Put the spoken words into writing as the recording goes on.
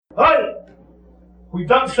Hey! We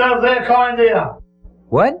don't serve their kind here.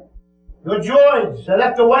 What? Your droids, they'll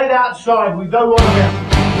have to wait outside. We don't want them.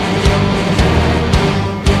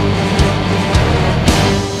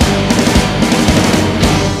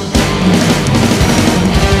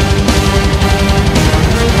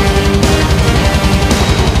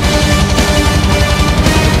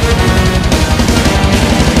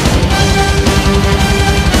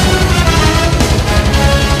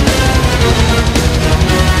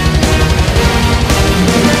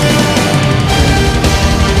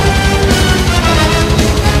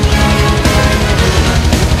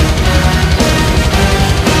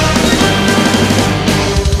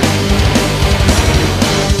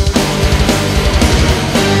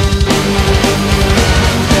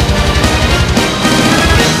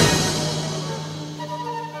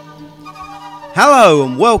 Hello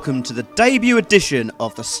and welcome to the debut edition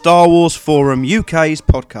of the Star Wars Forum UK's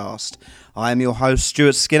podcast. I am your host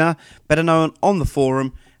Stuart Skinner, better known on the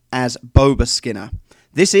forum as Boba Skinner.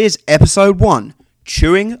 This is episode 1,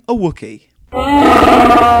 Chewing a Wookiee.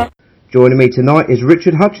 Joining me tonight is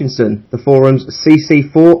Richard Hutchinson, the forum's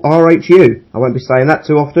CC4RHU. I won't be saying that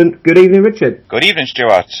too often. Good evening, Richard. Good evening,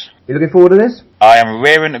 Stuart. You looking forward to this? I am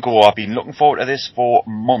raring to go. I've been looking forward to this for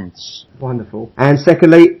months. Wonderful. And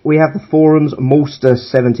secondly, we have the forum's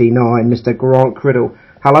Malster79, Mr. Grant Criddle.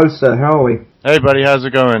 Hello, sir. How are we? Hey, buddy. How's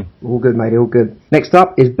it going? All good, mate. All good. Next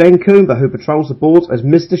up is Ben Coomber, who patrols the boards as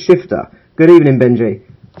Mr. Shifter. Good evening, Benji.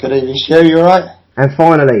 Good evening, Stu. You alright? And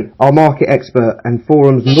finally, our market expert and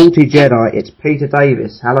forum's naughty Jedi, it's Peter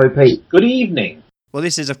Davis. Hello, Pete. Good evening. Well,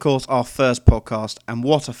 this is, of course, our first podcast, and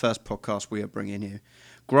what a first podcast we are bringing you.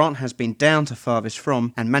 Grant has been down to Farthest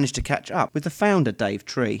From and managed to catch up with the founder, Dave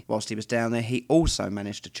Tree. Whilst he was down there, he also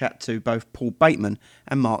managed to chat to both Paul Bateman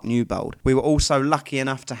and Mark Newbold. We were also lucky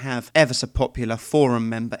enough to have ever so popular forum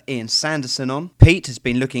member Ian Sanderson on. Pete has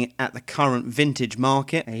been looking at the current vintage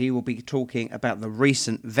market. He will be talking about the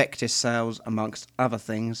recent Vectis sales, amongst other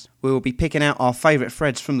things. We will be picking out our favourite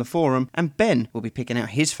threads from the forum, and Ben will be picking out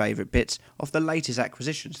his favourite bits of the latest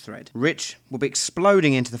acquisitions thread. Rich will be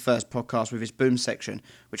exploding into the first podcast with his boom section,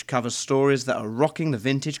 which covers stories that are rocking the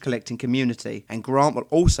vintage collecting community, and Grant will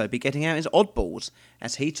also be getting out his oddballs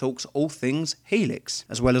as he talks all things Helix.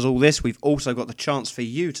 As well as all this, we've also got the chance for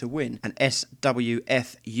you to win an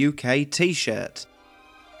SWF UK t-shirt.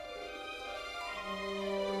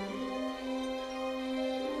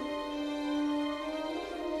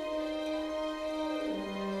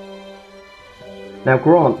 Now,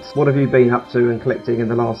 Grant, what have you been up to and collecting in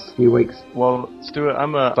the last few weeks? Well, Stuart,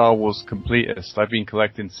 I'm a Star Wars completist. I've been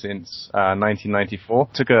collecting since 1994.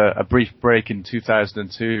 Took a brief break in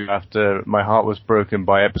 2002 after my heart was broken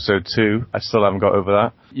by episode 2. I still haven't got over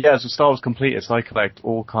that. Yeah, as a Star Wars completist, I collect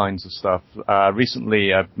all kinds of stuff.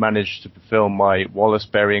 Recently, I've managed to film my Wallace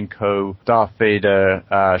Berry & Co. Darth Vader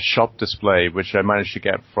shop display, which I managed to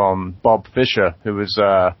get from Bob Fisher, who was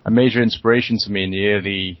a major inspiration to me in the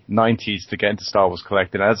early 90s to get into Star Wars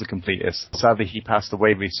collecting as a completist. Sadly, he passed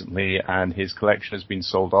away recently and his collection has been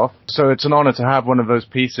sold off. So it's an honor to have one of those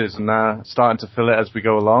pieces and now starting to fill it as we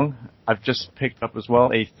go along. I've just picked up as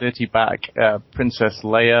well a 30-back Princess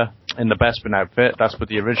Leia in the Bespin outfit. That's with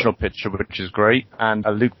the original picture, which is great, and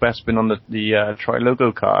a Luke Bespin on the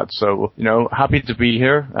Tri-Logo card. So, happy to be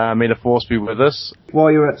here. May the Force be with us.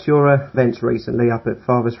 While you were at your events recently up at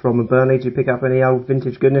Farthest From and Burnley, did you pick up any old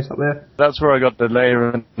vintage goodness up there? That's where I got the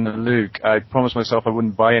Leia and the Luke. I promised myself I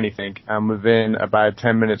wouldn't buy anything, and within about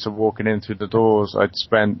 10 minutes of walking in through the doors, I'd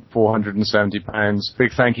spent £470.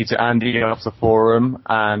 Big thank you to Andy off the forum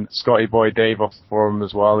and Scotty Boy Dave off the forum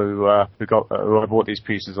as well, who I bought these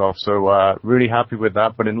pieces off. So really happy with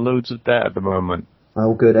that, but in loads of debt at the moment.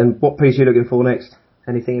 Oh, good. And what piece are you looking for next?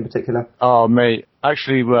 Anything in particular? Oh, mate.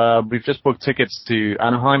 Actually, we've just booked tickets to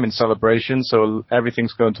Anaheim in celebration, so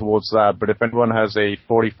everything's going towards that. But if anyone has a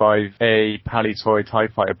 45A Palitoy TIE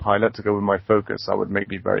Fighter pilot to go with my Focus, that would make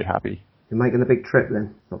me very happy. You're making a big trip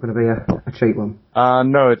then? Not going to be a cheap one?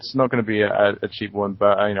 No, it's not going to be a cheap one,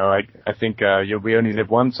 but I think we only live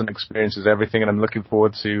once and experience is everything, and I'm looking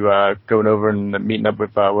forward to going over and meeting up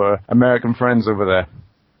with our American friends over there.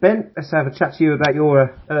 Ben, let's have a chat to you about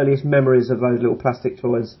your earliest memories of those little plastic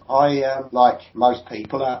toys. I, like most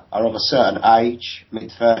people, are of a certain age,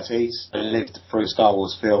 mid-30s, and lived through Star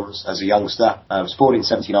Wars films as a youngster. I was born in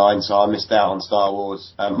 79, so I missed out on Star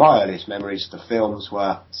Wars. My earliest memories of the films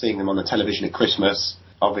were seeing them on the television at Christmas,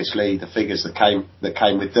 obviously the figures that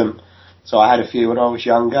came with them. So I had a few when I was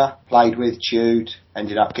younger, played with, chewed,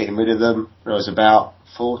 ended up getting rid of them when I was about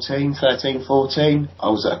 13, 14. I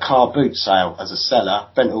was at a car boot sale as a seller,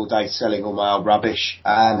 spent all day selling all my old rubbish,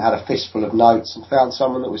 and had a fistful of notes and found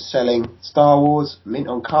someone that was selling Star Wars mint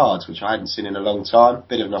on cards, which I hadn't seen in a long time.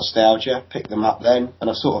 Bit of nostalgia, picked them up then, and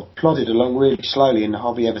I've sort of plodded along really slowly in the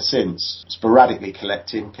hobby ever since. Sporadically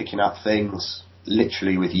collecting, picking up things,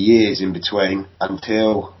 literally with years in between,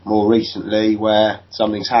 until more recently where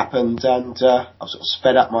something's happened and I've sort of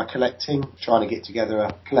sped up my collecting, trying to get together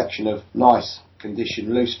a collection of nice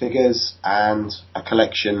condition loose figures and a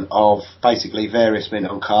collection of basically various mint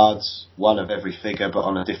on cards, one of every figure but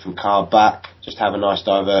on a different card back. Just have a nice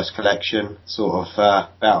diverse collection, sort of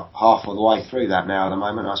about half of the way through that now at the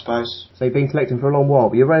moment, I suppose. So you've been collecting for a long while,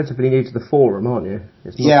 but you're relatively new to the forum, aren't you?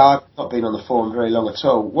 Yeah, I've not been on the forum very long at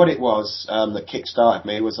all. What it was that kick-started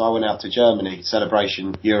me was I went out to Germany,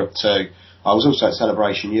 Celebration Europe 2. I was also at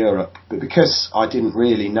Celebration Europe, but because I didn't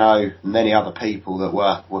really know many other people that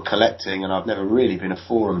were collecting, and I've never really been a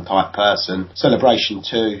forum type person, Celebration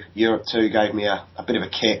 2, Europe 2 gave me a bit of a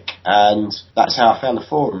kick, and that's how I found the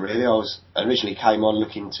forum really. I originally came on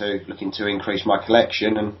looking to increase my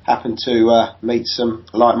collection and happened to meet some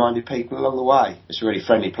like-minded people along the way. It's a really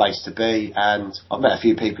friendly place to be, and I've met a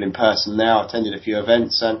few people in person now, attended a few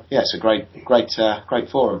events, and yeah, it's a great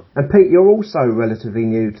forum. And Pete, you're also relatively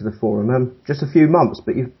new to the forum, just a few months,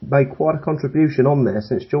 but you've made quite a contribution on there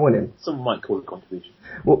since joining. Some might call it a contribution.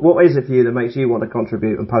 What is it for you that makes you want to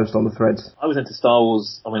contribute and post on the threads? I was into Star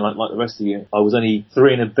Wars, like the rest of you. I was only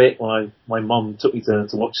 3 and a bit when my mum took me to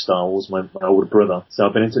watch Star Wars, my older brother. So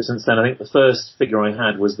I've been into it since then. I think the first figure I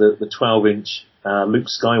had was the 12-inch Luke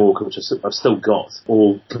Skywalker, which I've still got,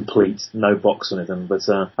 all complete, no box or anything. But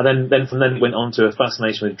and then from then it went on to a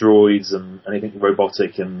fascination with droids and anything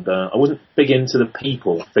robotic. And I wasn't big into the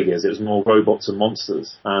people figures; it was more robots and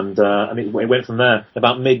monsters. And it went from there.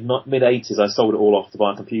 About mid 80s, I sold it all off to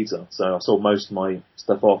buy a computer. So I sold most of my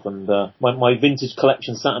stuff off, and my vintage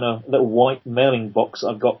collection sat in a little white mailing box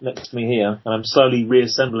I've got next to me here, and I'm slowly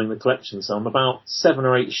reassembling the collection. So I'm about 7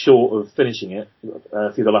 or 8 short of finishing it.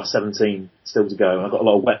 Through the last 17 still to go. I've got a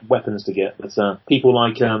lot of weapons to get, but people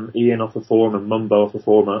like Ian off the forum and Mumbo off the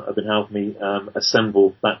forum have been helping me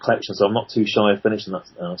assemble that collection, so I'm not too shy of finishing that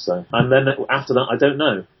now. So, and then after that, I don't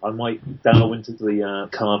know. I might delve into the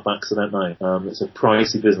card backs. I don't know. It's a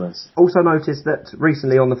pricey business. Also noticed that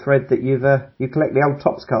recently on the thread that you collect the old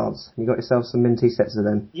Topps cards. You got yourself some minty sets of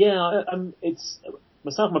them. Yeah, it's.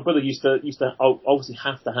 Myself and my brother used to obviously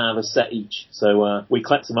have to have a set each, so we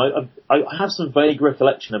collect them. I have some vague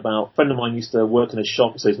recollection about a friend of mine used to work in a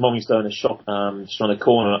shop, so his mum used to own a shop just around the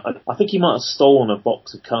corner. I think he might have stolen a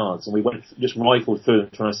box of cards, and we just rifled through them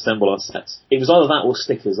trying to assemble our sets. It was either that or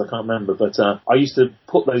stickers, I can't remember, but I used to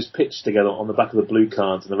put those pictures together on the back of the blue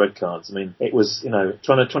cards and the red cards. I mean, it was,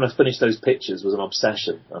 trying to finish those pictures was an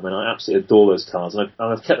obsession. I mean, I absolutely adore those cards, and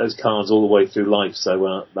I've kept those cards all the way through life,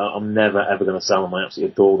 so I'm never ever going to sell them. I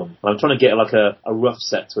absolutely adore them. I'm trying to get like a rough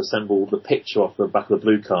set to assemble the picture off the back of the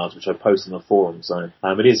blue cards, which I post on the forum. So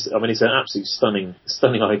it's an absolutely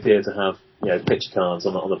stunning idea to have picture cards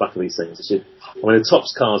on the back of these things. The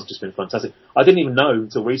Topps cards have just been fantastic. I didn't even know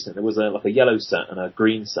until recently there was a yellow set and a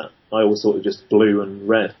green set. I always thought it was just blue and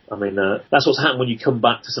red. I mean, that's what's happened when you come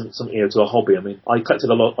back to to a hobby. I mean, I collected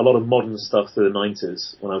a lot of modern stuff through the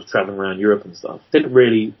 90s when I was travelling around Europe and stuff. Didn't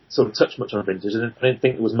really sort of touch much on vintage. I didn't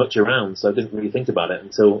think there was much around, so I didn't really think about it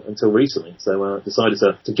until recently. So decided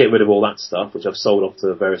to get rid of all that stuff, which I've sold off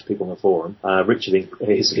to various people on the forum. Richard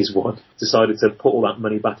is one. Decided to put all that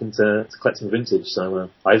money back into collecting vintage. So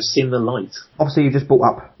I've seen the light. Obviously, you just brought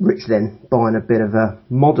up Rich then, buying a bit of a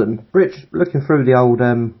modern. Rich, looking through the old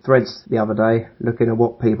threads the other day, looking at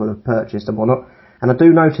what people have purchased and whatnot, and I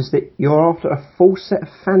do notice that you're after a full set of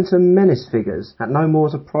Phantom Menace figures at no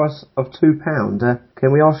more than a price of £2.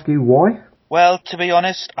 Can we ask you why? Well, to be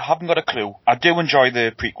honest, I haven't got a clue. I do enjoy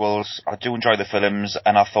the prequels, I do enjoy the films,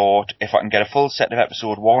 and I thought if I can get a full set of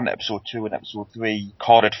Episode 1, Episode 2 and Episode 3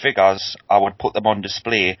 carded figures, I would put them on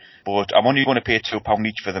display, but I'm only going to pay £2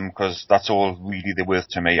 each for them because that's all really they're worth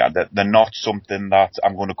to me. They're not something that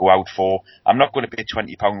I'm going to go out for. I'm not going to pay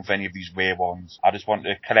 £20 for any of these rare ones. I just want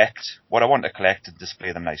to collect what I want to collect and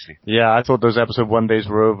display them nicely. Yeah, I thought those Episode 1 days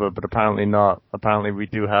were over, but apparently not. Apparently we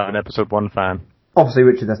do have an Episode 1 fan. Obviously,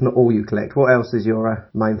 Richard, that's not all you collect. What else is your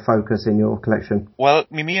main focus in your collection? Well,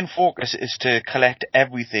 my main focus is to collect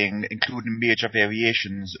everything, including major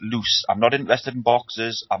variations, loose. I'm not interested in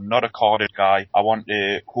boxes. I'm not a carded guy. I want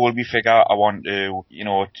to hold my figure. I want to,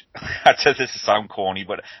 I said this to sound corny,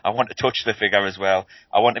 but I want to touch the figure as well.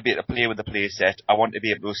 I want to be able to play with the playset. I want to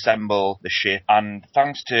be able to assemble the ship. And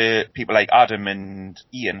thanks to people like Adam and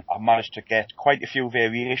Ian, I managed to get quite a few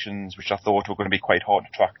variations, which I thought were going to be quite hard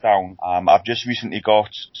to track down. I've just recently recently got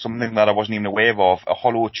something that I wasn't even aware of, a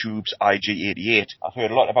Hollow Tubes IG-88. I've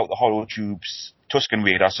heard a lot about the Hollow Tubes Tusken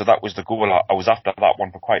Raider, so that was the goal. I was after that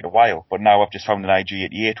one for quite a while, but now I've just found an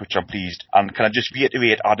IG-88, which I'm pleased. And can I just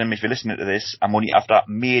reiterate, Adam, if you're listening to this, I'm only after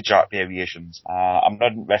major variations. I'm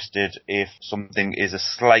not interested if something is a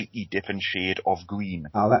slightly different shade of green.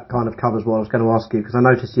 Oh, that kind of covers what I was going to ask you, because I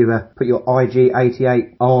noticed you put your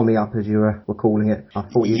IG-88 army up, as you were calling it. I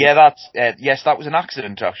thought you... Yeah, yes, that was an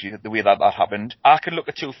accident, actually, the way that happened. I can look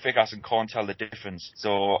at two figures and can't tell the difference.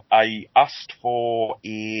 So I asked for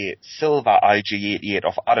a silver IG-88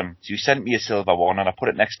 off Adam. So you sent me a silver one and I put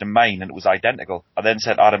it next to mine and it was identical. I then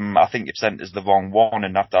said, Adam, I think you've sent us the wrong one,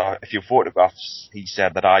 and after a few photographs he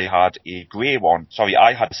said that I had a grey one. Sorry,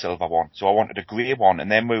 I had a silver one. So I wanted a grey one,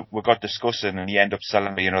 and then we got discussing and he ended up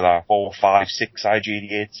selling me another 4, 5, 6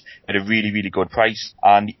 IG-88s at a really, really good price.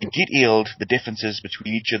 And he detailed the differences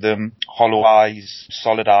between each of them: hollow eyes,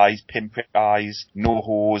 solid eyes, pinprick eyes, no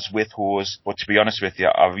hose, with hose. But to be honest with you,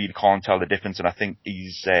 I really can't tell the difference, and I think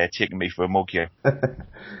he's taking me for a mug here.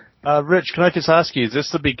 Rich, can I just ask you, is this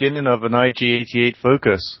the beginning of an IG-88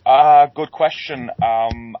 focus? Good question.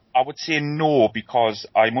 I would say no, because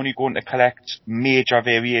I'm only going to collect major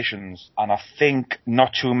variations, and I think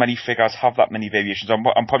not too many figures have that many variations.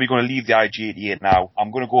 I'm probably going to leave the IG-88 now.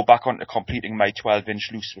 I'm going to go back on to completing my 12-inch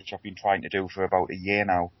loose, which I've been trying to do for about a year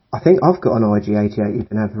now. I think I've got an IG-88 you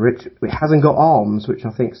can have, Rich. It hasn't got arms, which I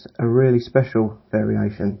think's a really special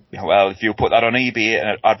variation. Yeah, well, if you put that on eBay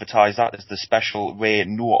and advertise that as the special rare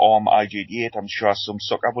no-arm IG-88, I'm sure some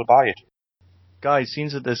sucker will buy it. Guys,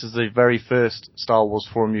 seems that this is the very first Star Wars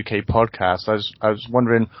Forum UK podcast. I was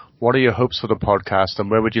wondering, what are your hopes for the podcast,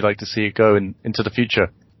 and where would you like to see it go into the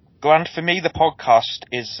future? Grant, for me, the podcast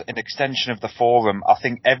is an extension of the forum. I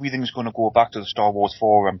think everything's going to go back to the Star Wars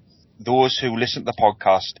Forum. Those who listen to the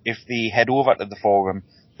podcast, if they head over to the forum,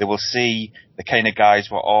 they will see the kind of guys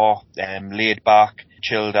who are laid back,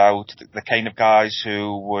 chilled out, the kind of guys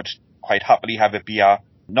who would quite happily have a beer.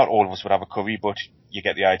 Not all of us would have a curry, but you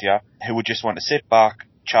get the idea. Who would just want to sit back,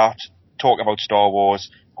 chat, talk about Star Wars,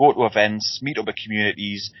 go to events, meet up with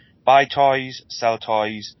communities, buy toys, sell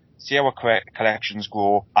toys, see our collections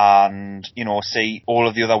grow, and, see all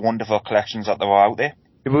of the other wonderful collections that there are out there.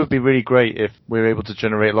 It would be really great if we were able to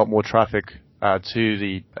generate a lot more traffic to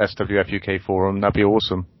the SWF UK forum. That'd be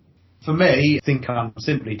awesome. For me, I think I'm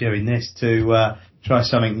simply doing this to try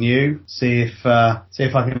something new, see if I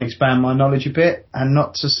can expand my knowledge a bit, and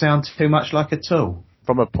not to sound too much like a tool.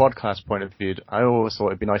 From a podcast point of view, I always thought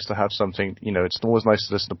it'd be nice to have something, it's always nice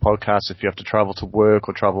to listen to podcasts if you have to travel to work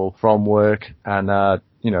or travel from work, and,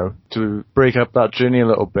 to break up that journey a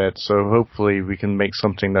little bit. So hopefully we can make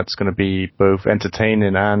something that's going to be both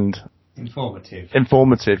entertaining and informative.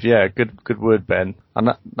 Informative, yeah, good word, Ben. And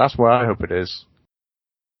that's where I hope it is.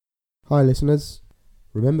 Hi listeners,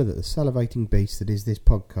 remember that the salivating beast that is this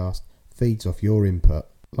podcast feeds off your input.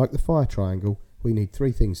 Like the fire triangle, we need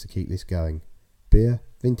 3 things to keep this going: beer,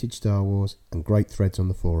 vintage Star Wars, and great threads on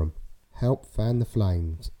the forum. Help fan the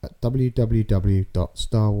flames at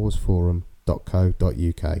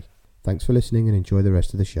www.starwarsforum.co.uk. Thanks for listening and enjoy the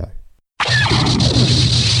rest of the show.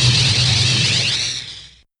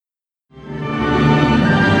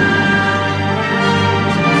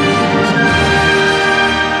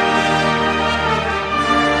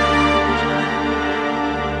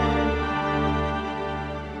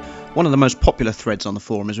 One of the most popular threads on the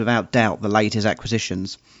forum is without doubt the latest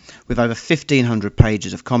acquisitions. With over 1,500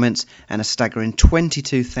 pages of comments and a staggering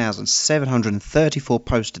 22,734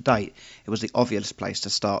 posts to date, it was the obvious place to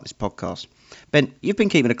start this podcast. Ben, you've been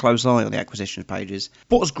keeping a close eye on the acquisition pages.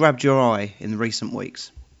 What has grabbed your eye in recent weeks?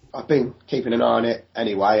 I've been keeping an eye on it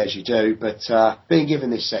anyway, as you do, but being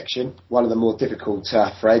given this section, one of the more difficult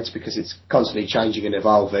threads because it's constantly changing and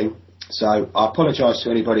evolving. So I apologise to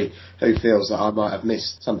anybody who feels that I might have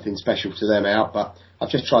missed something special to them out, but I've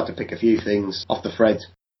just tried to pick a few things off the thread.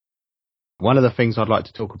 One of the things I'd like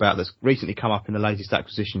to talk about that's recently come up in the latest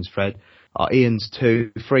acquisitions thread are Ian's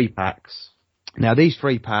 2 free packs. Now these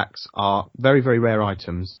free packs are very, very rare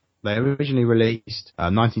items. They originally released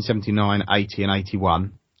 1979, 80 and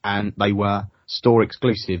 81, and they were store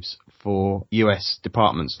exclusives for US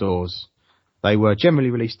department stores. They were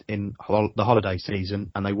generally released in the holiday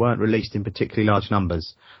season, and they weren't released in particularly large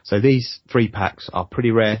numbers. So these 3 packs are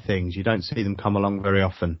pretty rare things. You don't see them come along very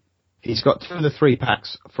often. He's got 2 of the 3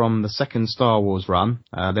 packs from the second Star Wars run.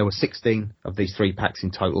 There were 16 of these 3 packs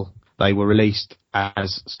in total. They were released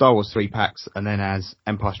as Star Wars 3 packs and then as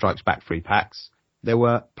Empire Strikes Back 3 packs. There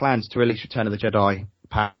were plans to release Return of the Jedi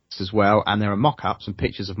packs as well, and there are mock-ups and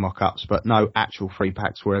pictures of mock-ups, but no actual 3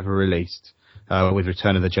 packs were ever released with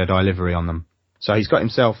Return of the Jedi livery on them. So he's got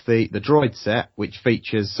himself the droid set, which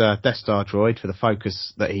features Death Star droid for the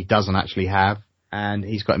focus that he doesn't actually have, and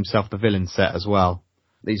he's got himself the villain set as well.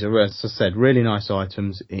 These are, as I said, really nice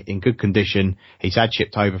items in good condition. He's had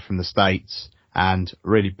shipped over from the States, and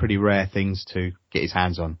really pretty rare things to get his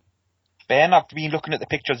hands on. Ben, I've been looking at the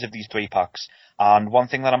pictures of these 3-packs, and one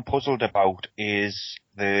thing that I'm puzzled about is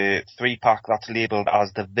the 3-pack that's labelled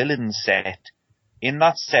as the villain set. In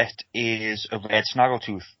that set is a red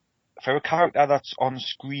Snaggletooth. For a character that's on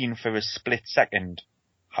screen for a split second,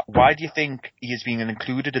 why do you think he has been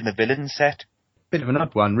included in the villain set? Bit of an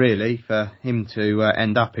odd one, really, for him to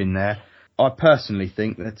end up in there. I personally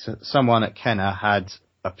think that someone at Kenner had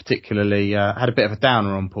a particularly had a bit of a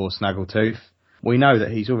downer on poor Snaggletooth. We know that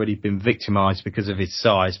he's already been victimised because of his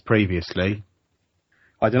size previously.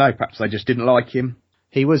 I don't know, perhaps they just didn't like him.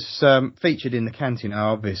 He was featured in the Cantina,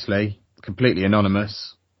 obviously, completely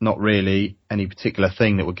anonymous. Not really any particular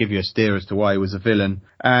thing that would give you a steer as to why he was a villain.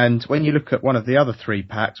 And when you look at one of the other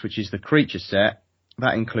 3-packs, which is the creature set,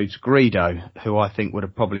 that includes Greedo, who I think would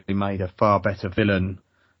have probably made a far better villain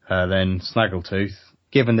than Snaggletooth,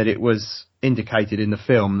 given that it was indicated in the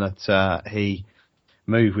film that he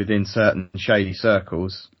moved within certain shady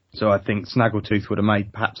circles. So I think Snaggletooth would have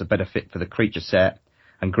made perhaps a better fit for the creature set,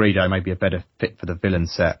 and Greedo maybe a better fit for the villain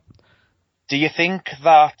set. Do you think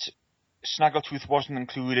that Snaggletooth wasn't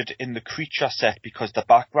included in the creature set because the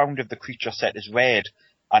background of the creature set is red,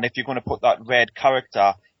 and if you're going to put that red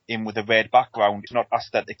character in with a red background, it's not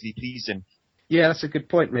aesthetically pleasing? Yeah, that's a good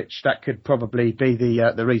point, Rich. That could probably be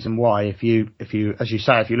the reason why. If you, as you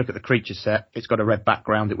say, if you look at the creature set, it's got a red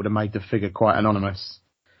background, it would have made the figure quite anonymous.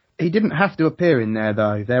 He didn't have to appear in there,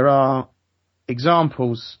 though. There are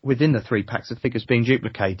examples within the 3-packs of figures being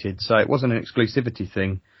duplicated, so it wasn't an exclusivity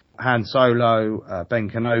thing. Han Solo, Ben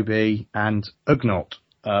Kenobi, and Ugnaught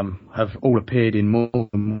have all appeared in more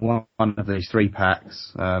than one of these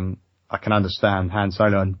 3-packs. I can understand Han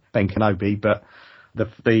Solo and Ben Kenobi, but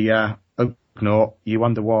the Ugnaught, you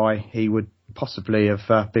wonder why he would possibly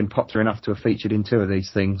have been popular enough to have featured in 2 of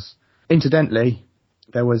these things. Incidentally,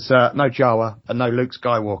 there was no Jawa and no Luke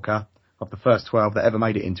Skywalker of the first 12 that ever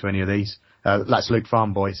made it into any of these. That's Luke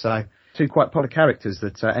Farmboy, so 2 quite popular characters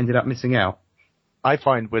that ended up missing out. I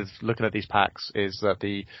find with looking at these packs is that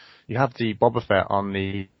you have the Boba Fett on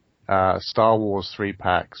the Star Wars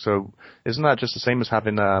 3-pack. So isn't that just the same as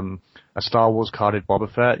having a Star Wars carded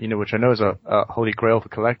Boba Fett, which I know is a holy grail for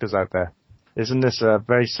collectors out there? Isn't this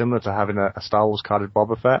very similar to having a Star Wars carded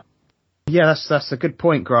Boba Fett? Yeah, that's a good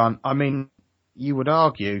point, Grant. I mean, you would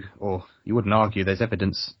argue, or you wouldn't argue, there's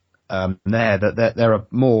evidence there that there are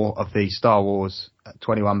more of these Star Wars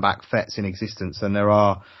 21-back Fetts in existence than there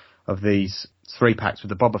are of these 3-packs with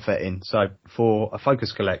the Boba Fett in. So for a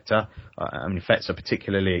focus collector, I mean, Fetts are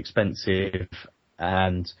particularly expensive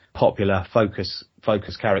and popular focus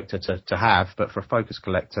character to have, but for a focus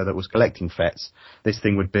collector that was collecting Fetts, this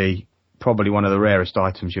thing would be probably one of the rarest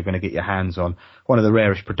items you're going to get your hands on. One of the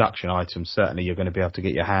rarest production items, certainly, you're going to be able to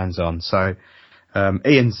get your hands on. So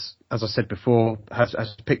Ian's, as I said before,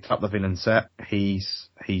 has picked up the villain set. He's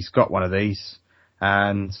got one of these,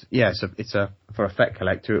 and yeah, it's a for a Fett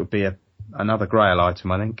collector, it would be another Grail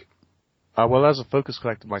item, I think. Well, as a focus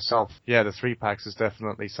collector myself, yeah, the 3-packs is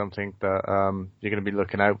definitely something that you're going to be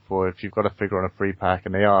looking out for if you've got a figure on a 3-pack,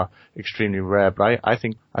 and they are extremely rare. But I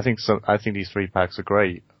think these 3-packs are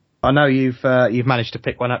great. I know you've managed to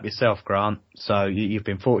pick one up yourself, Grant, so you've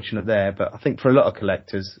been fortunate there. But I think for a lot of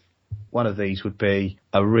collectors, one of these would be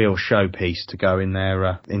a real showpiece to go in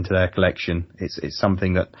into their collection. It's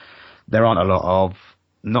something that there aren't a lot of.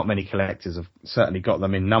 Not many collectors have certainly got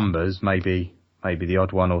them in numbers. Maybe the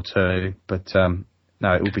odd one or two, but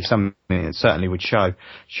no, it would be something that certainly would show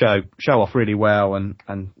off really well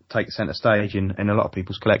and take centre stage in a lot of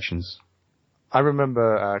people's collections. I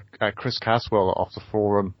remember Chris Caswell off the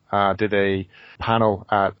forum did a panel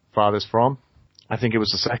at Farthest From. I think it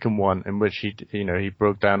was the second one in which he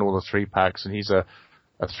broke down all the 3-packs, and he's a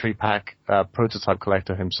 3-pack prototype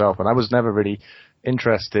collector himself. And I was never really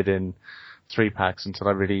interested in 3-packs until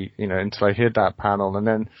I heard that panel, and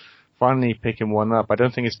then finally picking one up. I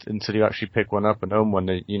don't think it's until you actually pick one up and own one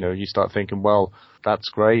that you start thinking, well, that's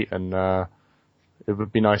great, and it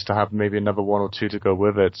would be nice to have maybe another 1 or 2 to go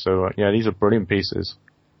with it. So yeah, these are brilliant pieces.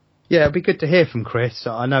 Yeah, it'd be good to hear from Chris.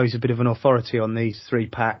 I know he's a bit of an authority on these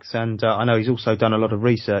 3-packs, and I know he's also done a lot of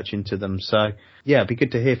research into them. So yeah, it'd be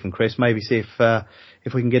good to hear from Chris. Maybe see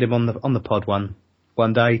if we can get him on the pod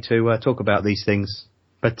one day to talk about these things.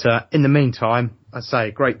 But in the meantime, I'd say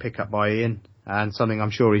a great pickup by Ian, and something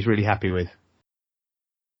I'm sure he's really happy with.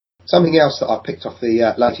 Something else that I picked off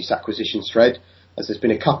the latest acquisitions thread as there's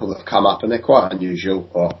been a couple that have come up and they're quite unusual,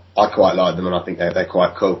 or I quite like them and I think they're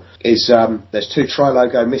quite cool, is there's 2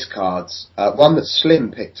 Tri-Logo miscards. One that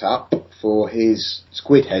Slim picked up for his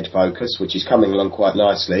Squid Head focus, which is coming along quite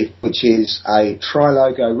nicely, which is a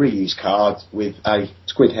Tri-Logo reuse card with a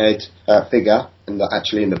Squid Head figure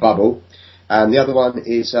actually in the bubble. And the other one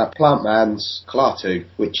is Plant Man's Klaatu,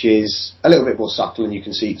 which is a little bit more subtle, and you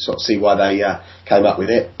can see why they came up with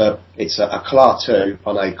it. But it's a Klaatu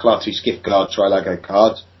on a Klaatu Skiff Guard Tri-Logo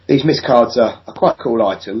card. These miscards are quite cool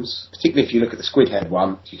items, particularly if you look at the Squid Head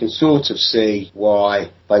one. You can sort of see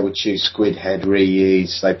why they would choose Squid Head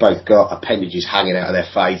reuse. They both got appendages hanging out of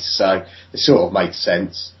their face, so it sort of makes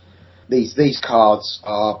sense. These cards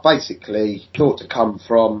are basically thought to come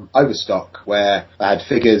from Overstock, where they had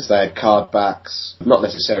figures, they had card backs, not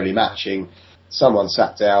necessarily matching. Someone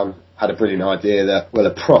sat down, had a brilliant idea that will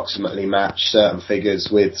approximately match certain figures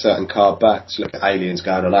with certain card backs. Look at Aliens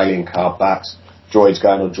going on Alien card backs, Droids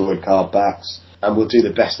going on Droid card backs, and we'll do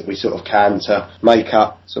the best that we sort of can to make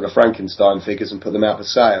up sort of Frankenstein figures and put them out for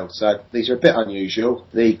sale. So these are a bit unusual.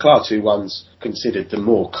 The Klaatu one's considered the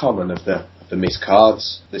more common of the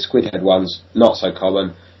miscards. The Squid Head one's not so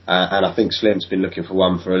common, and I think Slim's been looking for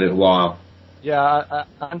one for a little while. Yeah,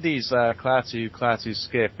 Andy's Klaatu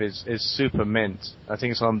Skiff is super mint. I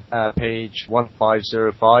think it's on page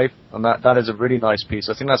 1505, and that is a really nice piece.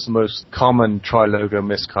 I think that's the most common Tri-Logo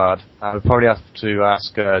miscard. I would probably have to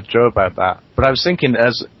ask Joe about that. But I was thinking,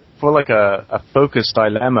 as for like a focus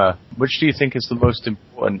dilemma, which do you think is the most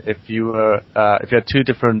important if you had 2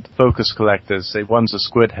 different focus collectors, say one's a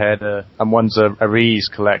Squid Head and one's a Reese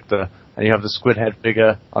collector, and you have the Squid Head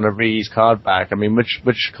figure on a Reese card back? I mean,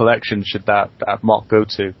 which collection should that mock go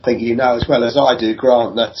to? I think you know as well as I do,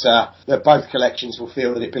 Grant, that both collections will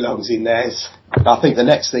feel that it belongs in theirs. I think the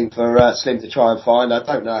next thing for Slim to try and find, I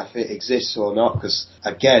don't know if it exists or not, because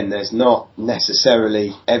again, there's not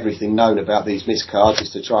necessarily everything known about these miscards,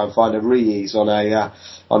 is to try and find a reuse on a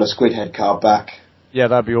Squid Head card back. Yeah,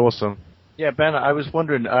 that'd be awesome. Yeah, Ben, I was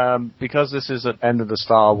wondering, because this is at the end of the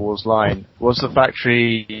Star Wars line, was the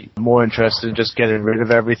factory more interested in just getting rid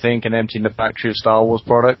of everything and emptying the factory of Star Wars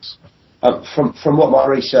products? From what my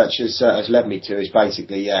research has led me to is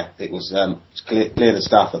basically, it was clear the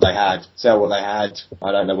stuff that they had, sell what they had.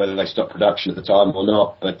 I don't know whether they stopped production at the time or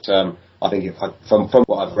not, but I think from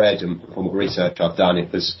what I've read and from what research I've done,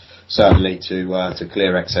 it was certainly to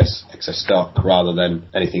clear excess stock rather than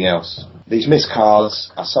anything else. These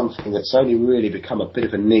miscards are something that's only really become a bit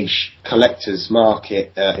of a niche collector's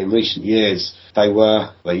market in recent years. They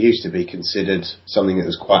used to be considered something that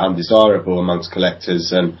was quite undesirable amongst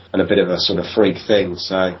collectors and a bit of a sort of freak thing,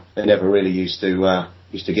 so they never really used to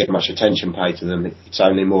get much attention paid to them. It's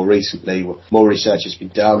only more recently, more research has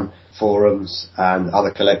been done, forums and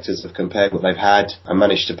other collectors have compared what they've had and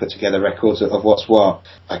managed to put together records of what's what.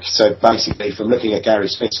 So basically, from looking at Gary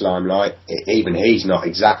Smith's limelight, even he's not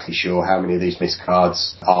exactly sure how many of these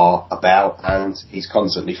miscards are about, and he's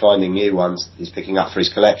constantly finding new ones he's picking up for his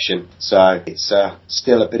collection. So it's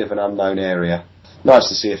still a bit of an unknown area. Nice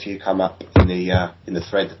to see a few come up in the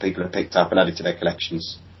thread that people have picked up and added to their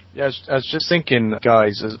collections. Yeah, I was just thinking,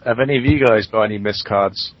 guys, have any of you guys got any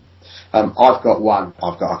miscards? I've got one.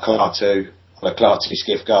 I've got a Klaatu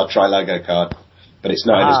Skiff Guard Tri-Logo card, but it's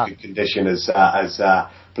not in as good condition as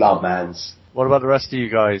Plant Man's. What about the rest of you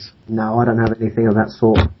guys? No, I don't have anything of that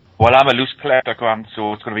sort. Well, I'm a loose collector, Grant,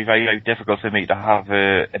 so it's going to be very, very difficult for me to have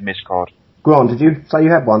a miscard. Grant, did you say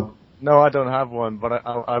you had one? No, I don't have one, but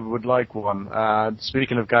I would like one.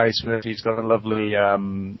 Speaking of Gary Smith, he's got a lovely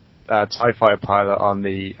TIE Fighter pilot on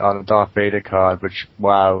the Darth Vader card, which,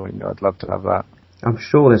 wow, I'd love to have that. I'm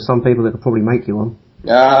sure there's some people that could probably make you one.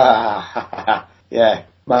 Yeah,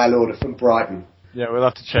 mail order from Brighton. Yeah, we'll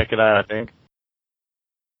have to check it out, I think.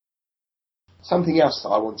 Something else that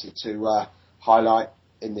I wanted to highlight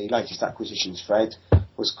in the latest acquisitions thread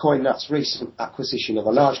was CoinNut's recent acquisition of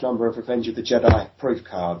a large number of Revenge of the Jedi proof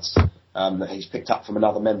cards that he's picked up from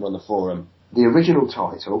another member on the forum. The original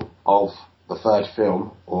title of the 3rd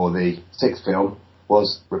film, or the 6th film,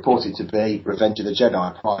 was reported to be Revenge of the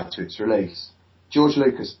Jedi prior to its release. George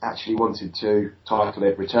Lucas actually wanted to title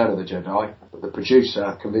it Return of the Jedi, but the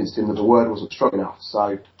producer convinced him that the word wasn't strong enough,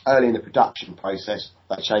 so early in the production process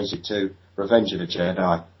they changed it to Revenge of the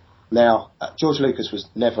Jedi. Now, George Lucas was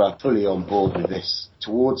never fully on board with this.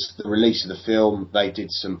 Towards the release of the film, they did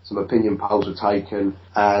some opinion polls were taken,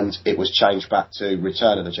 and it was changed back to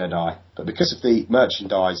Return of the Jedi. But because of the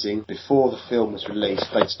merchandising, before the film was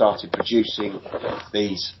released, they'd started producing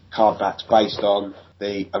these card backs based on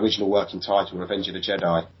the original working title, Revenge of the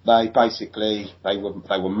Jedi. They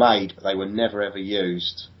were made, but they were never ever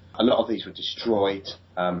used. A lot of these were destroyed,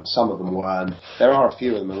 some of them weren't. There are a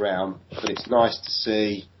few of them around, but it's nice to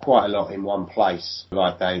see quite a lot in one place,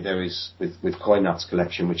 like there is with Coin Nuts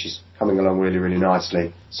collection, which is coming along really, really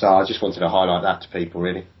nicely. So I just wanted to highlight that to people,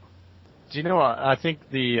 really. Do you know what? I think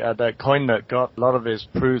that Coin Nut got a lot of his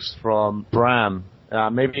proofs from Bram.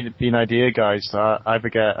 Maybe it'd be an idea, guys, to either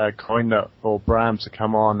get a Coin Nut or Bram to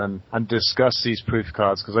come on and discuss these proof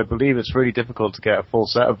cards, because I believe it's really difficult to get a full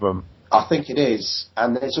set of them. I think it is,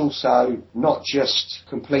 and there's also not just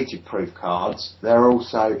completed proof cards. There are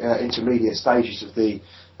also intermediate stages of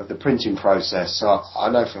the printing process. So I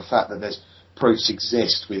know for a fact that there's proofs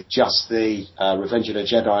exist with just the Revenge of the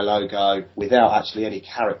Jedi logo, without actually any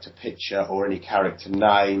character picture or any character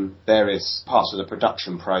name. Various parts of the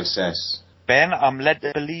production process. Ben, I'm led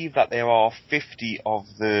to believe that there are 50 of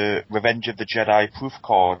the Revenge of the Jedi proof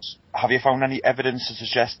cards. Have you found any evidence to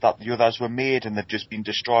suggest that the others were made and they've just been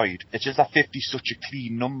destroyed? It's just that 50 is such a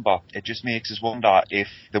clean number. It just makes us wonder if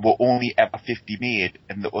there were only ever 50 made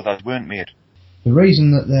and the others weren't made. The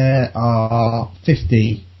reason that there are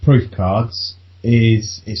 50 proof cards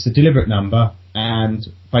is it's a deliberate number, and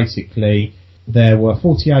basically there were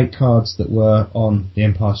 48 cards that were on The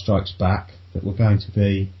Empire Strikes Back that were going to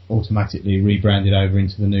be automatically rebranded over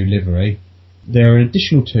into the new livery. There are an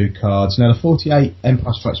additional 2 cards. Now, the 48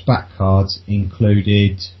 Empire Strikes Back cards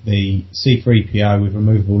included the C-3PO with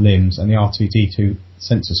removable limbs and the R2-D2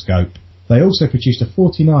 sensor scope. They also produced a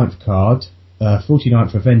 49th card,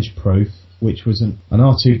 49th Revenge Proof, which was an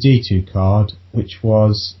R2-D2 card, which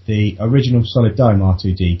was the original Solid Dome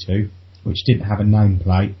R2-D2, which didn't have a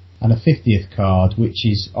nameplate, and a 50th card, which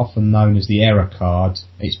is often known as the error card.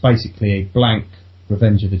 It's basically a blank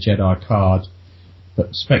Revenge of the Jedi card,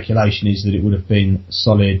 but speculation is that it would have been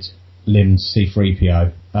Solid limbed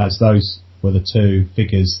C-3PO, as those were the 2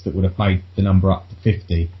 figures that would have made the number up to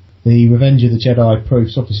 50. The Revenge of the Jedi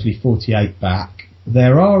proofs obviously 48 back.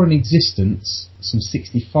 There are in existence some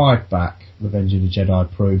 65 back Revenge of the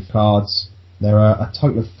Jedi proof cards. There are a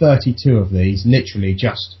total of 32 of these, literally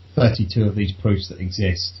just 32 of these proofs that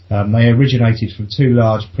exist. They originated from 2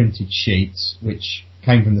 large printed sheets which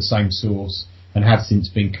came from the same source and have since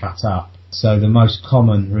been cut up. So the most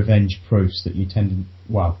common revenge proofs that you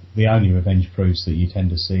the only revenge proofs that you tend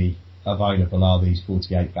to see available are these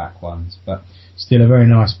 48 back ones, but still a very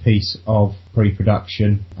nice piece of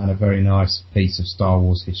pre-production and a very nice piece of Star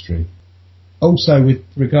Wars history. Also, with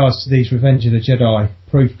regards to these Revenge of the Jedi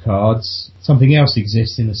proof cards, something else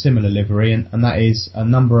exists in a similar livery, and that is a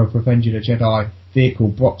number of Revenge of the Jedi vehicle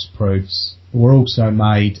box proofs were also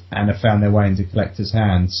made and have found their way into collectors'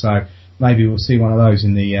 hands. So maybe we'll see one of those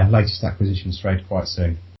in the latest acquisitions trade quite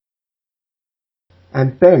soon.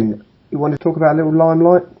 And Ben, you want to talk about a little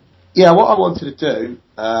Limelight? Yeah, what I wanted to do,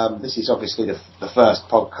 this is obviously the first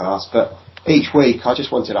podcast, but each week I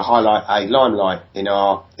just wanted to highlight a Limelight in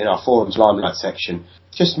our forums Limelight section,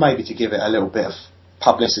 just maybe to give it a little bit of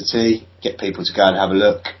publicity, get people to go and have a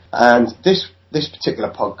look. And this particular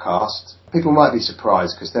podcast, people might be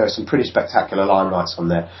surprised because there are some pretty spectacular Limelights on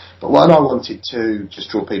there. But one I wanted to just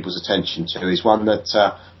draw people's attention to is one that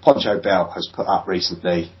Poncho Belt has put up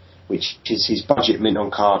recently, which is his budget mint on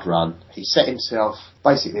card run. He set himself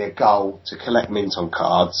basically a goal to collect mint on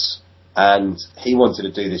cards, and he wanted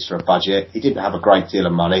to do this for a budget. He didn't have a great deal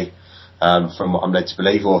of money, from what I'm led to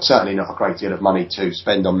believe, or certainly not a great deal of money to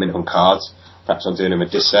spend on mint on cards. Perhaps I'm doing him a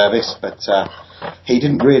disservice, but he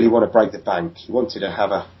didn't really want to break the bank. He wanted to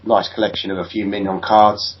have a nice collection of a few mint on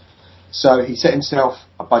cards. So he set himself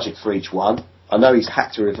a budget for each one. I know he's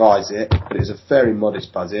had to revise it, but it was a very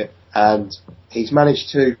modest budget, and he's managed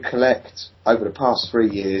to collect, over the past 3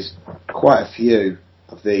 years, quite a few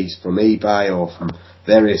of these from eBay or from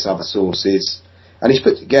various other sources, and he's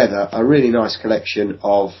put together a really nice collection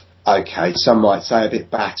of, okay, some might say a bit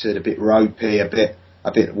battered, a bit ropey, a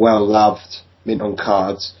bit well loved mint on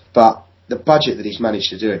cards, but the budget that he's managed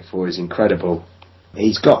to do it for is incredible.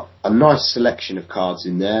 He's got a nice selection of cards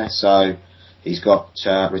in there, so he's got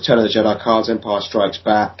Return of the Jedi cards, Empire Strikes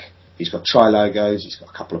Back, he's got tri-logos, he's got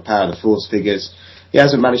a couple of Power of the Force figures. He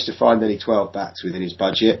hasn't managed to find any 12 backs within his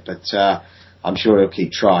budget, but I'm sure he'll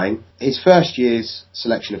keep trying. His first year's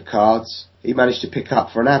selection of cards, he managed to pick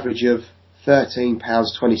up for an average of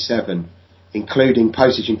 £13.27, including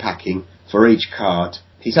postage and packing for each card.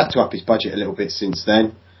 He's had to up his budget a little bit since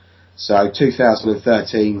then. So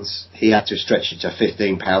 2013's, he had to stretch it to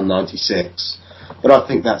 £15.96. But I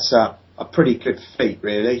think that's a pretty good feat,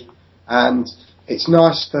 really. And it's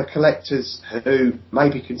nice for collectors who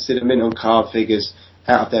maybe consider mint on card figures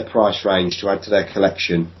out of their price range to add to their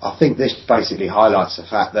collection. I think this basically highlights the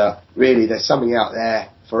fact that really there's something out there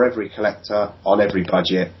for every collector on every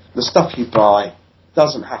budget. The stuff you buy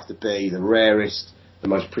doesn't have to be the rarest, the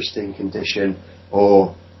most pristine condition,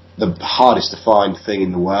 or the hardest to find thing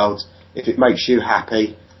in the world. If it makes you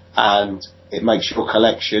happy and it makes your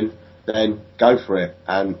collection, then go for it.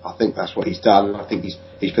 And I think that's what he's done. I think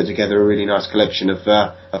he's put together a really nice collection of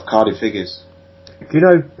carded figures. Do you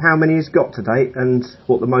know how many he's got to date and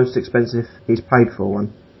what the most expensive he's paid for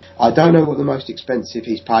one? I don't know what the most expensive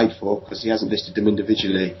he's paid for because he hasn't listed them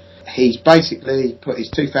individually. He's basically put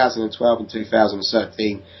his 2012 and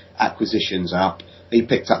 2013 acquisitions up. He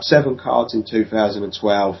picked up 7 cards in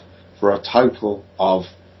 2012 for a total of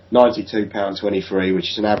 £92.23,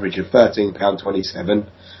 which is an average of £13.27.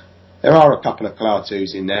 There are a couple of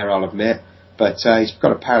Klaatu's in there, I'll admit, but he's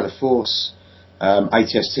got a Power of the Force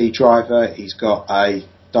ATST driver. He's got a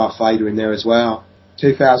Darth Vader in there as well.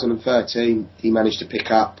 2013, he managed to pick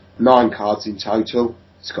up 9 cards in total.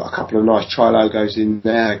 It's got a couple of nice tri-logos in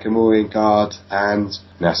there, a Gamorrean card, and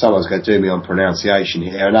now someone's going to do me on pronunciation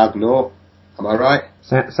here, an Ugnaught. Am I right?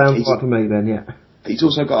 Sounds right to me then, yeah. He's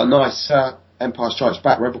also got a nice Empire Strikes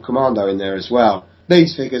Back Rebel Commando in there as well.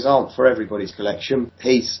 These figures aren't for everybody's collection.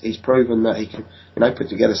 He's proven that he can, put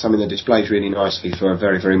together something that displays really nicely for a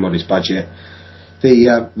very, very modest budget.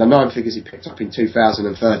 The 9 figures he picked up in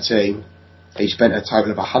 2013, he spent a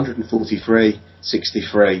total of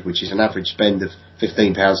 £143.63, which is an average spend of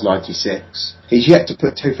 £15.96. He's yet to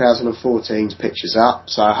put 2014's pictures up,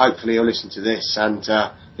 so hopefully he'll listen to this and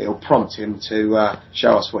it'll prompt him to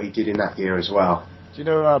show us what he did in that year as well. Do you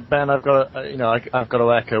know, Ben? I've got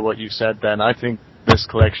to echo what you said. Then I think this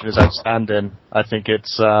collection is outstanding. I think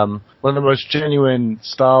it's one of the most genuine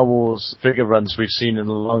Star Wars figure runs we've seen in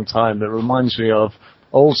a long time. It reminds me of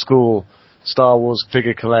old school Star Wars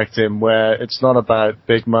figure collecting, where it's not about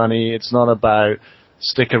big money, it's not about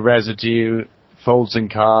sticker residue, folds and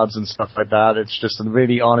cards and stuff like that. It's just a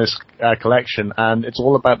really honest collection, and it's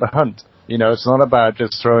all about the hunt. It's not about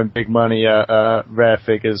just throwing big money at rare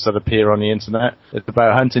figures that appear on the internet. It's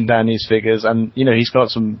about hunting down these figures, and he's got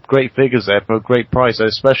some great figures there for a great price,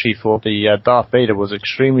 especially for the Darth Vader was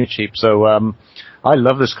extremely cheap. So I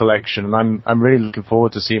love this collection, and I'm really looking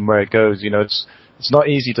forward to seeing where it goes. It's not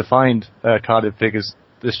easy to find carded figures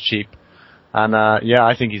this cheap, and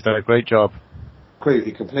I think he's done a great job.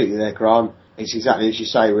 Completely there, Grant. It's exactly as you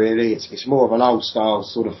say, really. It's more of an old style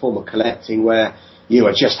sort of form of collecting where you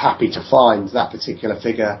are just happy to find that particular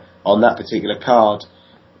figure on that particular card.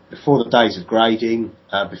 Before the days of grading,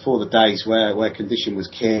 before the days where condition was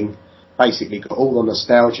king, basically got all the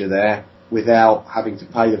nostalgia there without having to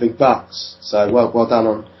pay the big bucks. So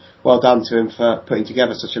well done to him for putting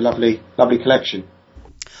together such a lovely collection.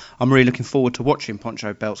 I'm really looking forward to watching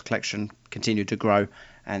Poncho Belt's collection continue to grow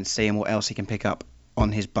and seeing what else he can pick up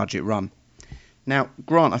on his budget run. Now,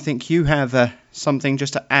 Grant, I think you have something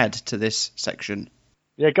just to add to this section.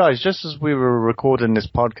 Yeah, guys, just as we were recording this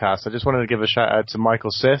podcast, I just wanted to give a shout out to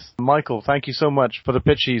Michael Sith. Michael, thank you so much for the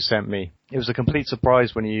picture you sent me. It was a complete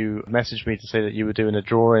surprise when you messaged me to say that you were doing a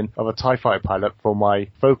drawing of a TIE Fighter pilot for my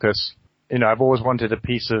Focus. I've always wanted a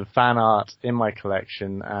piece of fan art in my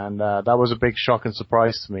collection, and that was a big shock and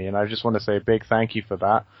surprise to me, and I just want to say a big thank you for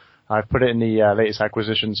that. I've put it in the latest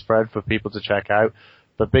acquisitions thread for people to check out.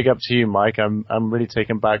 But big up to you, Mike. I'm really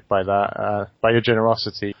taken back by that, by your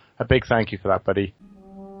generosity. A big thank you for that, buddy.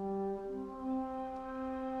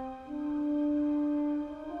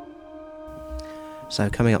 So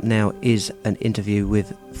coming up now is an interview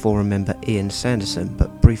with forum member Ian Sanderson,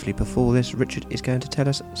 but briefly before this, Richard is going to tell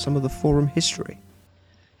us some of the forum history.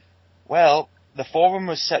 Well, the forum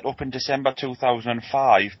was set up in December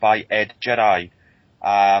 2005 by Ed Jedi.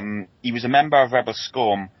 He was a member of Rebel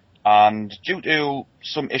Scum, and due to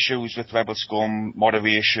some issues with Rebel Scum,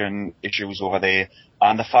 moderation issues over there,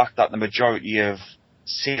 and the fact that the majority of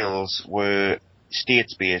sales were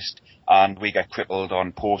states-based, and we get crippled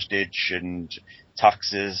on postage and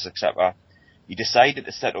taxes, etc., he decided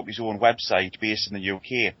to set up his own website based in the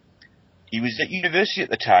UK. He was at university at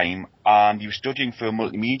the time, and he was studying for a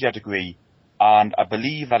multimedia degree, and I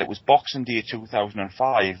believe that it was Boxing Day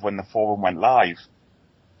 2005 when the forum went live.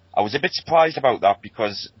 I was a bit surprised about that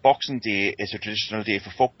because Boxing Day is a traditional day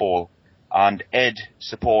for football, and Ed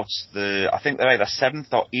supports I think they're either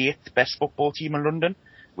 7th or 8th best football team in London,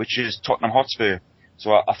 which is Tottenham Hotspur.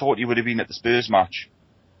 So I thought he would have been at the Spurs match.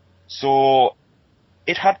 So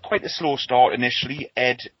it had quite a slow start initially.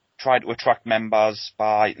 Ed tried to attract members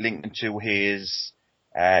by linking to his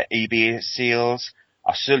eBay sales.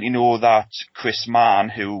 I certainly know that Chris Mann,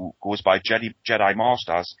 who goes by Jedi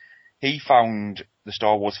Masters, he found the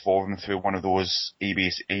Star Wars forum through one of those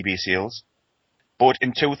eBay sales. But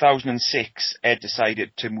in 2006, Ed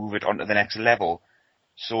decided to move it on to the next level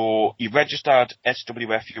So he registered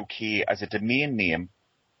SWF UK as a domain name,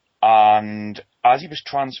 and as he was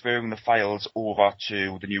transferring the files over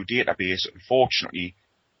to the new database, unfortunately,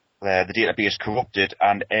 the database corrupted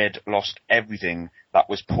and Ed lost everything. That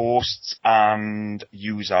was posts and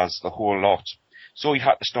users, the whole lot. So he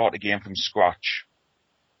had to start again from scratch.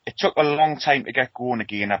 It took a long time to get going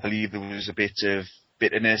again. I believe there was a bit of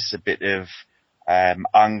bitterness, a bit of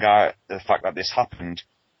anger, the fact that this happened.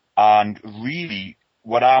 And really,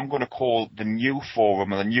 what I'm going to call the new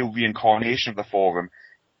forum, or the new reincarnation of the forum,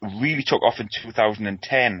 really took off in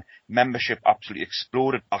 2010. Membership absolutely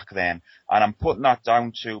exploded back then. And I'm putting that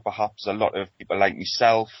down to perhaps a lot of people like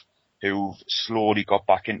myself who've slowly got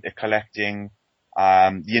back into collecting,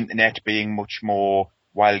 the internet being much more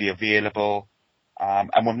widely available. And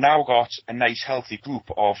we've now got a nice healthy group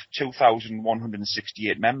of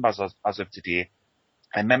 2,168 members as of today.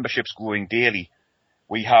 And membership's growing daily.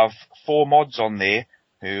 We have 4 mods on there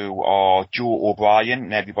who are Joe O'Brien,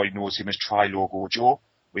 and everybody knows him as Tri-Logo Joe.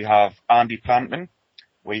 We have Andy Plantman,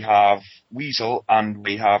 we have Weasel, and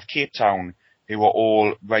we have Cape Town, who are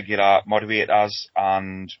all regular moderators,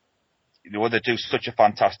 and you know, they do such a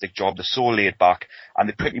fantastic job. They're so laid back, and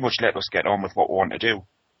they pretty much let us get on with what we want to do.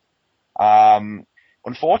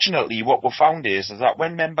 Unfortunately, what we found is that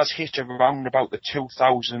when members hit around about the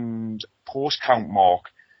 2,000 post count mark,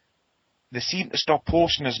 they seem to stop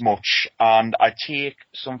posting as much, and I take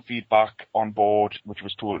some feedback on board, which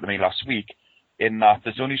was told to me last week, in that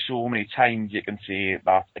there's only so many times you can say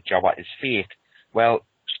that a Jabba is fake. Well,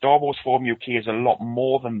 Star Wars Forum UK is a lot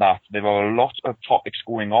more than that. There are a lot of topics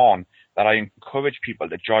going on that I encourage people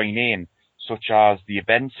to join in, such as the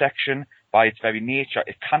event section. By its very nature,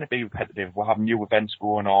 it can be repetitive. We'll have new events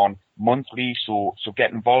going on monthly, so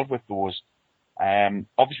get involved with those.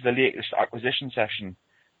 Obviously, the latest acquisition session.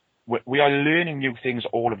 We are learning new things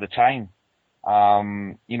all of the time.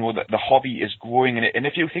 You know, the hobby is growing, and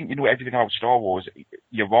if you think you know everything about Star Wars,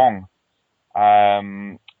 you're wrong.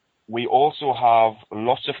 We also have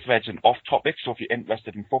lots of threads and off topics, so if you're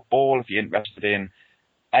interested in football, if you're interested in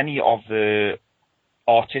any of the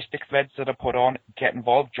artistic threads that are put on, get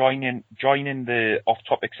involved, join in the off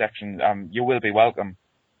topic section, you will be welcome.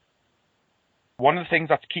 One of the things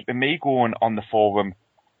that's keeping me going on the forum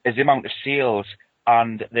is the amount of sales.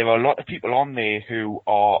 And there are a lot of people on there who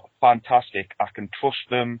are fantastic. I can trust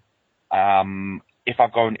them. If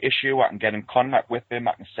I've got an issue, I can get in contact with them.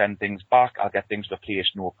 I can send things back. I'll get things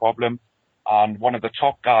replaced, no problem. And one of the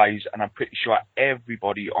top guys, and I'm pretty sure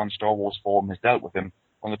everybody on Star Wars Forum has dealt with him,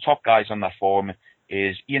 one of the top guys on that forum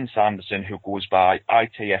is Ian Sanderson, who goes by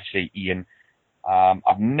ITFC Ian.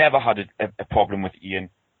 I've never had a problem with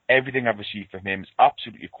Ian. Everything I've received from him is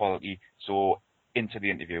absolutely quality. So, into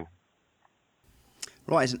the interview.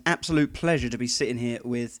 Right, it's an absolute pleasure to be sitting here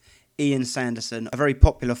with Ian Sanderson, a very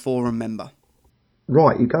popular forum member.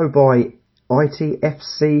 Right, you go by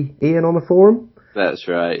ITFC Ian on the forum? That's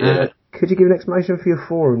right, yeah. Could you give an explanation for your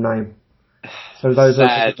forum name? So those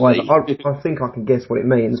sadly. I think I can guess what it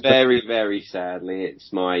means. Very, very sadly,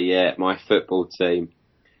 it's my football team.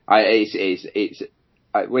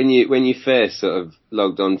 When you first sort of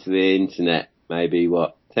logged onto the internet, maybe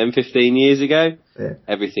 10, 15 years ago, yeah.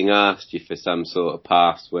 Everything asked you for some sort of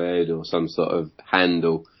password or some sort of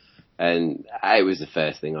handle, and it was the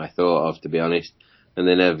first thing I thought of, to be honest. And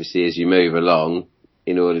then obviously as you move along,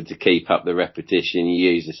 in order to keep up the repetition,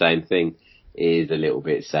 you use the same thing. It is a little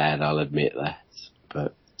bit sad, I'll admit that,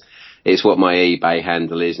 but it's what my eBay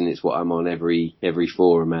handle is, and it's what I'm on every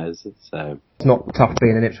forum as, so. It's not tough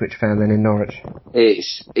being an Ipswich fan then in Norwich.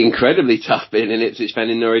 It's incredibly tough being an Ipswich fan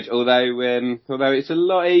in Norwich, although it's a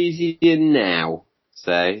lot easier now.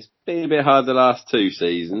 So it's been a bit hard the last 2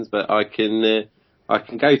 seasons, but I can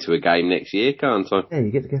go to a game next year, can't I? Yeah,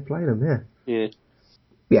 you get to play them, yeah. Yeah.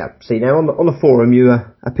 Yeah, see now on the forum you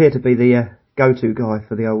appear to be the go-to guy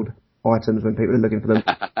for the old items when people are looking for them.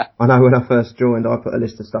 I know when I first joined I put a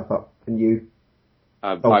list of stuff up and you...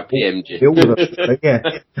 I PM'd you. All of them, yeah.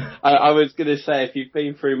 I was going to say, if you've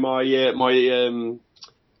been through my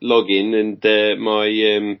login and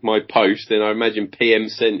my post, then I imagine PM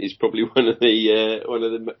sent is probably one of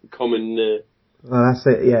the common. That's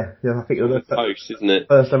it. Yeah. I think it was the post, isn't it?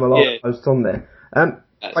 First time I last post on there.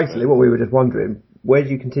 Basically, what we were just wondering, where do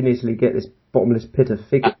you continuously get this bottomless pit of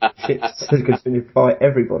figure shit to continue to buy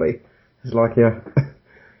everybody? It's like I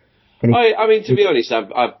mean, to be honest,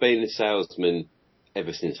 I've been a salesman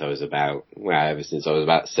ever since I was about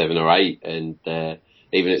 7 or 8, and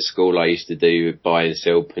even at school I used to buy and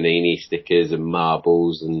sell Panini stickers and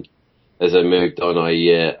marbles, and as I moved on I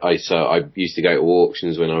used to go to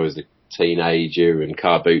auctions when I was a teenager and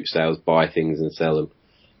car boot sales, buy things and sell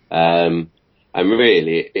them. And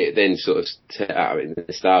really, it then sort of,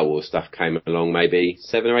 the Star Wars stuff came along maybe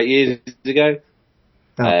 7 or 8 years ago.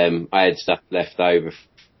 Oh. I had stuff left over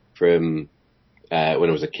from when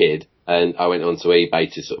I was a kid, and I went onto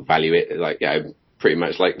eBay to sort of value it, like, pretty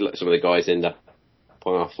much like some of the guys end up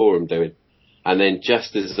on our forum doing. And then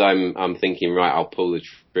just as I'm thinking, right, I'll pull the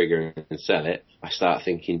trigger and sell it, I start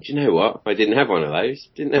thinking, do you know what? I didn't have one of those.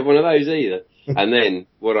 Didn't have one of those either. And then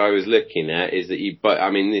what I was looking at is that you buy,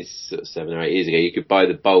 I mean, this is sort of 7 or 8 years ago, you could buy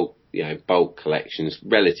the bulk collections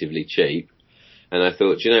relatively cheap. And I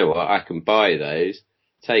thought, do you know what? I can buy those,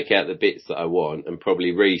 take out the bits that I want, and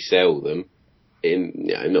probably resell them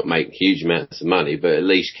in, not make huge amounts of money, but at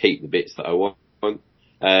least keep the bits that I want.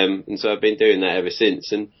 And so I've been doing that ever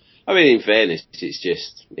since. And I mean, in fairness, it's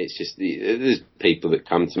just there's people that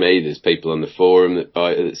come to me, there's people on the forum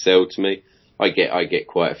that sell to me. I get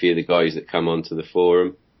quite a few of the guys that come onto the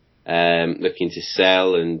forum, looking to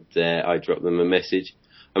sell, and I drop them a message.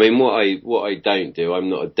 I mean, what I don't do,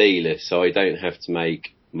 I'm not a dealer, so I don't have to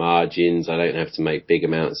make margins, I don't have to make big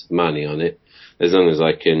amounts of money on it. As long as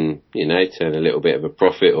I can, turn a little bit of a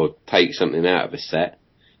profit or take something out of a set,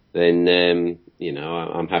 then,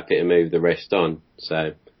 I'm happy to move the rest on.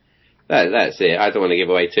 So that's it. I don't want to give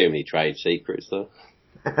away too many trade secrets, though.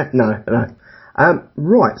 No.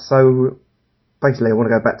 Right, so basically I want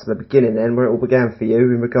to go back to the beginning then, where it all began for you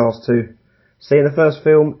in regards to seeing the first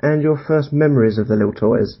film and your first memories of the little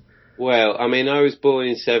toys. Well, I mean, I was born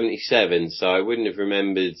in 77, so I wouldn't have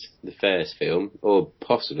remembered the first film, or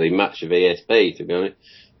possibly much of ESB, to be honest.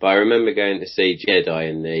 But I remember going to see Jedi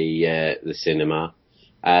in the cinema.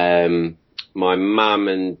 My mum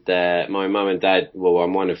and dad, well,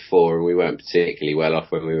 I'm one of four, and we weren't particularly well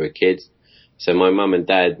off when we were kids. So my mum and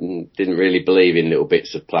dad didn't really believe in little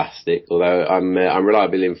bits of plastic, although I'm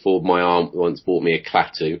reliably informed my aunt once bought me a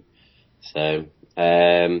Klaatu. So,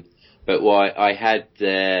 but I had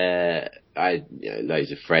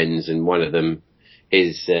loads of friends, and one of them,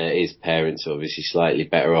 his parents, obviously slightly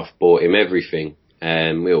better off, bought him everything.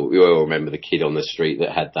 We all remember the kid on the street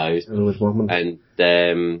that had those. And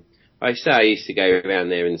I used to go around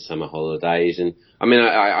there in the summer holidays, and I mean,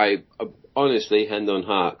 I honestly, hand on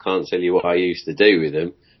heart, can't tell you what I used to do with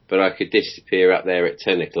them, but I could disappear up there at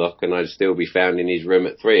 10 o'clock and I'd still be found in his room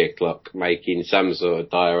at 3 o'clock making some sort of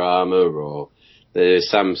diorama, or there's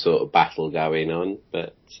some sort of battle going on.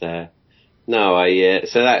 But no,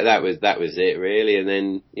 so that was it really. And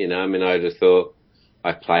then, I mean, I'd have thought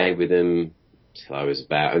I played with them till I was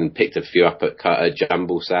about, and picked a few up at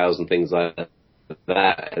jumble sales and things like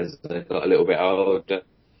that as I got a little bit older.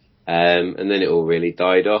 And then it all really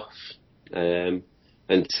died off.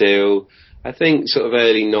 Until I think sort of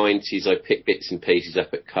early 90s, I picked bits and pieces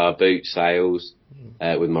up at car boot sales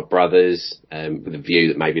with my brothers, with a view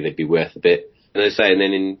that maybe they'd be worth a bit. And as I say,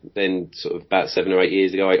 and then sort of about 7 or 8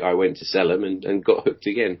 years ago, I went to sell them and got hooked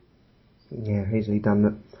again. Yeah, easily done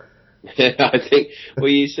that. I think, well,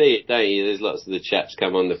 you see it, don't you? There's lots of the chaps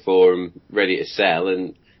come on the forum ready to sell,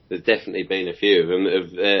 and there's definitely been a few of them that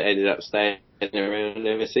have ended up staying around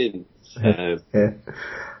ever since. Yeah,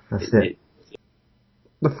 that's it.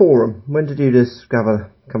 The forum, when did you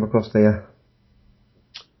come across the...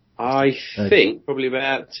 I think probably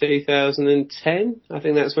about 2010. I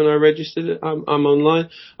think that's when I registered it. I'm online.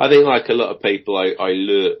 I think like a lot of people, I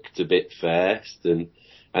lurked a bit first, and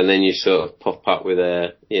then you sort of pop up with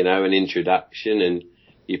an introduction, and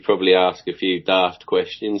you probably ask a few daft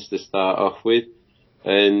questions to start off with.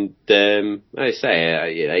 And, I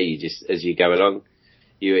say, you just, as you go along,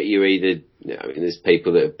 you either, I mean, there's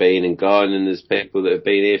people that have been and gone, and there's people that have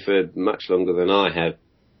been here for much longer than I have.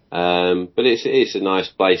 But it's a nice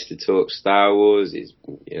place to talk Star Wars. It's,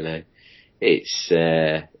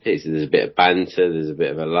 there's a bit of banter, there's a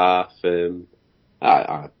bit of a laugh.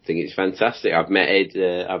 I think it's fantastic. I've met Ed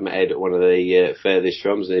at one of the furthest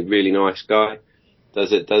froms, and a really nice guy.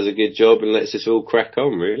 Does a good job and lets us all crack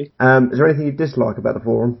on, really. Is there anything you dislike about the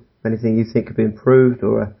forum? Anything you think could be improved,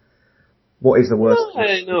 or what is the worst?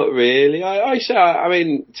 No, not really. I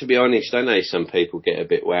mean, to be honest, I know some people get a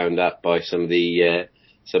bit wound up by some of the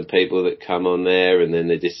some people that come on there and then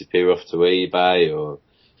they disappear off to eBay, or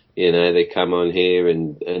they come on here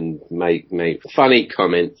and make funny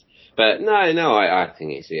comments. But no, I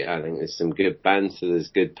think there's some good banter, there's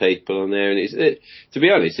good people on there, and to be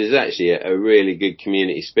honest, there's actually a really good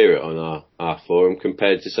community spirit on our forum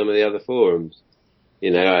compared to some of the other forums.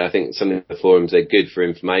 I think some of the forums, they're good for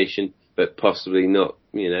information, but possibly not,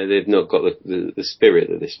 they've not got the spirit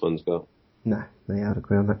that this one's got. No, I'd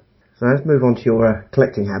agree on that. So let's move on to your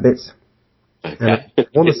collecting habits. Okay. I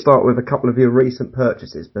want to start with a couple of your recent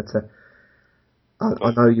purchases, but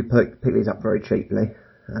I know you pick these up very cheaply.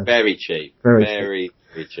 Very cheap. Very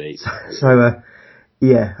cheap. So,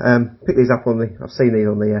 pick these up I've seen these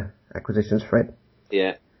on the acquisitions thread.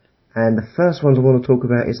 Yeah. And the first ones I want to talk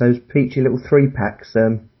about is those peachy little 3-packs,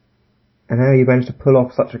 and how you managed to pull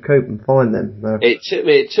off such a coup and find them.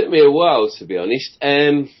 It took me a while, to be honest.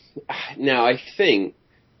 Now, I think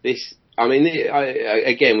this,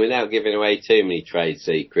 again, without giving away too many trade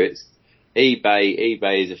secrets,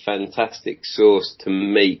 eBay is a fantastic source to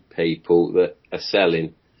meet people that are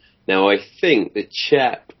selling. Now, I think the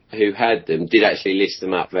chap who had them did actually list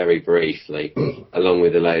them up very briefly, along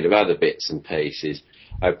with a load of other bits and pieces.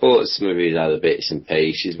 I bought some of his other bits and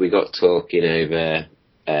pieces. We got talking over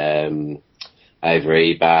eBay,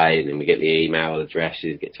 and then we get the email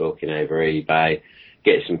addresses, get talking over eBay,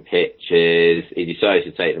 get some pictures. He decides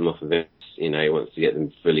to take them off of it. He wants to get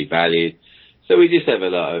them fully valued. So we just have a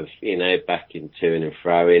lot of, backing to and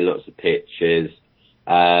fro-in, lots of pictures.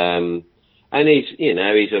 And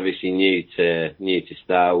he's obviously new to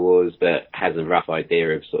Star Wars, but has a rough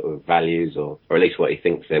idea of sort of values or at least what he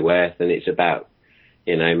thinks they're worth. And it's about,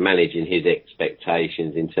 managing his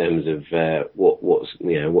expectations in terms of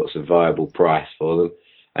what's a viable price for them.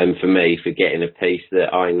 And for me, for getting a piece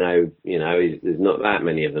that I know, there's not that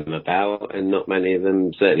many of them about, and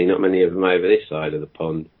certainly not many of them over this side of the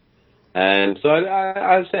pond. So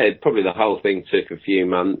I said probably the whole thing took a few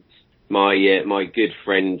months. My good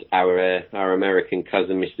friend, our American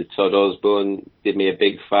cousin, Mr. Todd Osborne, did me a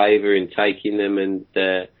big favour in taking them and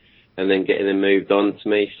then getting them moved on to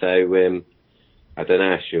me. So I don't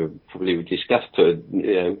know. I should probably discuss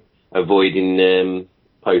avoiding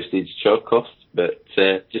postage charge costs, but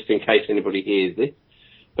just in case anybody hears this.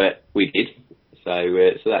 But we did, so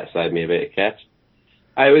that saved me a bit of cash.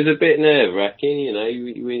 It was a bit nerve-wracking,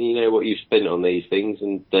 when you know what you've spent on these things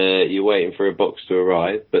and you're waiting for a box to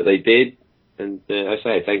arrive, but they did, and I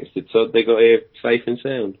say thanks to Todd, they got here safe and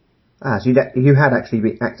sound. So you had actually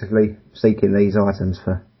been actively seeking these items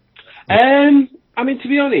for... to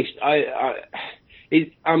be honest,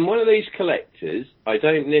 I'm one of these collectors. I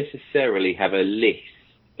don't necessarily have a list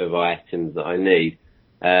of items that I need.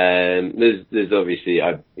 There's obviously,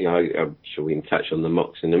 I'm sure we can touch on the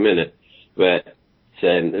MOCs in a minute, but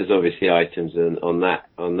there's obviously items on that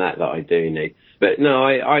I do need. But no,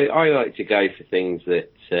 I like to go for things that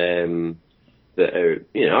are,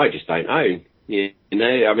 I just don't own. If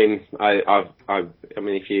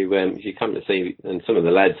you come to see, and some of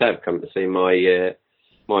the lads have come to see my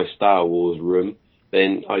Star Wars room,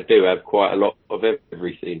 then I do have quite a lot of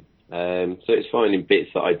everything. So it's finding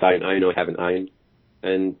bits that I don't own or haven't owned,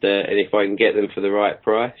 and if I can get them for the right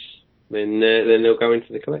price, then they'll go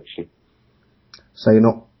into the collection. So you're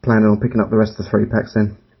not planning on picking up the rest of the 3-packs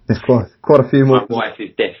then? There's quite a few more. My wife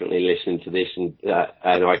is definitely listening to this, and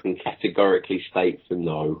I can categorically state for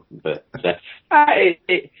no. But for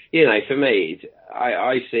me,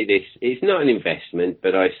 I see this. It's not an investment,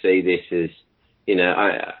 but I see this as,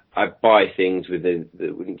 I buy things with the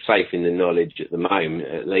safe in the knowledge at the moment,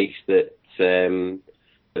 at least, that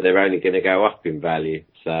they're only going to go up in value.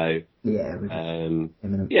 So if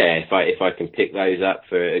I can pick those up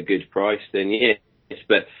for a good price, then yes.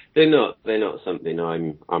 But they're not something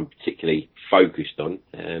I'm particularly focused on.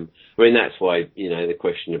 That's why the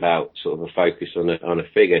question about sort of a focus on a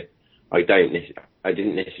figure. I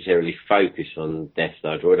didn't necessarily focus on Death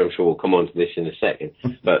Star Droid. I'm sure we'll come on to this in a second.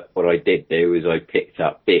 But what I did do is I picked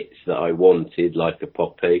up bits that I wanted, like a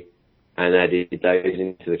Poppy, and added those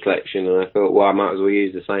into the collection. And I thought, well, I might as well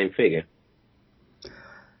use the same figure.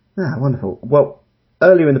 Ah, wonderful. Well,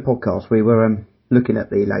 earlier in the podcast, we were looking at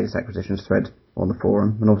the latest acquisitions thread on the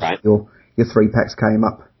forum, and obviously your 3-packs came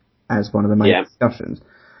up as one of the main discussions.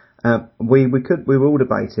 We were all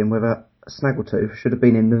debating whether Snaggletooth should have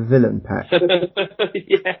been in the villain pack.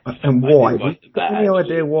 And why? Have you got any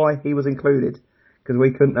idea why he was included? Because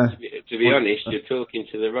we couldn't... to be honest, you're talking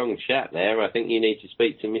to the wrong chap there. I think you need to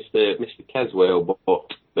speak to Mr. Caswell.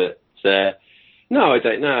 But no, I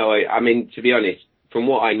don't know. To be honest, from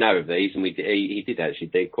what I know of these, and he did actually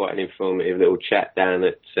do quite an informative little chat down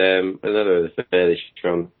at another of the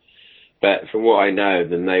Furthestron. But from what I know of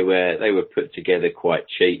them, they were put together quite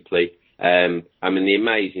cheaply. The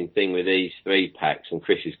amazing thing with these 3-packs, and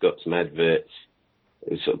Chris has got some adverts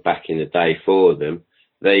sort of back in the day for them,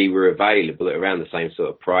 they were available at around the same sort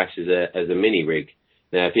of price as a mini rig.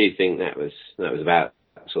 Now, if you think that was about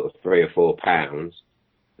sort of £3 or £4,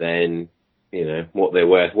 then what they're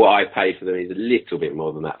worth. What I paid for them is a little bit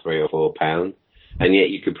more than that, £3 or £4, and yet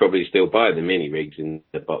you could probably still buy the mini rigs in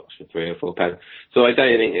the box for £3 or £4. So I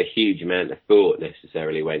don't think a huge amount of thought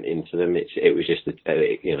necessarily went into them. It was just a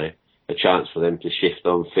chance for them to shift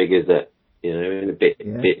on figures that in a bit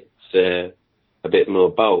a bit more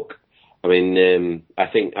bulk. I mean, I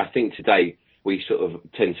think today we sort of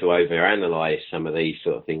tend to overanalyze some of these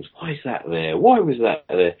sort of things. Why is that there? Why was that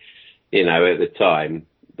there? You know, at the time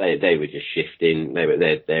they were just shifting.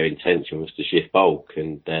 Their intention was to shift bulk,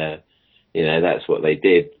 and you know, that's what they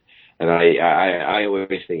did. And I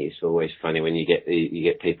always think it's always funny when you get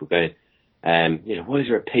people going, you know, why is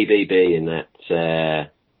there a PBB in that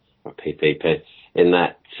or PPP in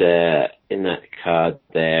that card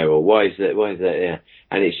there, or why is that yeah?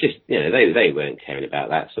 And it's just, you know, they weren't caring about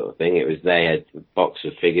that sort of thing. It was they had a box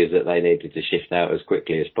of figures that they needed to shift out as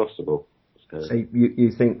quickly as possible. So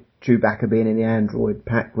you think Chewbacca being in the Android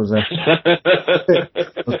pack was that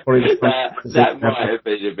might have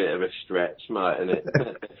been a bit of a stretch, mightn't it?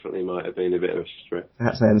 That definitely might have been a bit of a stretch.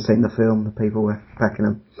 Perhaps they hadn't seen the film, the people were packing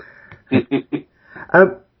them.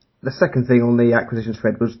 The second thing on the acquisitions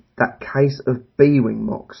thread was that case of B-Wing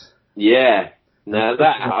mocks. Yeah. Now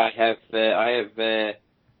that I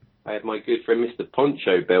have my good friend Mr.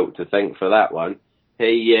 Poncho Belt to thank for that one.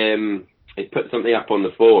 He put something up on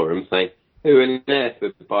the forum saying, who on earth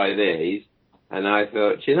would buy these? And I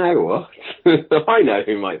thought, you know what? I know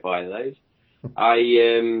who might buy those.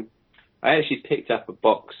 I actually picked up a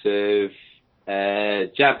box of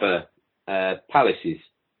Jabba palaces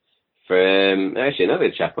from actually another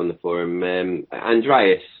chap on the forum,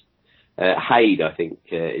 Andreas Haid, I think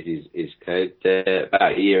is his code,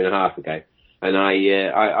 about a year and a half ago. And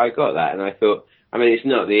I got that, and I thought, I mean, it's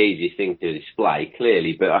not the easiest thing to display,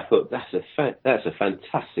 clearly, but I thought that's a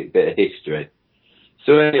fantastic bit of history.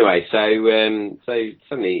 So anyway, so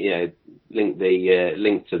suddenly, you know,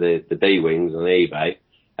 link to the B-Wings on eBay,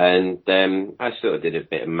 and I sort of did a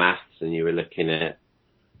bit of maths, and you were looking at,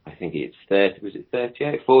 I think it's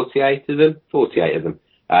 48 of them,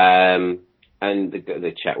 and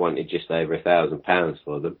the chap wanted just over £1,000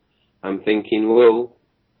 for them. I'm thinking, well,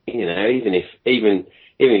 you know, even if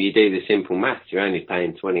you do the simple maths, you're only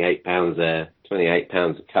paying £28 a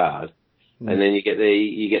card, and then you get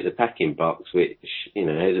the packing box, which, you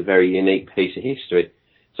know, is a very unique piece of history.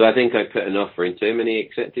 So I think I put an offer into him, and he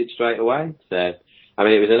accepted straight away. So I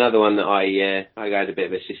mean, it was another one that I had a bit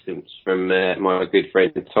of assistance from my good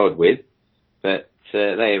friend Todd with, but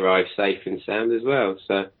they arrived safe and sound as well.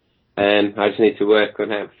 So I just need to work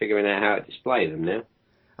on figuring out how to display them now.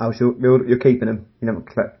 Oh, so you're keeping them? You never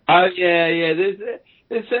collect? Oh yeah.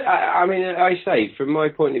 I mean, I say from my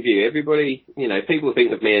point of view, everybody, you know, people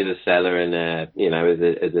think of me as a seller and you know,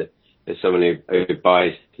 as someone who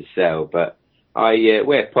buys to sell, but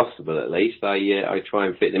where possible at least, I try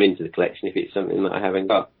and fit them into the collection if it's something that I haven't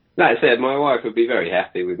got. That said, my wife would be very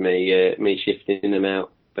happy with me shifting them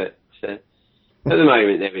out, but at the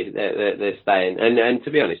moment they're staying. And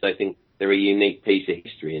to be honest, I think they're a unique piece of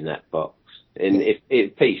history in that box. And if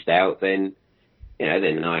it's pieced out, then, you know,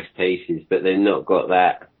 they're nice pieces, but they've not got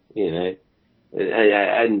that, you know.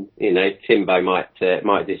 And you know, Timbo might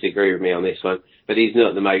disagree with me on this one, but he's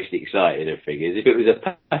not the most excited of figures. If it was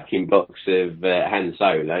a packing box of Han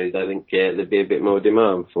Solos, I think there'd be a bit more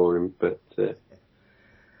demand for him. But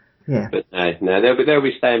yeah, but no, they'll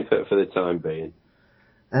be staying put for the time being.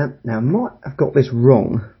 Now, I might have got this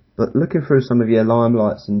wrong, but looking through some of your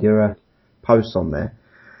limelights and your posts on there,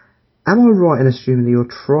 am I right in assuming that you're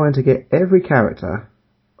trying to get every character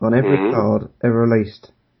on every card ever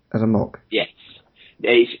released as a mock? Yes.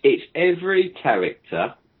 It's every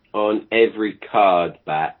character on every card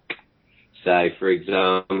back. So, for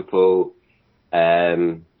example,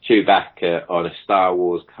 Chewbacca on a Star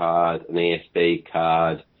Wars card, an ESB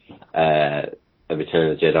card, a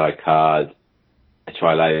Return of the Jedi card, a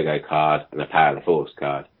Tri-Logo card, and a Power of the Force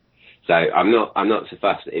card. So I'm not so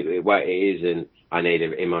fussed. It isn't, I need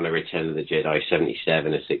him on a Return of the Jedi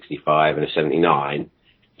 77, a 65, and a 79.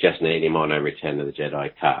 Just need him on a Return of the Jedi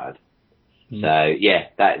card. So yeah,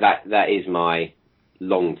 that is my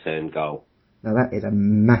long-term goal. Now that is a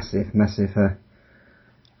massive.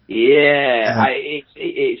 Yeah,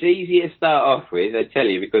 it's easy to start off with, I tell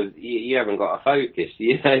you, because you haven't got a focus.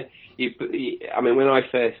 You know, I mean, when I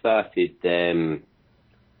first started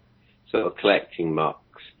sort of collecting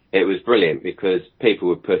mocks, it was brilliant because people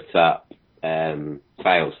would put up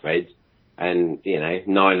sales threads, and you know,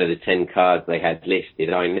 9 of the 10 cards they had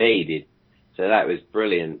listed I needed, so that was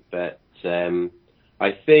brilliant. But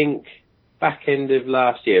I think back end of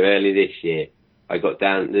last year, early this year, I got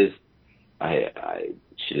down. I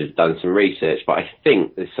should have done some research, but I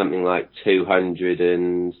think there's something like 200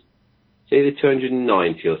 and it's either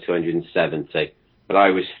 290 or 270. But I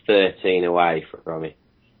was 13 away from it.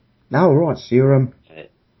 Oh right, so you're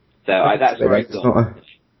so that's where I got.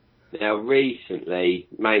 Now recently,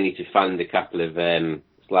 mainly to fund a couple of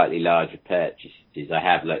slightly larger purchases, I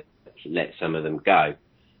have looked let some of them go.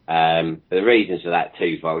 The reasons for that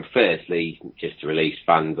twofold. Firstly, just to release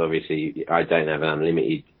funds. Obviously, I don't have an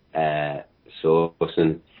unlimited source,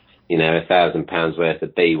 and £1,000 worth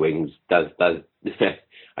of bee wings does. I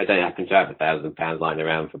don't happen to have £1,000 lying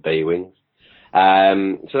around for bee wings.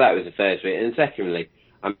 So that was the first reason. And secondly,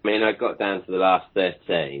 I mean, I got down to the last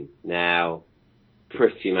 13. Now,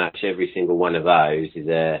 pretty much every single one of those is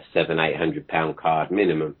a £700-800 card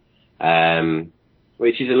minimum.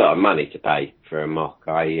 Which is a lot of money to pay for a mock.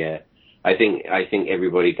 I think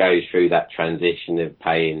everybody goes through that transition of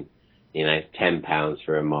paying, £10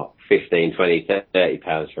 for a mock, £15, $20,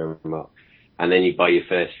 £30 for a mock, and then you buy your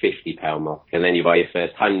first £50 mock, and then you buy your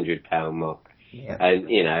first £100 mock, and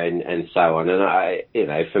and so on.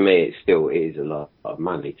 And for me, it is a lot of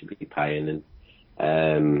money to be paying.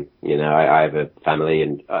 And I have a family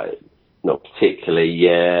and not particularly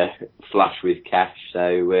flush with cash,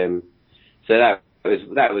 so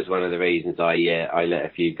that was one of the reasons I let a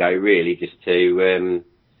few go, really, just to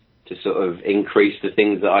sort of increase the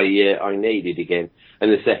things that I needed again.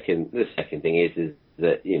 And the second thing is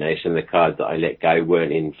that some of the cards that I let go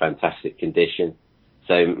weren't in fantastic condition,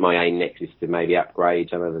 so my aim next is to maybe upgrade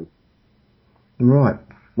some of them. Right.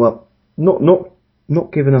 Well, not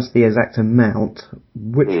giving us the exact amount.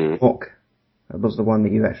 Which mock was the one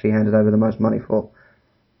that you actually handed over the most money for?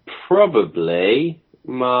 Probably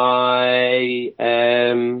my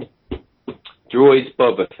Droids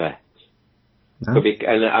Boba Fett. Oh.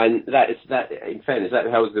 And that in fairness, that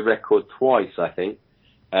was the record twice, I think,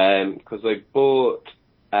 because I bought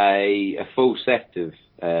a full set of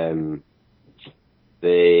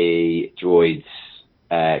the Droids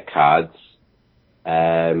cards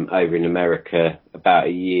over in America about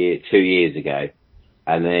 2 years ago,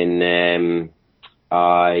 and then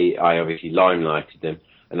I obviously limelighted them.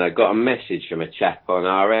 And I got a message from a chap on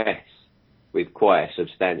RS with quite a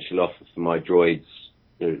substantial offer for my droids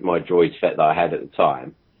set that I had at the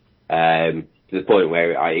time, to the point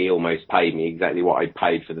where he almost paid me exactly what I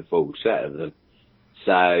paid for the full set of them.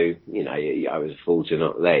 So, I was a fool to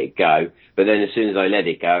not let it go. But then as soon as I let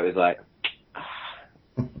it go, it was like, I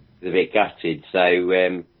was a bit gutted. So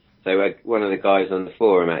one of the guys on the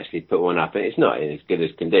forum actually put one up, and it's not in as good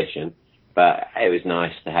as condition, but it was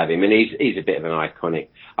nice to have him, and he's a bit of an iconic.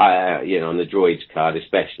 On the Droids card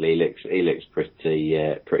especially, he looks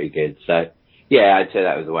pretty good. So yeah, I'd say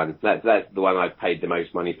that was the one. That's the one I've paid the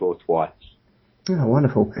most money for twice. Oh,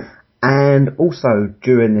 wonderful! And also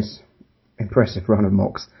during this impressive run of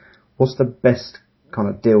mocks, what's the best kind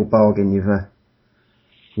of deal bargain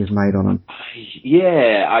you've made on them?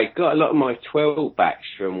 Yeah, I got a lot of my 12 backs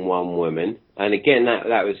from one woman, and again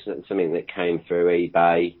that was something that came through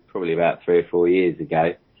eBay probably about 3 or 4 years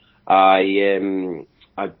ago.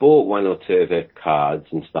 I bought one or two of her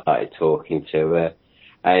cards and started talking to her,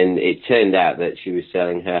 and it turned out that she was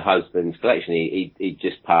selling her husband's collection. He'd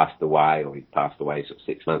just passed away, or he'd passed away sort of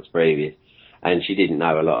 6 months previous, and she didn't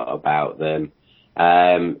know a lot about them.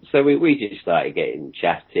 So we just started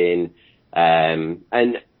chatting.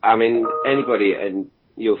 And I mean, anybody, and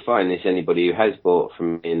you'll find this, anybody who has bought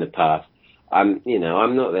from me in the past, I'm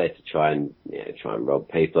not there to try and rob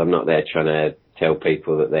people. I'm not there trying to tell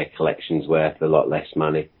people that their collection's worth a lot less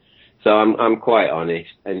money. So I'm quite honest.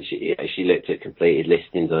 And she looked at completed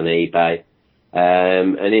listings on eBay.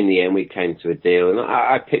 And in the end we came to a deal, and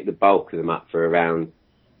I picked the bulk of them up for around,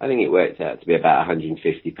 I think it worked out to be about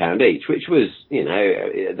 £150 each, which was,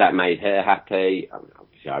 that made her happy.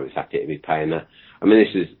 I was happy to be paying that. I mean,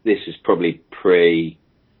 this is probably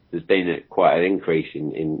there's been quite an increase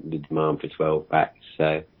in the demand for 12 backs.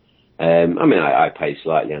 So, I paid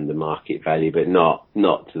slightly under market value, but not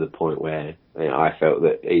to the point where I felt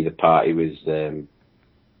that either party was,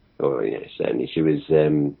 certainly she was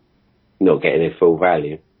not getting a full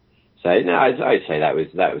value. So no, I'd say that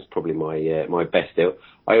was probably my best deal.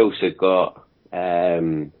 I also got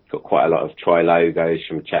quite a lot of tri-logos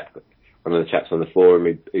from one of the chaps on the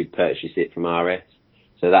forum who purchased it from RS.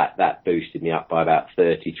 So that boosted me up by about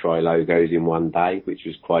 30 tri-logos in one day, which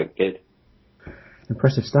was quite good.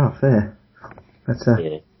 Impressive stuff there.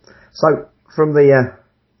 Yeah. So from the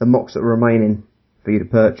mocks that are remaining for you to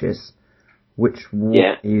purchase, which one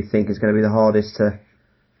do you think is going to be the hardest to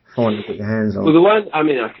find and put your hands on? Well, the one, I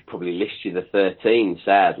could probably list you the 13,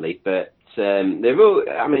 sadly, but they're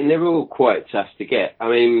all quite tough to get.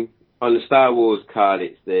 On the Star Wars card,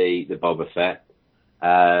 it's the Boba Fett.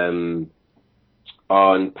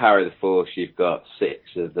 On Power of the Force, you've got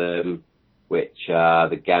 6 of them, which are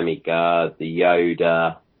the Gammy Guard, the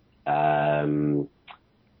Yoda,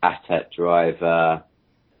 AT-AT Driver,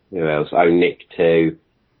 who else? Nick 2,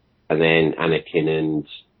 and then Anakin and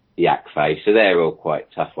Yak Face. So they're all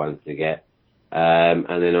quite tough ones to get. And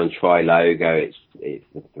then on Tri-Logo, it's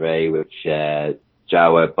the 3, which,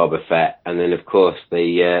 Jawa, Boba Fett, and then of course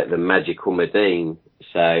the Magical Madine.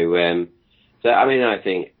 So I mean, I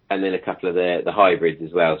think, and then a couple of the hybrids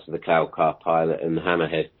as well, so the Cloud Car Pilot and the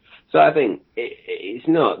Hammerhead. So I think it's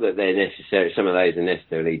not that they're necessarily, some of those are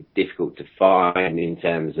necessarily difficult to find in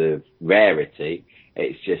terms of rarity.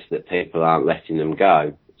 It's just that people aren't letting them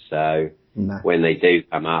go. So when they do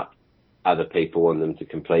come up, other people want them to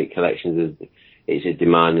complete collections. It's a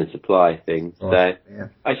demand and supply thing. Right. So Yeah.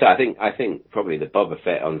 I think probably the Boba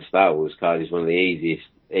Fett on Star Wars card is one of the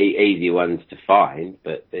easier ones to find,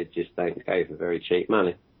 but they just don't go for very cheap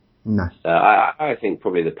money. No. So I think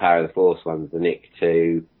probably the Power of the Force ones, the Nick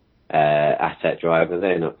 2, AT-AT driver,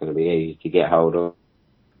 they're not going to be easy to get hold of.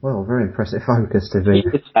 Well, very impressive focus to be.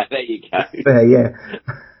 So there you go. Fair, yeah.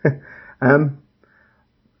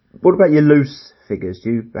 What about your loose figures? Do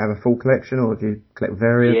you have a full collection, or do you collect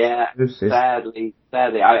various? Yeah, looses? sadly,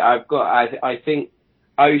 I've got. I think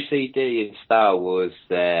OCD and Star Wars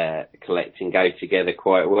collecting go together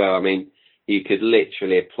quite well. I mean, you could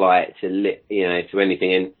literally apply it to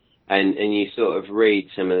anything, and you sort of read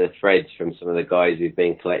some of the threads from some of the guys who've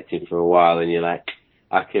been collecting for a while, and you're like,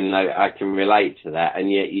 I can relate to that,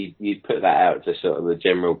 and yet you put that out to sort of the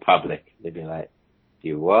general public. They'd be like,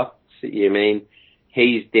 you what? So you mean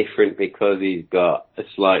he's different because he's got a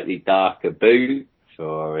slightly darker boot,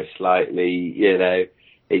 or a slightly,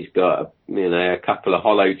 he's got a couple of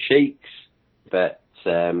hollow cheeks, but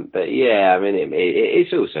yeah, I mean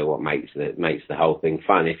it's also what makes the whole thing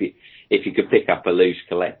fun. If you could pick up a loose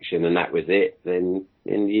collection and that was it, then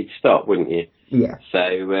you'd stop, wouldn't you? Yeah.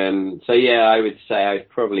 So yeah, I would say I've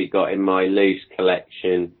probably got in my loose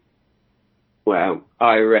collection. Well,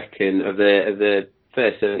 I reckon of the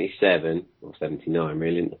first 77 or 79,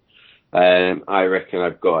 really. I reckon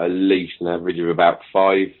I've got at least an average of about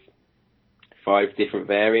five different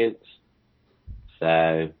variants. So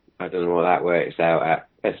I don't know what that works out at.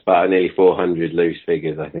 That's about nearly 400 loose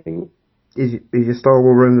figures, I think. Is your Star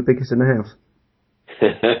Wars room the biggest in the house?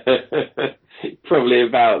 Probably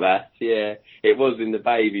about that. Yeah, it was in the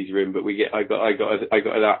baby's room, but I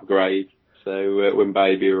got an upgrade. So when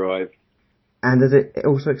baby arrived. And does it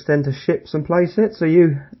also extend to ships and playsets? Are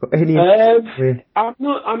you got any? I'm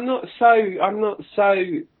not so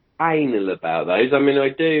anal about those. I mean,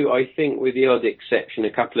 I think with the odd exception,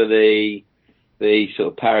 a couple of the sort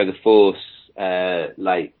of Power of the Force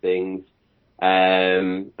late things.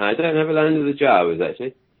 I don't have a Land of the Jawas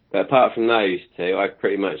actually, but apart from those two, I've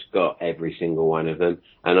pretty much got every single one of them,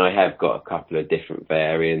 and I have got a couple of different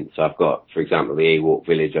variants. I've got, for example, the Ewok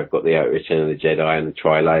Village. I've got the Return of the Jedi and the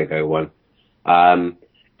Tri-Logo one.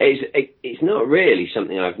 It's not really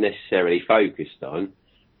something I've necessarily focused on,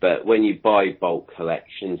 but when you buy bulk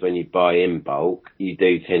collections, when you buy in bulk, you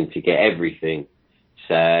do tend to get everything.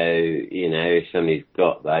 So, if somebody's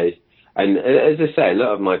got those, and as I say, a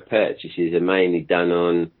lot of my purchases are mainly done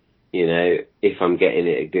on, if I'm getting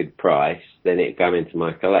it at a good price, then it go into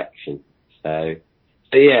my collection. So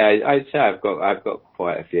yeah, I'd say I've got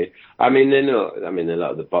quite a few. I mean, they're not. I mean, a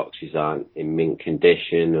lot of the boxes aren't in mint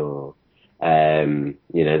condition, or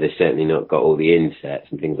they've certainly not got all the inserts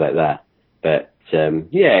and things like that. But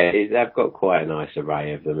I've got quite a nice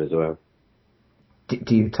array of them as well.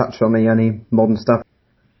 Do you touch on any modern stuff?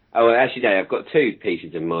 Oh, well, actually, no, I've got two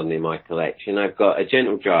pieces of modern in my collection. I've got a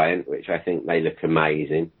Gentle Giant, which I think they look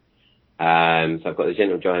amazing. So I've got the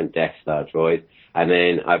Gentle Giant Death Star droid, and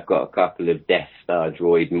then I've got a couple of Death Star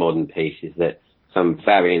droid modern pieces that some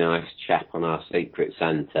very nice chap on our Secret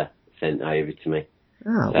Santa sent over to me.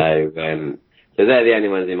 Oh. So they're the only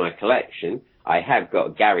ones in my collection. I have got a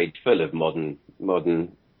garage full of modern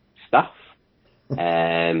stuff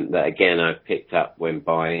that again I've picked up when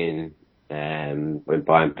buying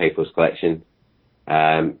people's collections.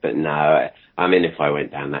 But no, I mean, if I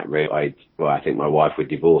went down that route, I think my wife would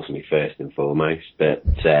divorce me first and foremost. But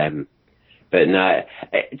no,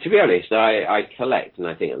 to be honest, I collect, and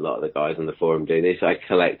I think a lot of the guys on the forum do this. I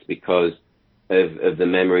collect because of the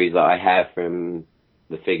memories that I have from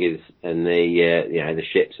the figures and the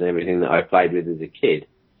ships and everything that I played with as a kid.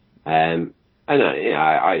 And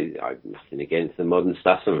I've nothing against the modern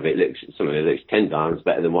stuff. Some of it looks 10 times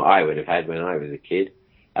better than what I would have had when I was a kid.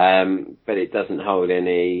 But it doesn't hold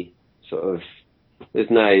any sort of. There's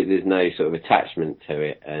no sort of attachment to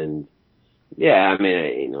it. And yeah, I mean,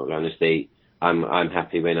 in all honesty, I'm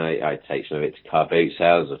happy when I take some of it to car boot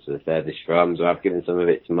sales or to the furthest froms, or I've given some of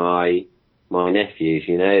it to my nephews,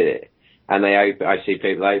 and I see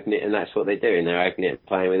people open it, and that's what they do, and they're opening it and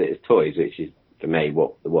playing with it as toys, which is, for me,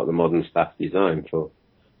 what the modern stuff's designed for.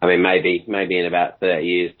 I mean, maybe in about 30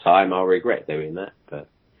 years' time I'll regret doing that, but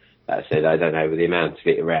that said, I don't know with the amount of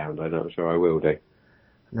it around. I'm not sure I will do.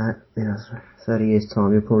 No, 30 years'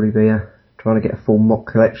 time you'll probably be trying to get a full mock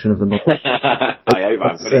collection of them. I hope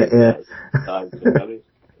I'm putting it time, to be honest.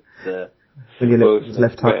 When you're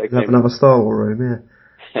left home, you'll have another Star Wars room, yeah.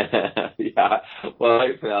 Well,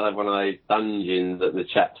 hopefully I'll have one of those dungeons that the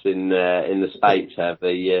chaps in the States have.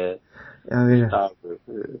 Yeah,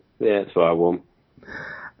 that's what I want.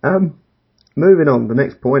 Moving on, the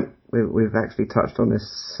next point, we've actually touched on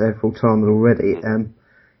this several times already,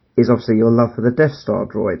 is obviously your love for the Death Star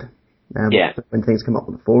droid. When things come up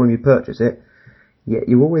on the forum, you purchase it, yet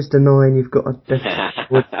you always denying you've got a Death Star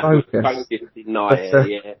droid focus.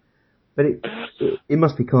 But it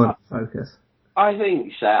must be kind of focus. I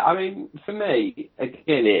think so. I mean, for me,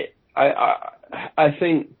 again, I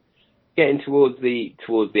think getting towards the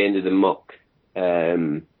end of the mock,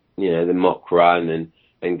 the mock run and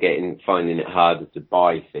finding it harder to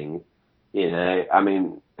buy things, I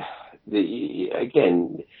mean,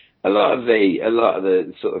 a lot of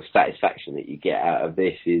the sort of satisfaction that you get out of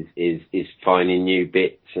this is finding new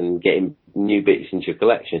bits and getting new bits into your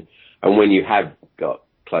collection. And when you have got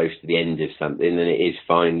close to the end of something, then it is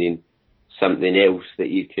finding something else that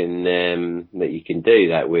you can do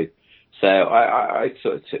that with. So I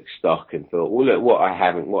sort of took stock and thought, well, look, what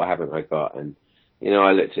haven't I got? And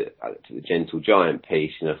I looked at the Gentle Giant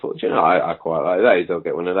piece and I thought, I quite like those. I'll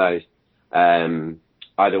get one of those.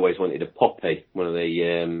 I'd always wanted a Poppy, one of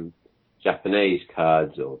the Japanese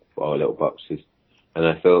cards or little boxes, and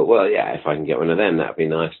I thought, well, yeah, if I can get one of them, that'd be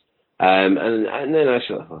nice. And then I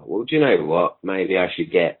thought, well, do you know what? Maybe I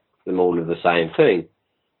should get them all of the same thing.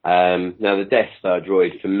 Now, the Death Star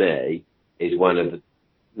droid for me is one of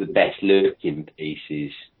the best looking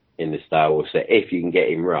pieces in the Star Wars set, if you can get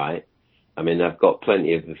him right. I mean, I've got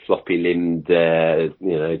plenty of the floppy limbed,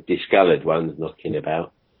 discoloured ones knocking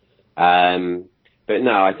about. But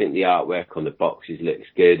no, I think the artwork on the boxes looks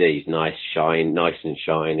good. He's nice and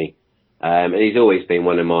shiny. And he's always been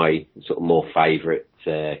one of my sort of more favourite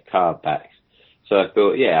card backs. So I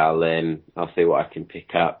thought, I'll see what I can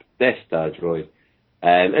pick up. Death Star droid.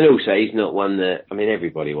 And also, he's not one that, I mean,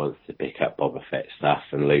 everybody wants to pick up Boba Fett stuff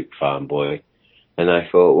and Luke Farm Boy. And I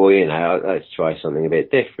thought, well, let's try something a bit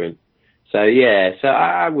different. So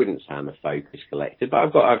I wouldn't say I'm a focus collector, but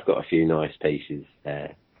I've got a few nice pieces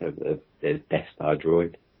of the Death Star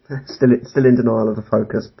droid. Still in denial of the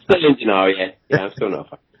focus. Still in denial, yeah. I'm still not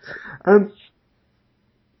a focus.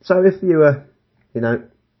 So if you Earth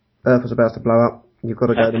was about to blow up, you've got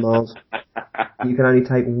to go to Mars. You can only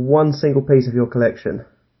take one single piece of your collection.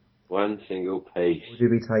 One single piece. What would you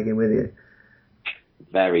be taking with you?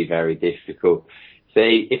 Very, very difficult.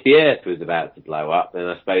 See, if the Earth was about to blow up, then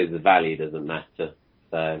I suppose the value doesn't matter.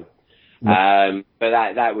 So, but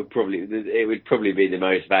that would probably be the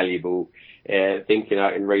most valuable. Thinking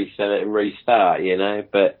I can resell it and restart,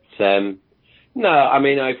 But no, I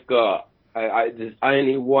mean there's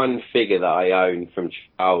only one figure that I own from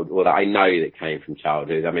that I know that came from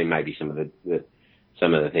childhood. I mean, maybe some of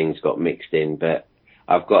the things got mixed in, but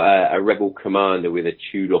I've got a Rebel Commander with a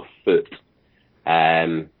chewed off foot.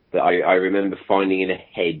 That I remember finding in a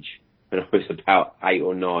hedge when I was about 8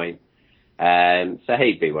 or 9. So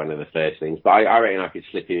he'd be one of the first things, but I reckon I could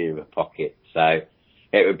slip him in a pocket. So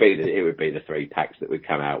it would be the 3 packs that would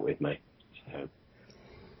come out with me. So.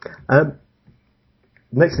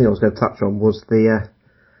 Next thing I was going to touch on was the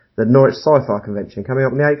Norwich Sci-Fi Convention coming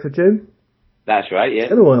up on the 8th of June. That's right, yeah. I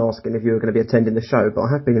don't want asking if you were going to be attending the show, but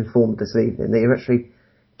I have been informed this evening that you're actually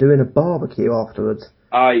doing a barbecue afterwards.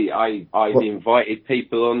 I invited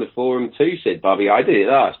people on the forum too, said Bobby. I did it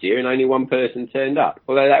last year and only one person turned up.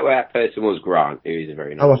 Although that person was Grant, who is a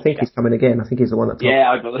very nice I think he's coming again. I think he's the one that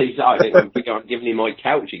Yeah, I believe so. I think I'm giving him my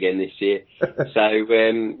couch again this year. So,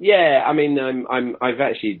 I mean, I've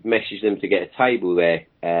actually messaged them to get a table there,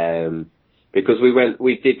 because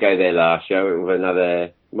we did go there last year with one of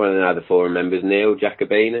the other forum members, Neil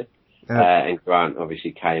Jacobina, and Grant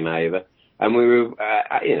obviously came over. And we were,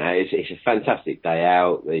 it's a fantastic day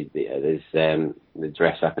out. There's the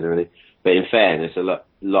dress up and everything. But in fairness, a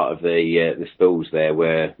lot of the stalls there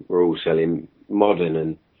were all selling modern,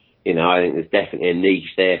 and I think there's definitely a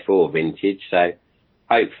niche there for vintage. So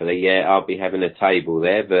hopefully, I'll be having a table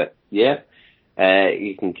there. But you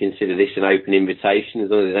can consider this an open invitation as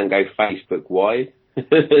long as they don't go Facebook wide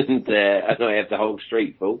and I have the whole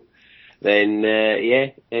street full. Then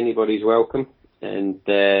anybody's welcome, and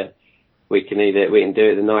we can do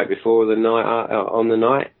it the night before or the night on the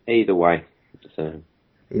night. Either way, so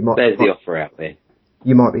there's the offer out there.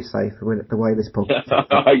 You might be safe with the way this podcast.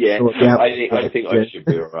 I think I should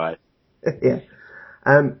be all right. Yeah.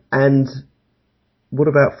 And what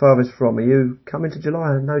about farthest from? Are you coming to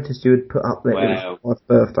July? I noticed you had put up that it was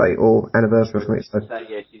my birthday or anniversary or something. So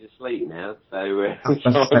yeah, she's asleep now, so I'm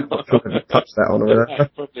sure I could touch that on her.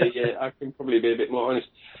 I can probably be a bit more honest.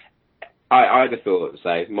 I'd have thought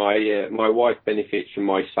so. My wife benefits from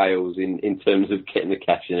my sales in terms of getting the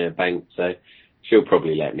cash in her bank, so she'll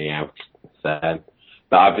probably let me out. So,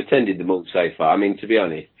 but I've attended them all so far. I mean, to be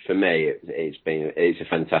honest, for me, it's a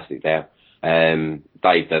fantastic day.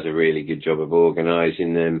 Dave does a really good job of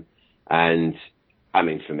organising them, and I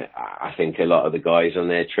mean, for me, I think a lot of the guys on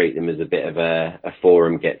there treat them as a bit of a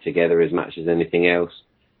forum get together as much as anything else.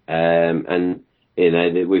 And you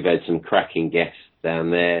know, we've had some cracking guests down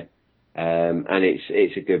there, and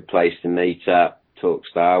it's a good place to meet up, talk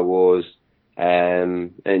Star Wars,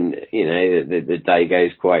 and you know, the day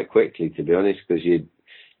goes quite quickly, to be honest, because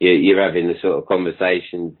you're having the sort of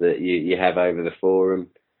conversations that you have over the forum.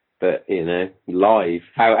 But, you know, live,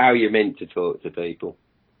 how you're meant to talk to people.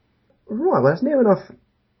 Right, well, that's near enough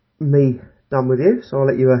me done with you, so I'll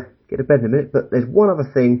let you get to bed in a minute. But there's one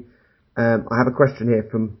other thing. I have a question here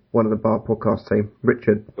from one of the Bar podcast team,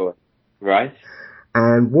 Richard. Right.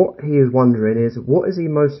 And what he is wondering is,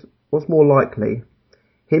 what's more likely,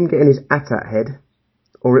 him getting his AT-AT head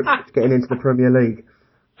or Ipswich getting into the Premier League?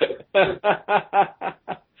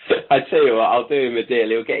 I tell you what, I'll do him a deal.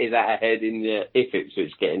 He'll get his out ahead if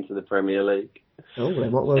Ipswich get into the Premier League. Oh, they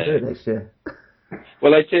might well do it next year.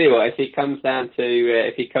 Well, I tell you what, if he comes down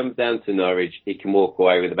to Norwich, he can walk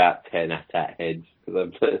away with about 10 AT-AT heads,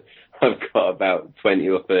 because I've got about 20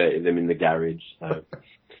 or 30 of them in the garage. So.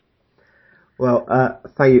 Well,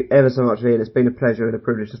 thank you ever so much, Ian. It's been a pleasure and a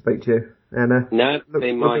privilege to speak to you. And it's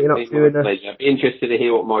been my pleasure. I'd be interested to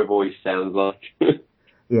hear what my voice sounds like.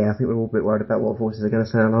 Yeah, I think we're all a bit worried about what voices are going to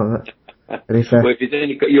sound like that. Well, if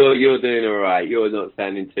you're doing all right. You're not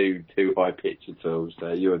sounding too high pitched at all,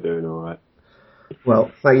 so you're doing all right. Well,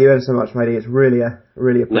 thank you ever so much, matey. It's really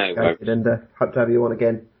appreciated, and hope to have you on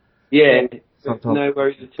again. Yeah, sometime. No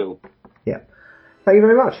worries at all. Yeah, thank you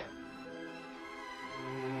very much.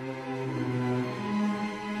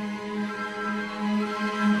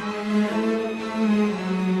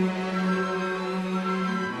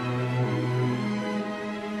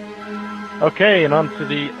 Okay, and on to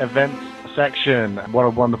the events section. What a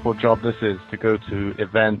wonderful job this is, to go to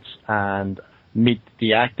events and meet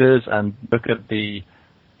the actors and look at the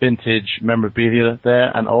vintage memorabilia there,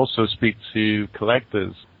 and also speak to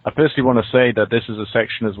collectors. I personally want to say that this is a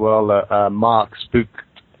section as well that Mark Spook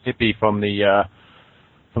Hippie from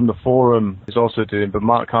the forum is also doing, but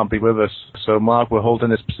Mark can't be with us. So Mark, we're holding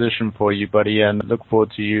this position for you, buddy, and look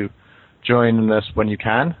forward to you joining us when you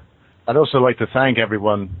can. I'd also like to thank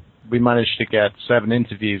everyone. We managed to get 7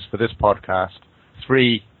 interviews for this podcast,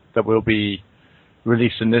 3 that will be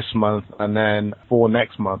releasing this month, and then 4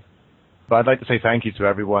 next month. But I'd like to say thank you to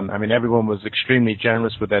everyone. I mean, everyone was extremely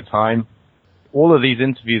generous with their time. All of these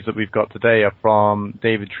interviews that we've got today are from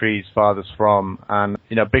David Tree's Farthest From, and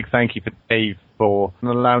big thank you for Dave for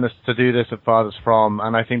allowing us to do this at Farthest From.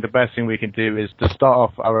 And I think the best thing we can do is to start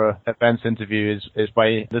off our events interview is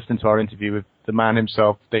by listening to our interview with the man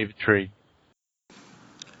himself, David Tree.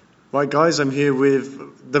 Right, guys, I'm here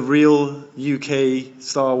with the real UK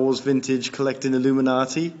Star Wars vintage collecting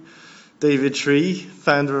Illuminati, David Tree,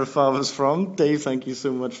 founder of Farthest From. Dave, thank you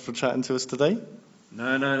so much for chatting to us today.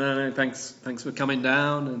 No. Thanks for coming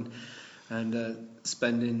down and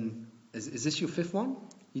spending. Is this your 5th one?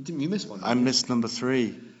 You missed one. I missed number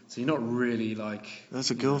 3. So you're not really like.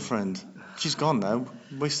 That's a girlfriend. She's gone now.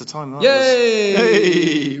 Waste of time. Yay!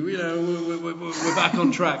 Hey! We're back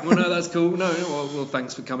on track. Well, no, that's cool. No, well,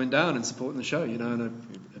 thanks for coming down and supporting the show. And I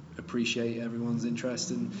appreciate everyone's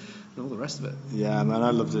interest and all the rest of it. Yeah, man,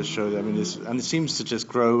 I love this show. I mean, it seems to just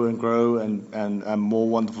grow and grow, and more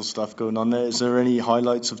wonderful stuff going on there. Is there any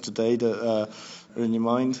highlights of today that are in your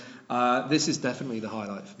mind? This is definitely the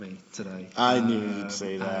highlight for me today. I knew you'd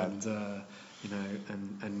say that.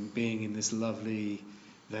 And and being in this lovely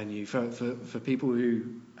venue for people who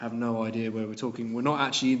have no idea where we're talking, we're not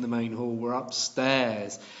actually in the main hall, we're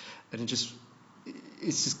upstairs, and it's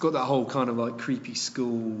just got that whole kind of like creepy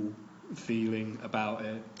school feeling about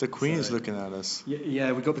it. The Queen is looking at us.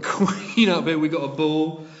 Yeah, we got the Queen up here, we got a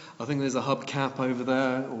bull, I think there's a hubcap over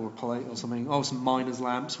there, or a plate or something. Some miner's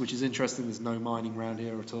lamps, which is interesting. There's no mining around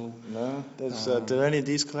here at all. No, there's do any of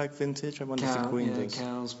these collect vintage? I wonder if the Queen does.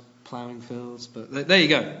 Cows ploughing fields, but there you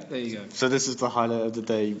go. So this is the highlight of the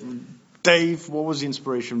day. Dave, what was the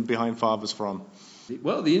inspiration behind Farthest From?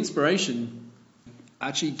 Well, the inspiration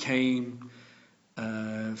actually came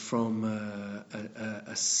from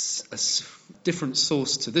a different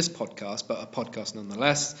source to this podcast, but a podcast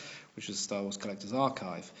nonetheless, which was Star Wars Collectors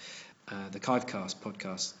Archive, the Kivecast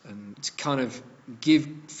podcast, and to kind of give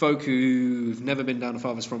folk who've never been down to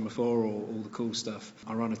Farthest From before or all the cool stuff.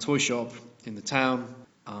 I run a toy shop in the town.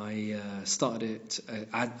 I started it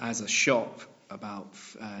as a shop about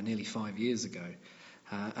nearly 5 years ago,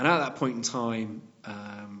 and at that point in time,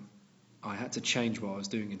 I had to change what I was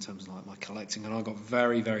doing in terms of like my collecting, and I got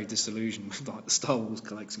very, very disillusioned with like the Star Wars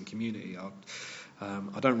collecting community.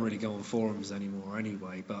 I don't really go on forums anymore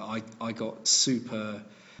anyway, but I got super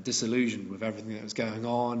disillusioned with everything that was going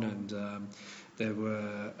on, and there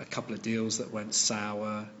were a couple of deals that went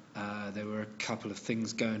sour. There were a couple of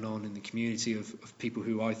things going on in the community of people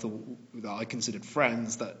who I thought that I considered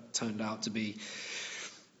friends that turned out to be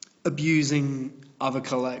abusing other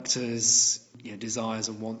collectors' desires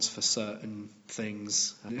and wants for certain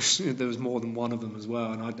things. And there was more than one of them as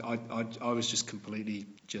well, and I was just completely,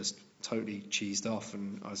 just totally cheesed off,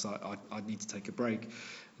 and I was like, I need to take a break.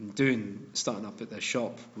 And starting up at their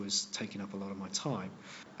shop was taking up a lot of my time.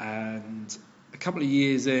 And a couple of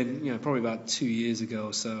years in, probably about 2 years ago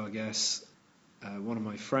or so, I guess, one of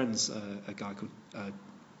my friends, a guy called,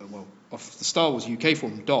 off the Star Wars UK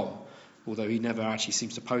forum, Dom, although he never actually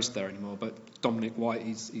seems to post there anymore, but Dominic White,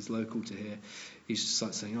 he's local to here, he's just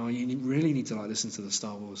like saying, you really need to like listen to the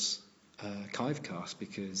Star Wars Kivecast,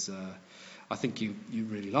 because I think you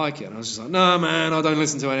really like it. And I was just like, no man, I don't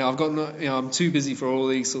listen to any, I've got I'm too busy for all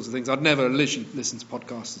these sorts of things. I'd never literally listen to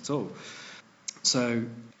podcasts at all. So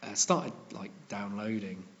I started like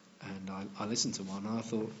downloading, and I listened to one, and I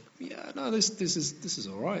thought, this is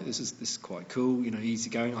all right. This is quite cool. Easy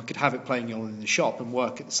going. I could have it playing on in the shop and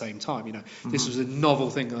work at the same time. This was a novel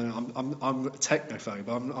thing. I'm a technophobe.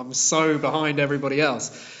 I'm so behind everybody else.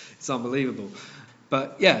 It's unbelievable.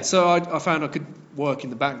 But yeah, so I found I could work in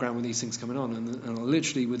the background with these things coming on, and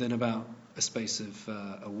literally within about a space of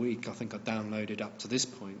a week, I think I downloaded up to this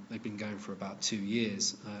point. They've been going for about 2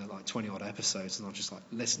 years, like 20 odd episodes, and I just like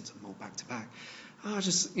listened to them all back to back. I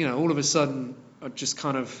just, all of a sudden, I just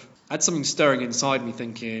kind of had something stirring inside me,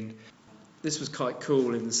 thinking this was quite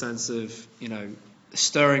cool in the sense of,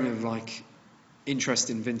 stirring of like interest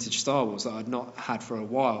in vintage Star Wars that I'd not had for a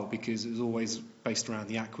while, because it was always based around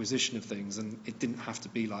the acquisition of things, and it didn't have to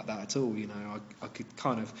be like that at all. I could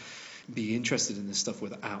kind of be interested in this stuff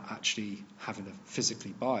without actually having to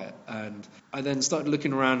physically buy it. And I then started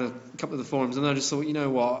looking around a couple of the forums, and I just thought, you know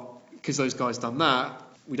what, because those guys done that,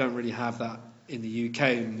 we don't really have that in the UK,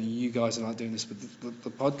 and you guys are like doing this with the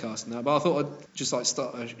podcast now. But I thought I'd just like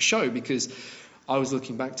start a show, because I was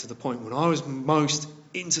looking back to the point when I was most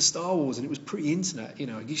into Star Wars, and it was pre-internet.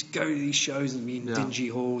 You used to go to these shows and be in dingy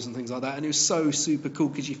halls and things like that, and it was so super cool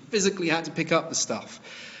because you physically had to pick up the stuff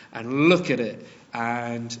and look at it,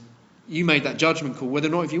 and you made that judgment call whether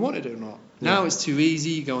or not if you wanted it or not. Now it's too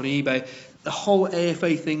easy. You go on eBay. The whole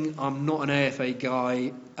AFA thing, I'm not an AFA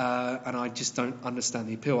guy, and I just don't understand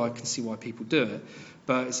the appeal. I can see why people do it,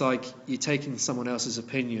 but it's like you're taking someone else's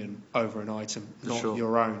opinion over an item, not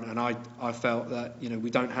your own. And I felt that we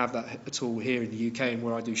don't have that at all here in the UK, and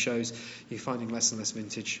where I do shows, you're finding less and less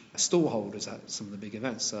vintage stall holders at some of the big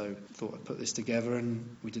events. So I thought I'd put this together,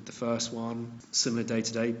 and we did the first one. Similar day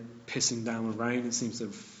to day, pissing down with rain. It seems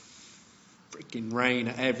to freaking rain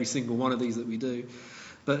at every single one of these that we do.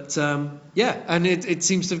 But and it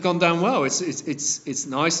seems to have gone down well. It's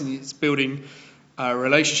nice, and it's building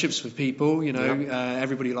relationships with people.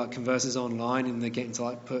 Everybody like converses online, and they're getting to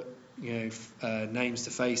like put names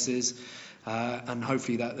to faces, and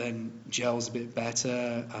hopefully that then gels a bit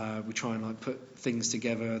better. We try and like put things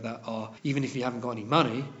together that are, even if you haven't got any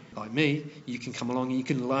money like me, you can come along and you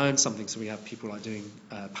can learn something. So we have people like doing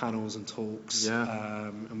panels and talks,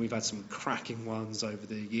 and we've had some cracking ones over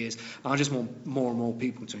the years. And I just want more and more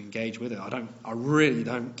people to engage with it. I really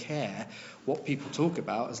don't care what people talk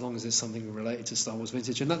about, as long as it's something related to Star Wars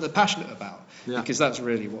Vintage and that they're passionate about, because that's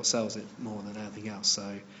really what sells it more than anything else.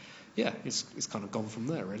 So yeah, it's kind of gone from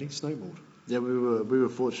there, really, snowballed. Yeah, we were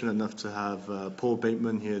fortunate enough to have Paul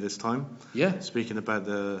Bateman here this time. Yeah. Speaking about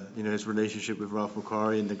his relationship with Ralph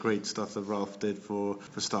McQuarrie and the great stuff that Ralph did for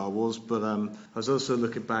Star Wars. But I was also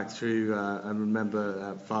looking back through and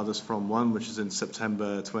remember Farthest From 1, which is in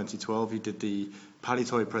September 2012. You did the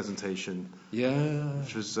Palitoy presentation. Yeah.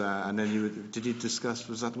 Which was and then did you discuss,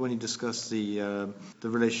 was that when you discussed the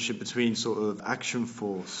relationship between sort of Action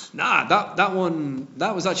Force? Nah, that one,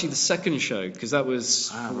 that was actually the second show, because that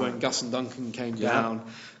was when Gus and Duncan came down,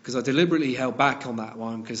 because I deliberately held back on that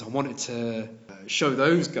one because I wanted to show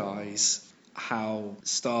those guys how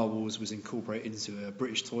Star Wars was incorporated into a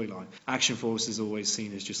British toy line. Action Force is always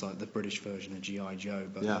seen as just like the British version of G.I. Joe,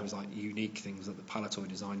 but there was like unique things that the Palatoy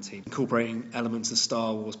design team incorporating elements of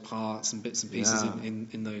Star Wars parts and bits and pieces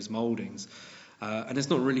in those mouldings, and it's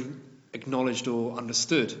not really acknowledged or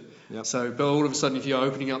understood. So, but all of a sudden, if you're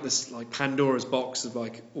opening up this like Pandora's box of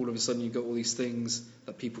like, all of a sudden you've got all these things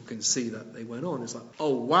that people can see that they went on. It's like,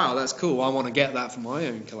 oh wow, that's cool. I want to get that for my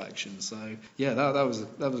own collection. So yeah, that was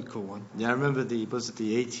a cool one. Yeah, I remember the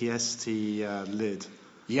ATST lid.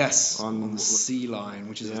 Yes, on the Sea Lion,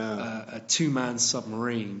 which is a two-man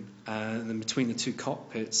submarine, and then between the two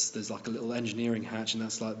cockpits there's like a little engineering hatch, and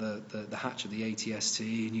that's like the hatch of the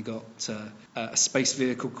ATST, and you got a space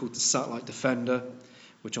vehicle called the Satellite Defender,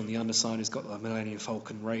 which on the underside has got the Millennium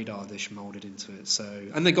Falcon radar dish moulded into it. So,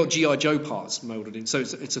 and they got G.I. Joe parts moulded in. So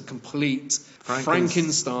it's a complete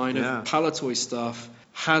Frankenstein of Palatoy stuff,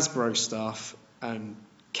 Hasbro stuff, and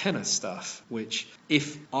Kenner stuff, which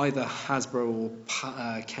if either Hasbro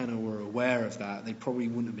or Kenner were aware of that, they probably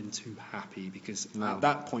wouldn't have been too happy, because at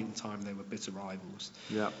that point in time they were bitter rivals.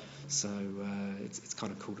 Yeah. So it's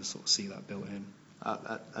kind of cool to sort of see that built in.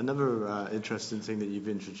 Another interesting thing that you've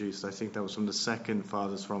introduced, I think that was from the second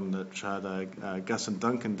Fathers From that had Gus and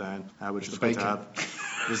Duncan down, which was good to have.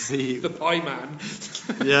 Was the Pie Man.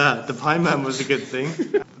 Yeah, the Pie Man was a good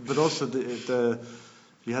thing, but also the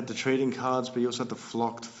you had the trading cards, but you also had the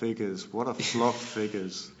flocked figures. What are flocked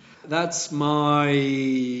figures? That's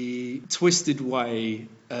my twisted way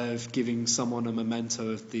of giving someone a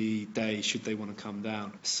memento of the day should they want to come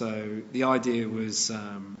down. So the idea was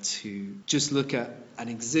to just look at an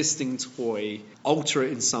existing toy, alter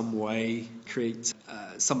it in some way, create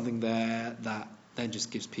something there that then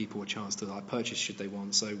just gives people a chance to like purchase should they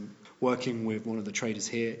want. So working with one of the traders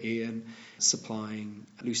here, Ian, supplying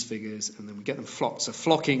loose figures, and then we get them flocked. So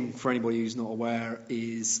flocking, for anybody who's not aware,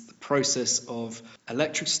 is the process of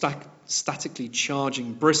statically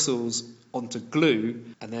charging bristles onto glue,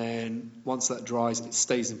 and then once that dries it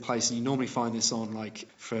stays in place. And you normally find this on, like,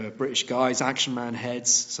 for British guys, Action Man heads,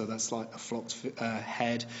 so that's like a flocked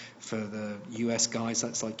head. For the US guys,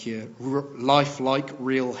 that's like your lifelike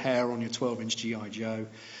real hair on your 12-inch G.I. Joe.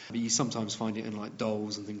 But you sometimes find it in like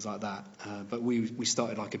dolls and things like that. But we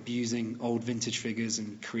started like abusing old vintage figures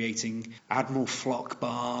and creating Admiral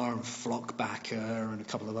Flockbar and Flockbacker and a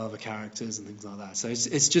couple of other characters and things like that. So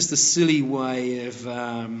it's just a silly way of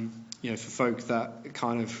for folk that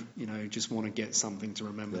kind of, just want to get something to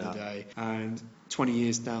remember the day. And 20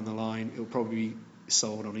 years down the line, it'll probably be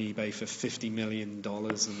sold on eBay for $50 million,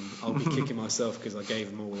 and I'll be kicking myself because I gave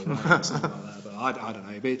them all away or something like that. But I don't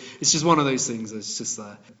know. But it's just one of those things that's just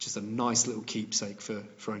a nice little keepsake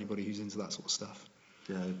for anybody who's into that sort of stuff.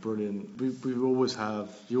 Yeah, brilliant. You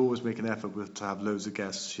always make an effort to have loads of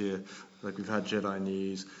guests here. Like we've had Jedi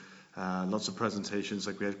News, lots of presentations.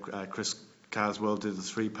 Like we had Chris Caswell did the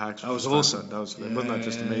 3-packs. That was awesome. Wasn't that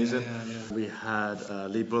just amazing? Yeah. We had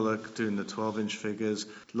Lee Bullock doing the 12-inch figures.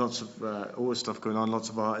 Lots of always stuff going on. Lots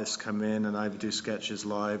of artists come in and either do sketches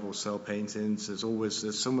live or sell paintings. There's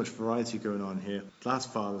so much variety going on here.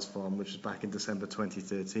 Last Father's Farm, which is back in December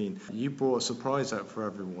 2013, you brought a surprise out for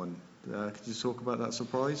everyone. Could you talk about that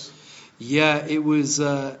surprise? Yeah, it was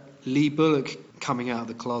Lee Bullock coming out of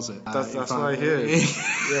the closet. That's what I heard.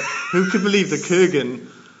 Yeah. Who could believe the Kurgan?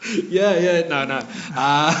 No.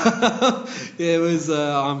 It was,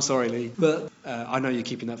 I'm sorry, Lee, but I know you're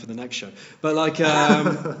keeping that for the next show. But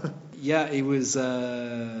it was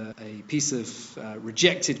a piece of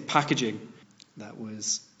rejected packaging that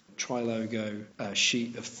was tri-logo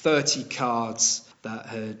sheet of 30 cards that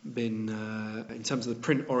had been, in terms of the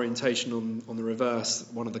print orientation on the reverse,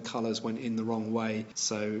 one of the colours went in the wrong way,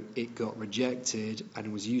 so it got rejected, and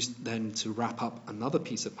it was used then to wrap up another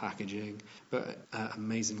piece of packaging, but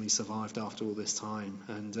amazingly survived after all this time.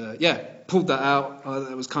 And pulled that out.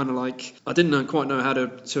 It was kind of like, I didn't quite know how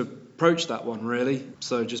to approach that one really,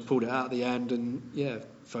 so just pulled it out at the end, and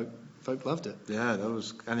folk loved it. Yeah, that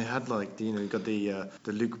was, and it had you got the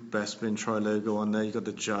Luke Bespin tri-logo on there. You got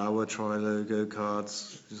the Jawa tri-logo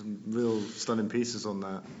cards. Some real stunning pieces on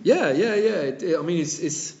that. Yeah. I mean,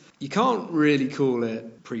 it's you can't really call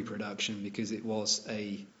it pre-production because it was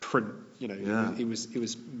a print. It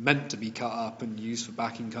was meant to be cut up and used for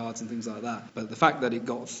backing cards and things like that. But the fact that it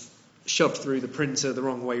got shoved through the printer the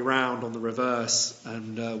wrong way round on the reverse,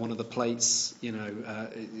 and one of the plates,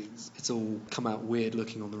 it's all come out weird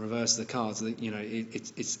looking on the reverse of the cards.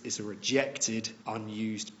 It's a rejected,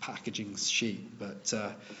 unused packaging sheet, but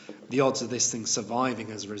the odds of this thing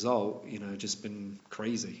surviving as a result, just been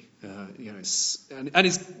crazy. It's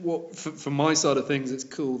for my side of things, it's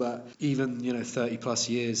cool that even 30 plus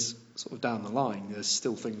years sort of down the line, there's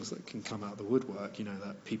still things that can come out of the woodwork,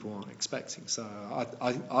 that people aren't expecting. So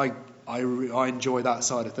I enjoy that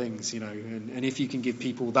side of things, and if you can give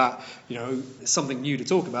people that, something new to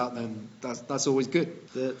talk about, then that's always good.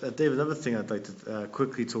 David, another thing I'd like to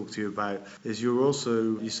quickly talk to you about is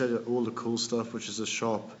you said All the Cool Stuff, which is a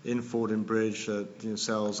shop in Fordham Bridge that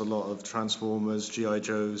sells a lot of Transformers, G.I.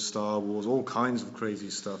 Joes, Star Wars, all kinds of crazy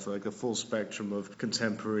stuff, like a full spectrum of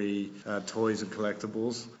contemporary toys and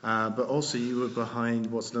collectibles. But also you were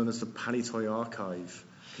behind what's known as the Palitoy Archive.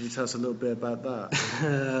 Can you tell us a little bit about that?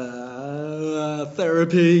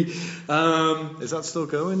 Therapy. Is that still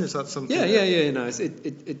going? Is that something? Yeah. No,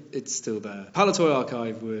 it's still there. Palitoy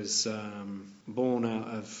Archive was born out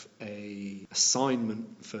of a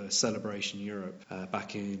assignment for Celebration Europe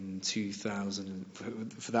back in 2000.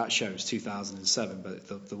 For that show, it was 2007,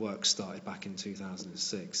 but the work started back in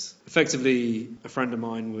 2006. Effectively, a friend of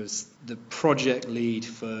mine was the project lead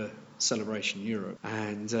for Celebration Europe,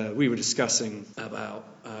 and we were discussing about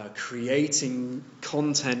creating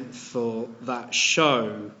content for that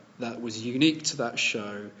show that was unique to that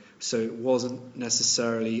show, so it wasn't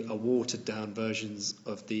necessarily a watered down versions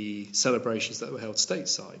of the celebrations that were held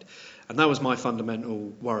stateside. And that was my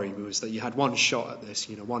fundamental worry, was that you had one shot at this,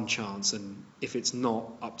 one chance, and if it's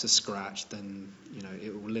not up to scratch, then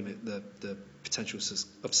it will limit the potential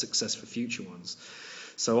of success for future ones.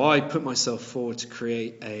 So I put myself forward to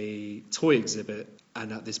create a toy exhibit,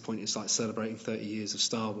 and at this point it's like celebrating 30 years of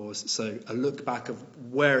Star Wars. So a look back of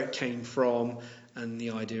where it came from and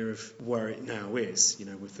the idea of where it now is,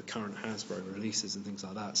 with the current Hasbro releases and things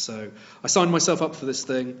like that. So I signed myself up for this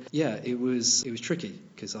thing. Yeah, it was tricky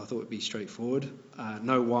because I thought it'd be straightforward.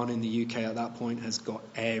 No one in the UK at that point has got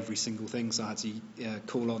every single thing, so I had to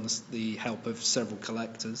call on the help of several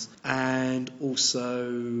collectors. And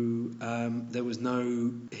also, there was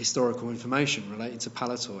no historical information related to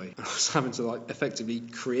Palitoy. I was having to effectively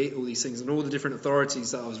create all these things, and all the different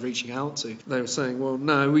authorities that I was reaching out to, they were saying, well,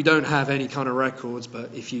 no, we don't have any kind of records,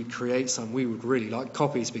 but if you create some, we would really like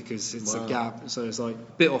copies because it's a gap. So it's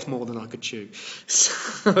bit off more than I could chew.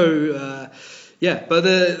 So but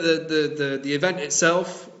the event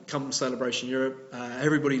itself, come Celebration Europe,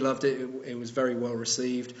 everybody loved it. It was very well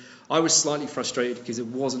received. I was slightly frustrated because it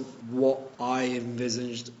wasn't what I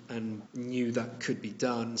envisaged and knew that could be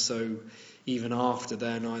done. So even after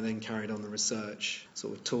then, I then carried on the research,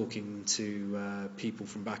 sort of talking to people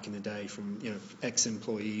from back in the day, from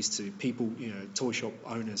ex-employees to people, toy shop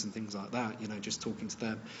owners and things like that. Just talking to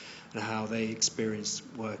them and how they experienced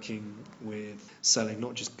working with selling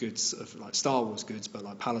not just goods of Star Wars goods, but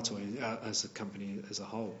Palitoy as a company as a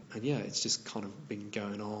whole. And it's just kind of been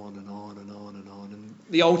going on and on and on and on. And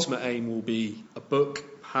the ultimate aim will be a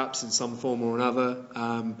book, perhaps in some form or another,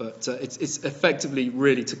 but it's effectively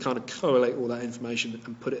really to kind of collate all that information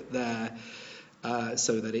and put it there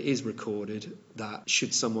so that it is recorded, that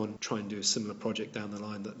should someone try and do a similar project down the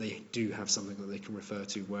line, that they do have something that they can refer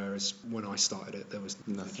to, whereas when I started it, there was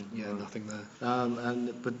nothing there.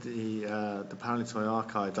 But the Palitoy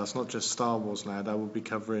Archive, that's not just Star Wars now, that would be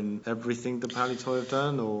covering everything the Palitoy have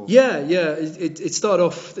done, or? It started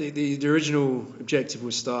off, the original objective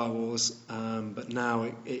was Star Wars, but now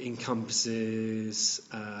it encompasses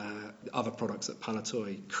other products that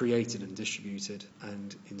Palitoy created and distributed,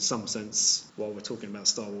 and in some sense, while we're talking about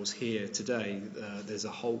Star Wars here today, there's a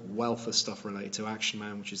whole wealth of stuff related to Action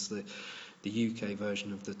Man, which is the UK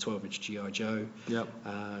version of the 12-inch G.I. Joe,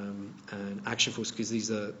 and Action Force, because these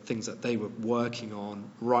are things that they were working on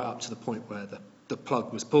right up to the point where the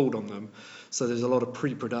plug was pulled on them. So there's a lot of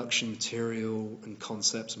pre-production material and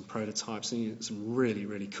concepts and prototypes, and some really,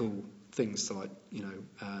 really cool things to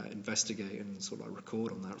investigate and sort of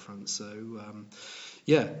record on that front. So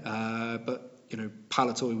but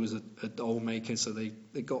Palitoy was a doll maker, so they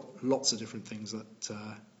got lots of different things that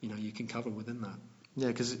you can cover within that. Yeah,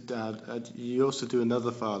 because you also do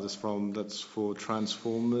another Farthest From that's for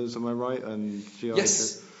Transformers, am I right? And G.I.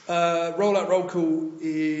 Yes. Rollout Roll Call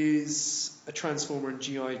is a Transformer and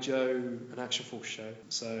G.I. Joe and Action Force show.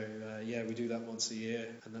 So we do that once a year,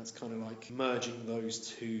 and that's kind of like merging those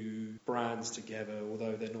two brands together,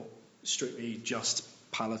 although they're not strictly just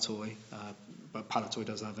Palitoy, but Palitoy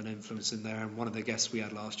does have an influence in there. And one of the guests we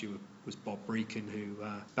had last year was Bob Breakin, who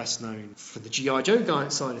best known for the G.I. Joe guy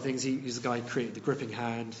side of things. He's the guy who created the gripping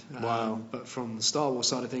hand. But from the Star Wars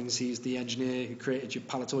side of things, he's the engineer who created your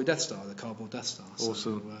Palitoy Death Star, the cardboard Death Star.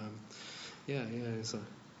 Awesome.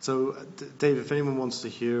 So, Dave, if anyone wants to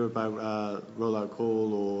hear about Rollout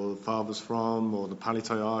Call or Farthest From or the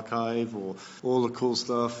Palitoy Archive or all the cool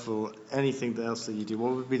stuff or anything else that you do,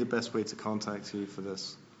 what would be the best way to contact you for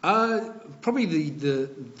this? Probably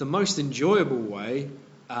the most enjoyable way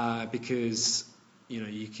because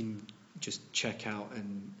you can just check out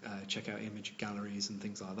image galleries and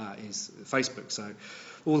things like that is Facebook. So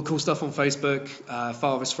all the cool stuff on Facebook,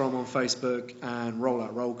 Farthest From on Facebook, and Roll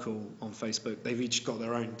Out Roll Call on Facebook. They've each got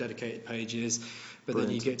their own dedicated pages, but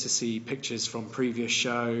then you get to see pictures from previous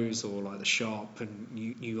shows or like the shop and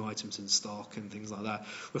new items in stock and things like that.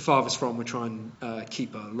 With Farthest From, we try and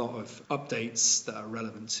keep a lot of updates that are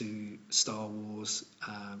relevant to Star Wars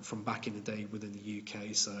from back in the day within the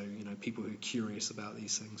UK. So people who are curious about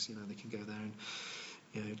these things, they can go there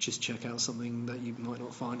and just check out something that you might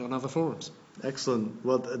not find on other forums. Excellent.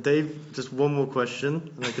 Well, Dave, just one more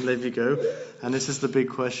question, and I can let you go. And this is the big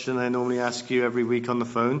question I normally ask you every week on the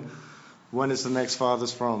phone. When is the next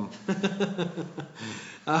Farthest From?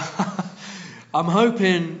 I'm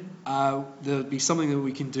hoping there'll be something that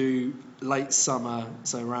we can do late summer,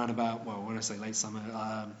 so around about, when I say late summer,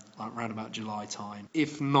 around about July time.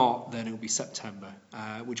 If not, then it'll be September,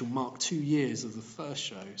 which will mark 2 years of the first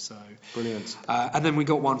show. So brilliant. And then we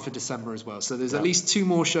got one for December as well. So there's at least 2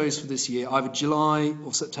 more shows for this year, either July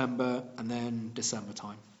or September, and then December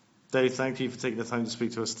time. Dave, thank you for taking the time to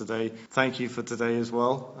speak to us today. Thank you for today as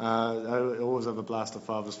well. I always have a blast at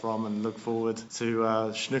Farthest From and look forward to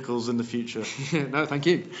Schnickles in the future. No, thank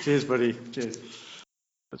you. Cheers, buddy. Cheers.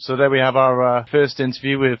 So there we have our first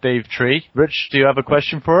interview with Dave Tree. Rich, do you have a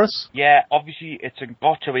question for us? Yeah, obviously it's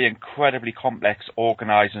got to be incredibly complex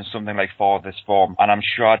organising something like Farthest From, and I'm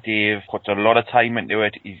sure Dave puts a lot of time into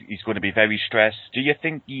it. He's going to be very stressed. Do you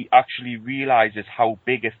think he actually realises how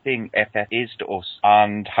big a thing FF is to us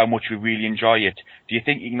and how much we really enjoy it? Do you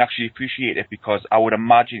think he can actually appreciate it? Because I would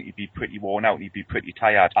imagine he'd be pretty worn out, he'd be pretty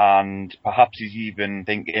tired, and perhaps he's even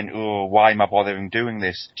thinking, oh, why am I bothering doing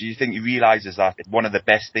this? Do you think he realises that it's one of the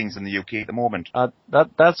best things in the UK at the moment?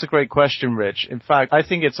 That's a great question, Rich. In fact, I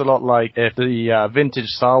think it's a lot like if the vintage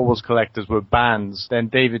Star Wars collectors were bands, then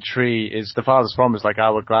David Tree is the Farthest From is like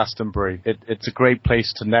our Glastonbury. It's a great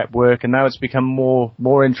place to network, and now it's become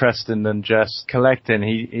more interesting than just collecting.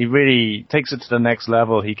 He really takes it to the next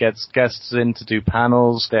level. He gets guests in to do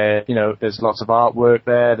panels. There's lots of artwork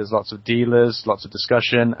there. There's lots of dealers, lots of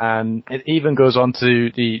discussion, and it even goes on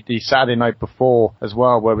to the Saturday night before as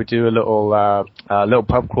well, where we do a little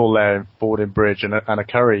pub crawl there in Fordham Bridge and a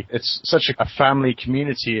curry. It's such a family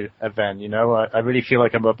community event, I really feel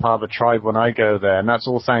like I'm a part of a tribe when I go there, and that's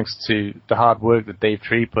all thanks to the hard work that Dave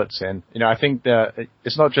Tree puts in. I think that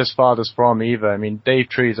it's not just Farthest From either. I mean, Dave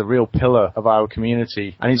Tree is a real pillar of our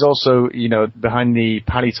community, and he's also, behind the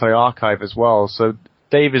Pally Toy archive as well. So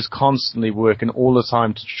Dave is constantly working all the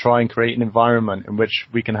time to try and create an environment in which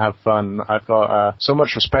we can have fun. I've got so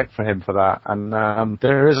much respect for him for that. And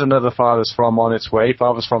there is another Farthest From on its way,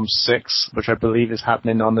 Farthest From 6, which I believe is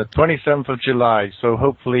happening on the 27th of July. So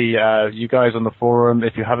hopefully you guys on the forum,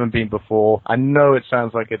 if you haven't been before, I know it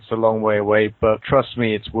sounds like it's a long way away, but trust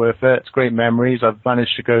me, it's worth it. It's great memories. I've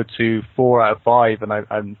managed to go to 4 out of 5, and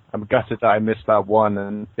I'm gutted that I missed that one,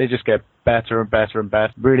 and they just get better and better and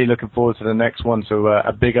better. Really looking forward to the next one, so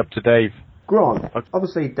a big up to Dave. Grant,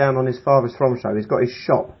 obviously down on his Farthest From show, he's got his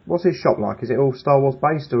shop. What's his shop like? Is it all Star Wars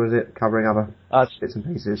based, or is it covering other bits and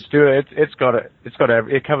pieces? Stuart,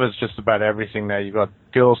 it covers just about everything there. You've got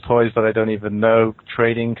girls' toys that I don't even know,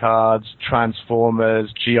 trading cards,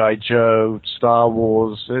 Transformers, G.I. Joe, Star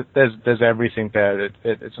Wars. There's everything there.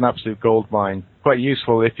 It's an absolute goldmine. Quite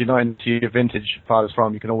useful if you're not into your vintage Farthest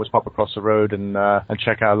From. You can always pop across the road and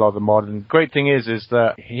check out a lot of the modern. Great thing is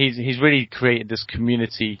that he's really created this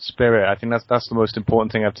community spirit. I think that's the most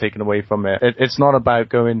important thing I've taken away from it. It's not about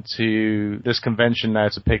going to this convention now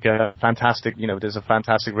to pick a fantastic, there's a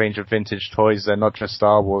fantastic range of vintage toys. They're not just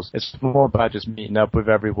Star Wars. It's more about just meeting up with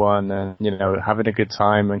everyone and having a good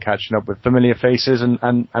time and catching up with familiar faces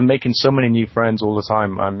and making so many new friends all the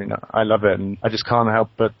time. I mean, I love it, and I just can't help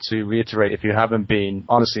but to reiterate, if you haven't been,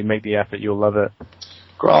 honestly, make the effort, you'll love it.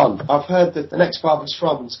 Grant, I've heard that the next Farthest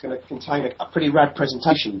From is going to contain a pretty rad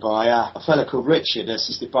presentation by a fella called Richard,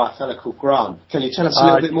 assisted by a fella called Grant. Can you tell us a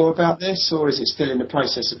little bit more about this, or is it still in the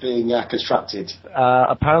process of being constructed?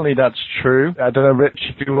 Apparently that's true. I don't know, Rich,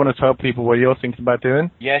 if you want to tell people what you're thinking about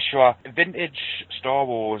doing? Yeah, sure. Vintage Star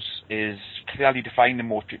Wars is clearly defined in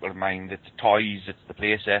most people's mind. It's the toys, it's the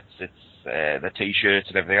play sets, it's the t-shirts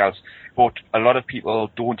and everything else. but a lot of people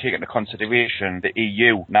don't take into consideration the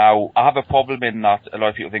EU. Now, I have a problem in that a lot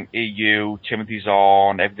of people think EU, Timothy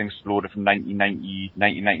Zahn, everything's loaded from 1990,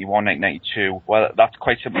 1991, 1992. Well, that's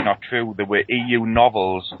quite simply not true. There were EU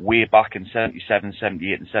novels way back in 77,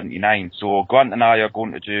 78 and 79. So Grant and I are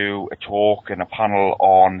going to do a talk and a panel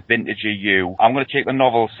on vintage EU. I'm going to take the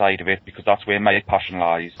novel side of it because that's where my passion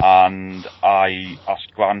lies. And I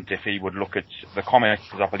asked Grant if he would look at the comics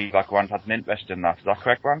because I believe that Grant has an interest in that. Is that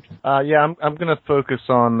correct, Grant? Yeah, I'm going to focus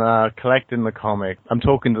on collecting the comic. I'm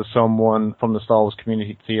talking to someone from the Star Wars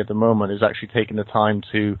community at the moment who's actually taking the time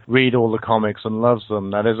to read all the comics and loves them.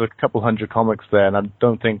 Now, there's a couple hundred comics there, and I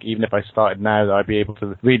don't think even if I started now that I'd be able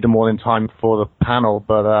to read them all in time for the panel,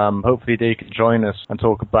 but hopefully they can join us and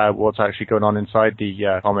talk about what's actually going on inside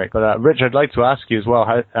the comic. But Rich, I'd like to ask you as well,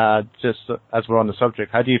 how, just as we're on the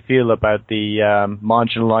subject, how do you feel about the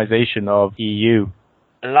marginalization of EU?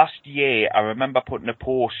 Last year, I remember putting a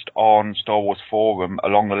post on Star Wars Forum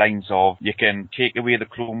along the lines of, you can take away the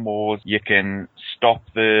Clone Wars, you can stop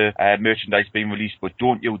the merchandise being released, but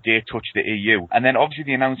don't you dare touch the EU. And then obviously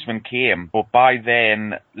the announcement came, but by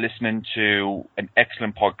then, listening to an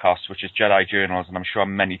excellent podcast, which is Jedi Journals, and I'm sure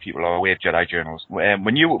many people are aware of Jedi Journals,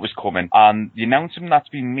 we knew it was coming, and the announcement that's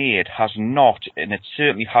been made has not, and it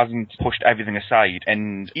certainly hasn't pushed everything aside,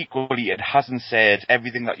 and equally it hasn't said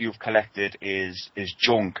everything that you've collected is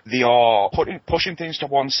junk. They are pushing things to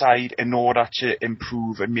one side in order to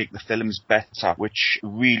improve and make the films better, which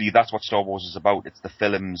really, that's what Star Wars is about. It's the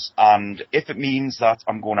films. And if it means that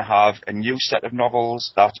I'm going to have a new set of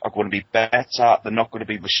novels that are going to be better, they're not going to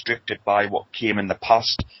be restricted by what came in the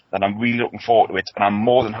past, then I'm really looking forward to it. And I'm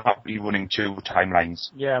more than happy running 2 timelines.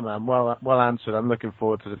 Yeah, man. Well answered. I'm looking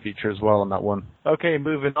forward to the future as well on that one. Okay,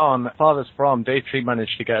 moving on. Farthest From, Dave Tree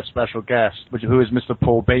managed to get a special guest, who is Mr.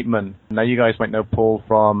 Paul Bateman. Now, you guys might know Paul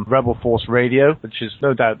from Rebel Force Radio, which is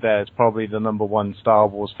no doubt there. It's probably the #1 Star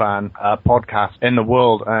Wars fan podcast in the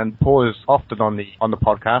world. And Paul is often on the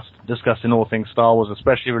podcast discussing all things Star Wars,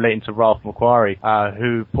 especially relating to Ralph McQuarrie,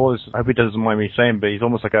 who Paul is, I hope he doesn't mind me saying, but he's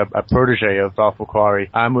almost like a protege of Ralph McQuarrie.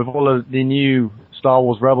 And with all of the new Star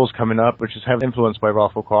Wars Rebels coming up, which is heavily influenced by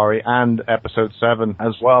Ralph McQuarrie, and Episode 7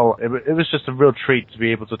 as well. It was just a real treat to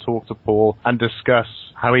be able to talk to Paul and discuss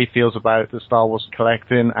how he feels about the Star Wars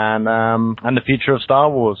collecting and the future of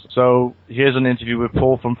Star Wars. So here's an interview with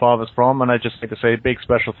Paul from Farthest From, and I'd just like to say a big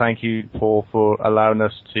special thank you, Paul, for allowing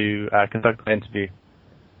us to conduct the interview.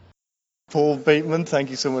 Paul Bateman,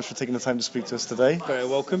 thank you so much for taking the time to speak to us today. Very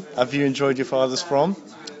welcome. Have you enjoyed your Farthest From?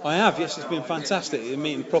 I have, yes, it's been fantastic.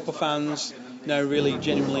 Meeting proper fans, really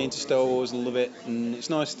genuinely into Star Wars and love it. And it's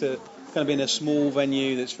nice to kind of be in a small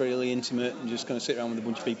venue that's really intimate and just kind of sit around with a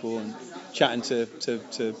bunch of people and chatting to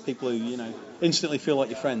people who, instantly feel like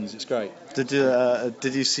your friends. It's great. Did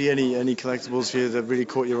you see any collectibles here that really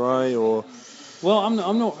caught your eye, or? Well,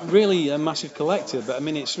 I'm not really a massive collector, but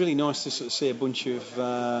it's really nice to sort of see a bunch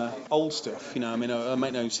of old stuff. I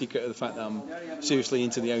make no secret of the fact that I'm seriously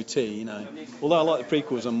into the OT. Although I like the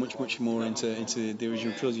prequels, I'm much more into the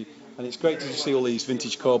original trilogy, and it's great to see all these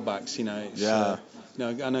vintage card backs. Yeah.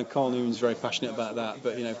 I know Carl Newman's very passionate about that,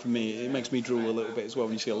 but for me, it makes me drool a little bit as well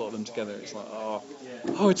when you see a lot of them together. It's like, oh,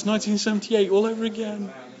 it's 1978 all over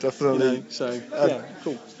again. Definitely. Yeah,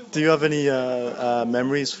 cool. Do you have any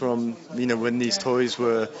memories from when these toys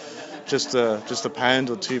were just a £1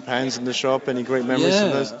 or £2 in the shop? Any great memories from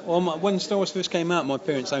those? Well, when Star Wars first came out, my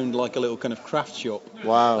parents owned like a little kind of craft shop.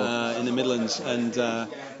 Wow. In the Midlands, and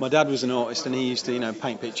my dad was an artist, and he used to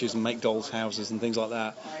paint pictures and make dolls' houses and things like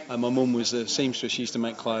that. And my mum was a seamstress; she used to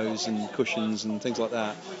make clothes and cushions and things like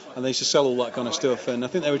that. And they used to sell all that kind of stuff. And I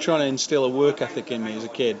think they were trying to instill a work ethic in me as a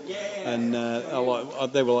kid. And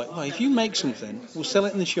they were like, if you make something, we'll sell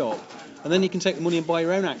it in the shop. And then you can take the money and buy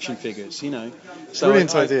your own action figures, So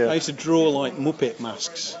Brilliant idea. I used to draw like Muppet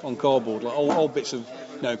masks on cardboard, like old bits of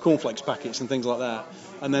cornflakes packets and things like that.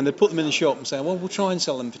 And then they'd put them in the shop and say, well, we'll try and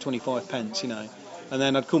sell them for 25p, And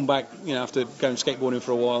then I'd come back, after going skateboarding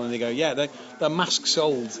for a while, and they go, yeah, that mask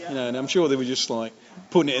sold, And I'm sure they were just like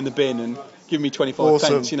putting it in the bin and giving me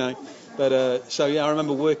 25p, But I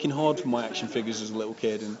remember working hard for my action figures as a little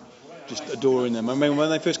kid and just adoring them. I mean, when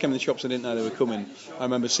they first came in the shops, I didn't know they were coming. I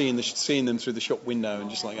remember seeing them through the shop window and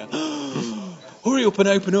just like going, hurry up and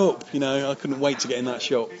open up. I couldn't wait to get in that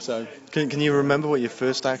shop. So can you remember what your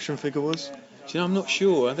first action figure was? I'm not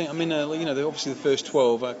sure. I think obviously the first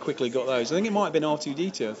 12. I quickly got those. I think it might have been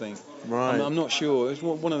R2D2. I think. Right. I'm not sure. It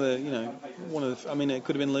was one of the. It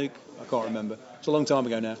could have been Luke. I can't remember. It's a long time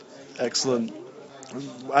ago now. Excellent.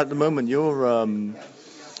 At the moment,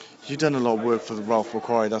 you've done a lot of work for the Ralph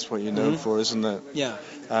McQuarrie. That's what you're known for, isn't it? Yeah.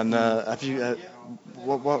 And have you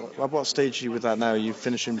what stage are you with that now? Are you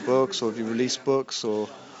finishing books, or have you released books, or?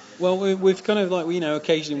 Well, we've kind of like,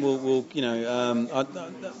 occasionally we'll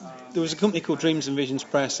there was a company called Dreams and Visions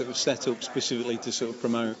Press that was set up specifically to sort of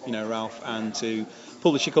promote, Ralph, and to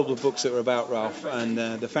publish a couple of books that were about Ralph. And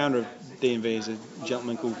the founder of D&V is a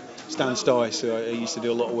gentleman called Stan Stice, who I used to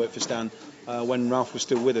do a lot of work for Stan when Ralph was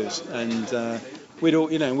still with us. And we'd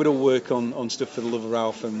all work on stuff for the love of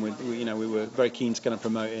Ralph, and we were very keen to kind of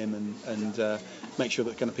promote him and make sure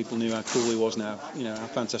that kind of people knew how cool he was now, how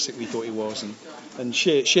fantastic we thought he was, and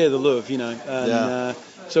share the love, And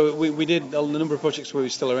so we did a number of projects where he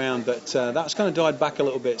was still around, but that's kind of died back a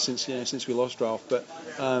little bit since we lost Ralph. But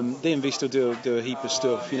D&V still do a heap of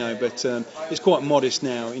stuff, but it's quite modest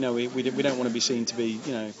now. We don't want to be seen to be,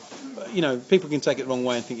 people can take it the wrong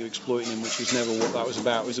way and think you're exploiting him, which was never what that was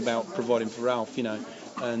about. It was about providing for Ralph,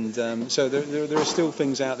 And so there are still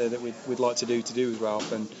things out there that we'd like to do with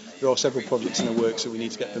Ralph, and there are several projects in the works that we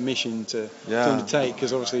need to get permission to undertake,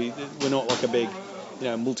 because obviously we're not like a big,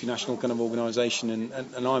 multinational kind of organisation,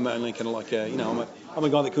 and I'm only kind of like I'm a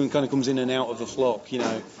guy that kind of comes in and out of the flock,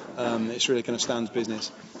 it's really kind of Stan's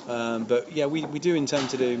business. But yeah, we do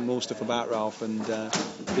intend to do more stuff about Ralph, and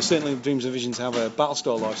there's certainly Dreams and Visions have a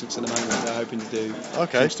Battlestar licence at the moment. They're hoping to do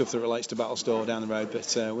some stuff that relates to Battlestar down the road,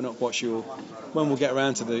 but we're not quite sure when we'll get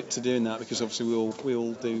around to doing that, because obviously we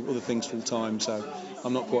all do other things full time. So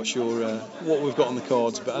I'm not quite sure what we've got on the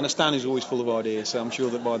cards. But Stan is always full of ideas, so I'm sure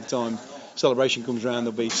that by the time Celebration comes around,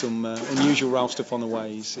 there'll be some unusual Ralph stuff on the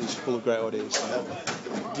way. He's full of great ideas. So.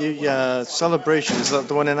 The Celebration, is that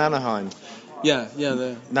the one in Anaheim? Yeah.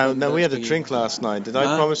 Now we had a drink last night. Did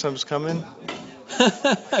I promise I was coming?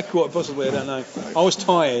 Quite possibly, I don't know. I was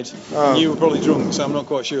tired, and you were probably drunk, so I'm not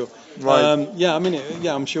quite sure. Right.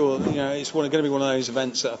 I'm sure. It's going to be one of those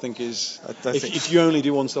events that I think is. If you only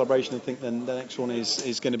do one celebration, I think then the next one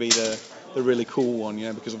is going to be the really cool one,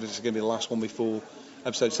 because obviously it's going to be the last one before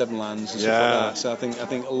Episode 7 lands and stuff like that. So I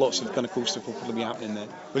think lots of kind of cool stuff will probably be happening there.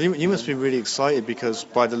 Well, you must be really excited, because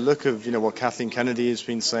by the look of what Kathleen Kennedy has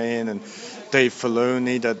been saying, and Dave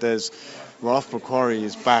Filoni, that there's Ralph McQuarrie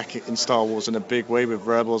is back in Star Wars in a big way with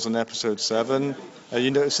Rebels and Episode 7. Are you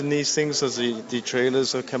noticing these things as the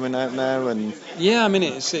trailers are coming out now? And yeah, I mean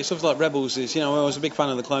it's stuff like Rebels is. I was a big fan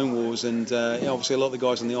of the Clone Wars, and obviously a lot of the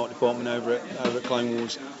guys in the art department over at Clone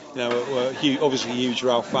Wars, were obviously huge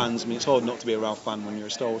Ralph fans. I mean, it's hard not to be a Ralph fan when you're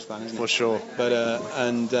a Star Wars fan, isn't it? For sure. But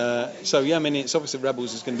it's obviously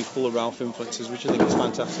Rebels is going to be full of Ralph influences, which I think is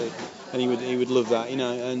fantastic, and he would love that,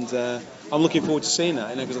 and I'm looking forward to seeing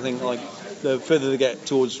that, because I think like the further they get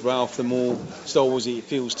towards Ralph, the more Star Warsy it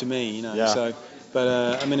feels to me, Yeah. So.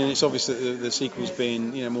 But and it's obvious that the sequel's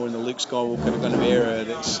been more in the Luke Skywalker kind of era.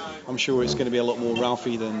 I'm sure it's going to be a lot more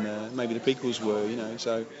Ralphie than maybe the prequels were.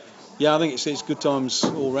 So yeah, I think it's good times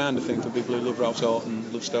all round. I think for people who love Ralph's art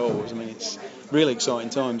and love Star Wars. I mean, it's really exciting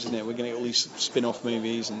times, isn't it? We're going to get all these spin-off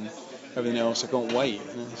movies and everything else. I can't wait.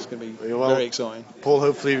 It's going to be very exciting. Paul,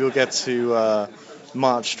 hopefully we'll get to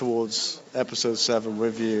march towards Episode 7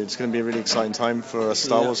 with you. It's going to be a really exciting time for us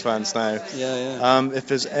Star Wars fans now. Yeah. If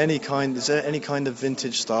there's is there any kind of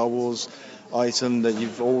vintage Star Wars item that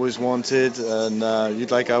you've always wanted, and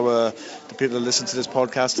you'd like the people that listen to this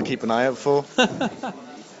podcast to keep an eye out for?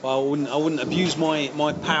 Well, I wouldn't abuse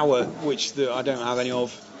my power, which I don't have any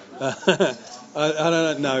of. I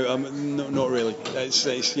don't know. Not really. It's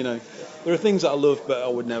there are things that I love, but I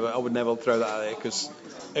would never throw that out there, because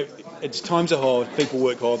times are hard. People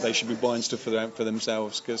work hard. They should be buying stuff for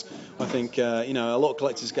themselves, because I think a lot of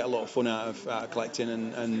collectors get a lot of fun out of collecting,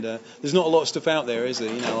 and there's not a lot of stuff out there, is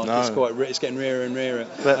there? No. It's getting rarer and rarer.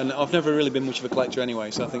 And I've never really been much of a collector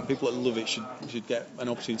anyway, so I think people that love it should get an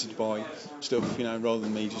opportunity to buy stuff, rather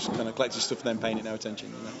than me just kind of collecting stuff and then paying it no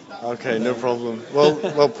attention. Okay, no problem.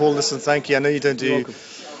 Well, Paul, listen, thank you. I know you don't do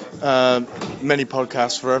many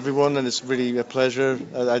podcasts for everyone, and it's really a pleasure.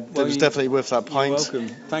 It was definitely worth that pint. You're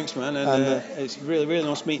welcome. Thanks, man. And it's really, really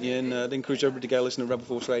nice meeting you. And I'd encourage everybody to go listen to Rebel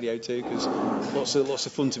Force Radio too, because lots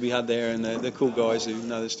of fun to be had there, and they're cool guys who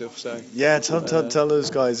know their stuff. So yeah, tell those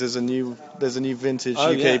guys there's a new vintage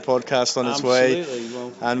UK podcast on its way,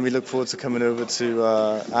 and we look forward to coming over to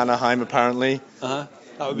Anaheim apparently. That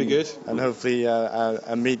would be good. And hopefully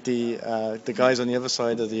meet the guys on the other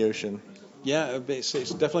side of the ocean. Yeah, it's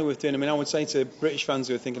definitely worth doing. I mean, I would say to British fans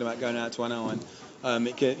who are thinking about going out to Anaheim,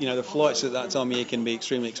 the flights at that time of year can be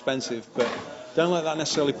extremely expensive, but don't let that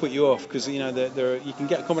necessarily put you off, because you know you can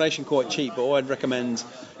get accommodation quite cheap. But I'd recommend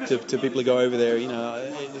to people who go over there, you know,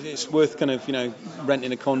 it's worth kind of, you know,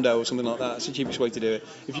 renting a condo or something like that. That's the cheapest way to do it.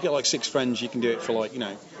 If you get like 6 friends, you can do it for like, you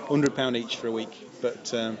know, £100 each for a week.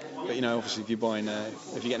 But you know, obviously if you're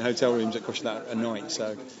getting hotel rooms, it costs you that a night.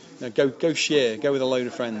 So you know, go share, go with a load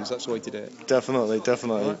of friends. That's the way to do it. Definitely.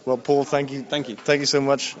 Right. Well, Paul, thank you so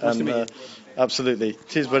much. Nice to meet you. Absolutely.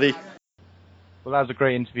 Cheers, buddy. Well, that was a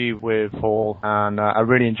great interview with Paul, and I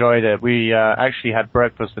really enjoyed it. We actually had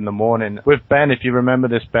breakfast in the morning with Ben. If you remember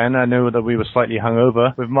this, Ben, I know that we were slightly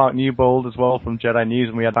hungover, with Mark Newbold as well from Jedi News,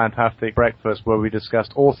 and we had a fantastic breakfast where we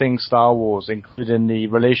discussed all things Star Wars, including the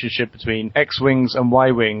relationship between X-Wings and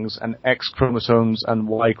Y-Wings, and X chromosomes and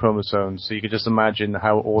Y chromosomes. So you could just imagine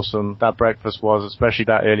how awesome that breakfast was, especially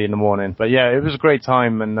that early in the morning. But yeah, it was a great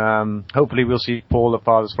time, and hopefully we'll see Paul at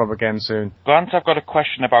Farthest From again soon. Grant, I've got a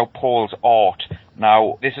question about Paul's art.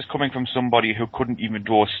 Now, this is coming from somebody who couldn't even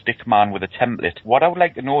draw a stick man with a template. What I would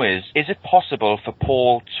like to know is it possible for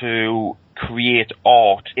Paul to create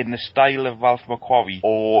art in the style of Ralph McQuarrie,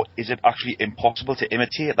 or is it actually impossible to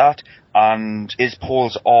imitate that? And is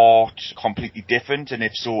Paul's art completely different, and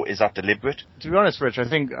if so, is that deliberate? To be honest, Rich, I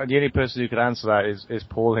think the only person who could answer that is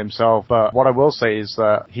Paul himself. But what I will say is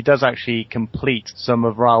that he does actually complete some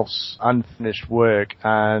of Ralph's unfinished work,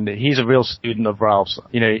 and he's a real student of Ralph's.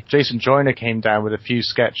 You know, Jason Joyner came down with a few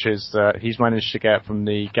sketches that he's managed to get from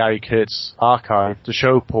the Gary Kurtz archive to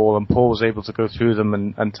show Paul, and Paul was able to go through them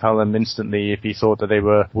and tell them instantly if he thought that they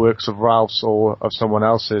were works of Ralph's or of someone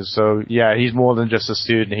else's. So yeah, he's more than just a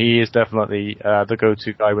student. He is definitely the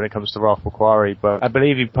go-to guy when it comes to Ralph McQuarrie. But I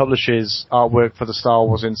believe he publishes artwork for the Star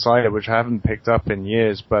Wars Insider, which I haven't picked up in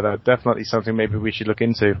years, but definitely something maybe we should look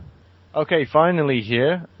into. Okay, finally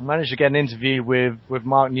here, I managed to get an interview with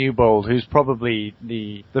Mark Newbold, who's probably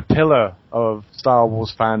the pillar of Star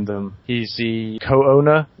Wars fandom. He's the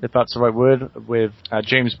co-owner, if that's the right word, with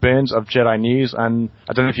James Burns of Jedi News, and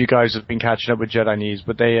I don't know if you guys have been catching up with Jedi News,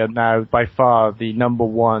 but they are now by far the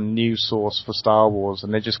 #1 news source for Star Wars,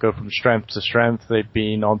 and they just go from strength to strength. They've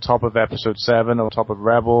been on top of Episode 7, on top of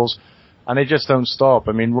Rebels, and they just don't stop.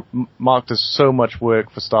 I mean, Mark does so much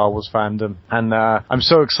work for Star Wars fandom, and I'm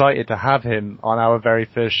so excited to have him on our very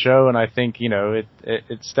first show, and I think, you know, it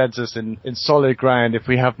steads us in solid ground if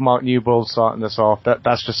we have Mark Newbold starting us off.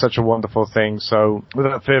 That's just such a wonderful thing. So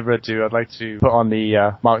without further ado, I'd like to put on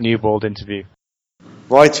the Mark Newbold interview.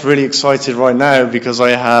 Right, really excited right now because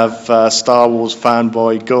I have Star Wars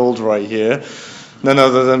fanboy gold right here. None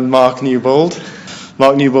other than Mark Newbold.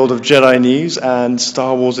 Mark Newbold of Jedi News and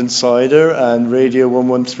Star Wars Insider and Radio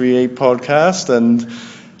 1138 podcast and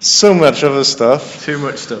so much other stuff. Too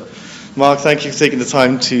much stuff. Mark, thank you for taking the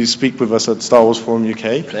time to speak with us at Star Wars Forum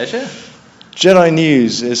UK. Pleasure. Jedi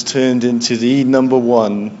News is turned into the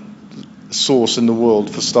 #1 source in the world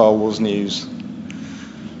for Star Wars news.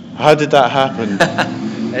 How did that happen?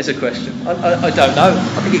 There's a question. I don't know.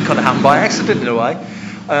 I think it kind of happened by accident in a way.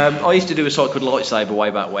 I used to do a site called Lightsaber way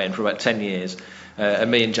back when for about 10 years.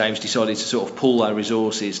 And me and James decided to sort of pool our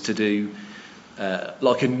resources to do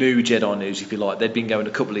like a new Jedi News, if you like. They'd been going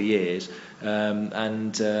a couple of years, and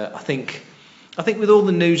I think with all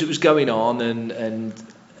the news that was going on, and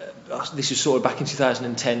this was sort of back in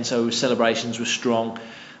 2010, so Celebrations were strong,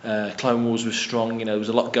 Clone Wars was strong. You know, there was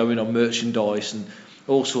a lot going on, merchandise and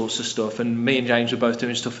all sorts of stuff. And me and James were both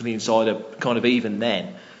doing stuff for the Insider, kind of even then.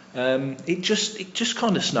 It just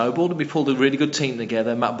kind of snowballed, and we pulled a really good team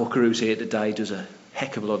together. Matt Booker, who's here today, does a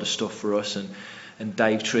heck of a lot of stuff for us, and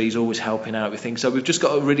Dave Tree's always helping out with things. So we've just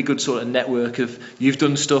got a really good sort of network of, you've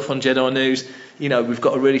done stuff on Jedi News, you know, we've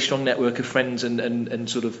got a really strong network of friends and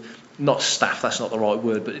sort of, not staff, that's not the right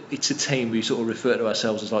word, but it's a team. We sort of refer to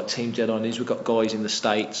ourselves as like Team Jedi News. We've got guys in the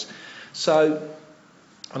States. So,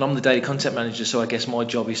 and I'm the daily content manager, so I guess my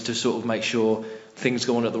job is to sort of make sure things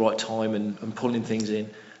go on at the right time and pulling things in.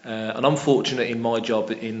 And I'm fortunate in my job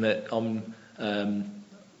in that I'm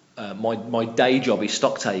my day job is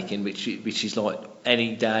stock taking, which is like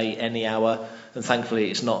any day, any hour, and thankfully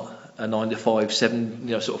it's not a 9 to 5, 7,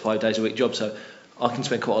 you know, sort of 5 days a week job. So I can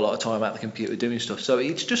spend quite a lot of time at the computer doing stuff. So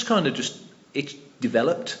it's just kind of it's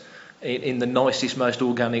developed in the nicest, most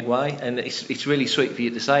organic way, and it's really sweet for you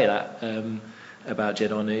to say that about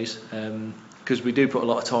Jedi News, because we do put a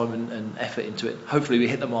lot of time and effort into it. Hopefully we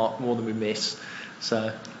hit the mark more than we miss.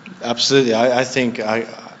 So absolutely, I think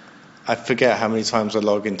I forget how many times I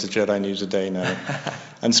log into Jedi News a day now,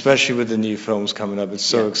 and especially with the new films coming up, it's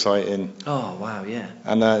so exciting. Oh wow, yeah.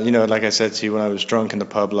 And you know, like I said to you when I was drunk in the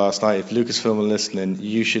pub last night, if Lucasfilm are listening,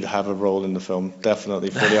 you should have a role in the film,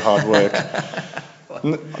 definitely, for your hard work.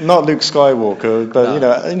 Not Luke Skywalker, but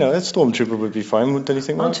No. you know, a stormtrooper would be fine. Don't you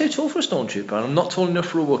think? I'm Mark? too tall for a stormtrooper, and I'm not tall enough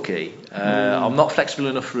for a Wookiee. I'm not flexible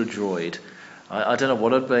enough for a droid. I don't know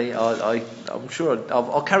what I'd be. I'm sure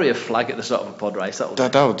I'll carry a flag at the start of a pod race.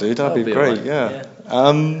 That'll do. That'd be great. right. Yeah.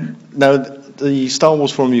 Now, the Star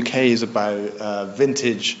Wars Forum UK is about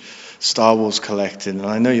vintage Star Wars collecting, and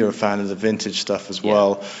I know you're a fan of the vintage stuff as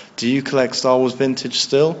well. Do you collect Star Wars vintage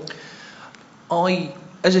still?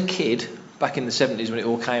 As a kid, back in the 70s when it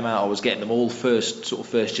all came out, I was getting them all first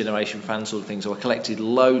generation fan sort of thing. So I collected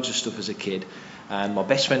loads of stuff as a kid. And my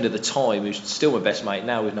best friend at the time, who's still my best mate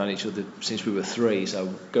now, we've known each other since we were 3,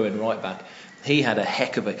 so going right back, he had a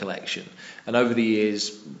heck of a collection. And over the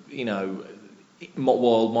years, you know,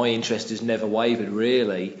 while my interest has never wavered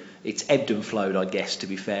really, it's ebbed and flowed, I guess, to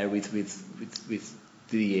be fair, with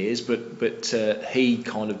the years, but he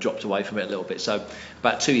kind of dropped away from it a little bit. So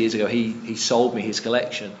about 2 years ago, he sold me his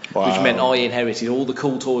collection, which meant I inherited all the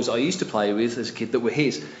cool toys I used to play with as a kid that were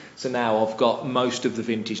his. So now I've got most of the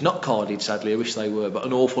vintage, not carded sadly, I wish they were, but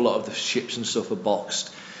an awful lot of the ships and stuff are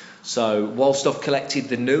boxed. So whilst I've collected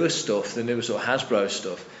the newer stuff, the newer sort of Hasbro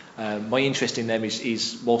stuff, my interest in them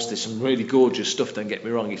is whilst there's some really gorgeous stuff, don't get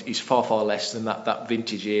me wrong, is far, far less than that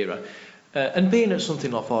vintage era. And being at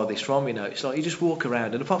something like Farthest From, you know, it's like you just walk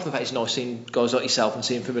around, and apart from the fact it's nice seeing guys like yourself and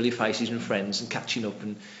seeing familiar faces and friends and catching up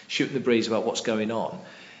and shooting the breeze about what's going on,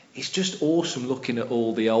 it's just awesome looking at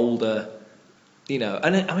all the older, you know,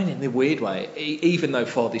 and I mean in a weird way, even though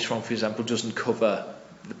Farthest From, for example, doesn't cover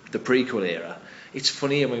the prequel era, it's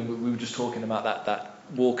funny. I mean, we were just talking about that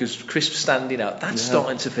Walker's crisp standing out. That's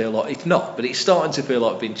starting to feel like, it's not, but it's starting to feel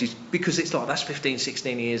like vintage, because it's like that's 15,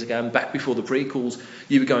 16 years ago, and back before the prequels,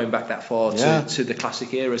 you were going back that far to the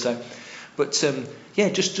classic era. So, but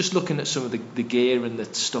just looking at some of the gear and the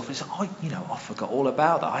stuff, it's like, I forgot all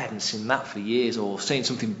about that. I haven't seen that for years, or seen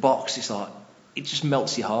something boxed. It's like, it just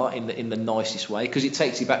melts your heart in the nicest way, because it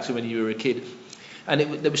takes you back to when you were a kid, and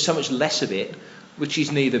there was so much less of it, which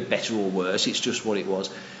is neither better or worse. It's just what it was.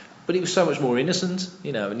 But it was so much more innocent,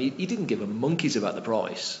 you know, and you didn't give a monkeys about the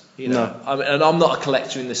price, you know. No. I mean, and I'm not a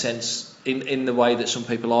collector in the sense, in the way that some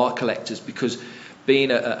people are collectors, because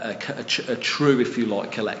being a true, if you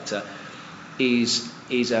like, collector is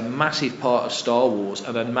a massive part of Star Wars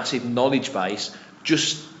and a massive knowledge base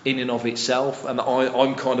just in and of itself. And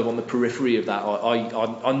I'm kind of on the periphery of that.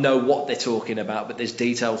 I know what they're talking about, but there's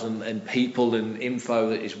details and people and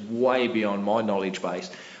info that is way beyond my knowledge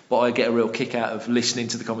base. But I get a real kick out of listening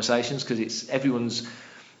to the conversations, because everyone's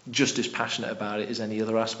just as passionate about it as any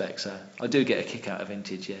other aspect. So I do get a kick out of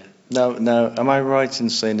vintage, yeah. Now, am I right in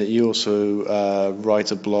saying that you also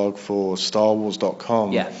write a blog for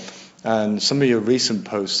StarWars.com? Yeah. And some of your recent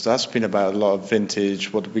posts, that's been about a lot of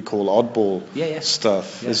vintage, what we call oddball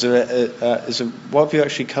stuff. Yeah. Is there what have you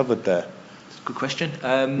actually covered there? Good question.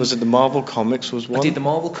 Was it the Marvel Comics was one? I did the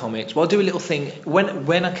Marvel Comics. Well, I do a little thing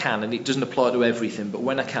when I can, and it doesn't apply to everything, but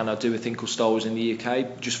when I can, I do a thing called Star Wars in the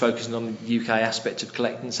UK, just focusing on the UK aspect of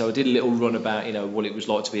collecting. So I did a little run about, you know, what it was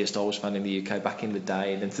like to be a Star Wars fan in the UK back in the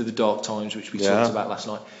day, and then through the dark times, which we talked about last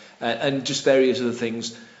night, and just various other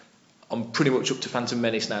things. I'm pretty much up to Phantom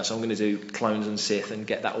Menace now, so I'm going to do Clones and Sith and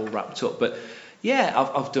get that all wrapped up. But yeah,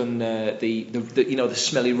 I've done the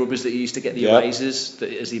smelly rubbers that you used to get, the erasers,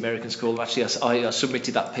 as the Americans call them. Actually, I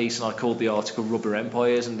submitted that piece and I called the article Rubber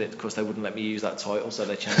Empires, and of course they wouldn't let me use that title, so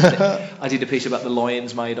they changed it. I did a piece about the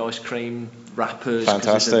Lions made ice cream wrappers.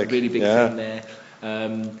 Fantastic. There's a really big thing there.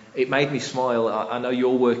 It made me smile. I know you're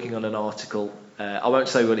working on an article. I won't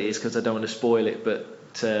say what it is because I don't want to spoil it, but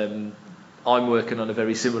I'm working on a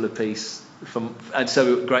very similar piece, and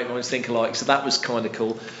so great minds think alike. So that was kind of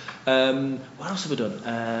cool. What else have I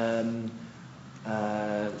done?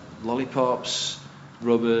 Lollipops,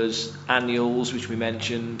 rubbers, annuals, which we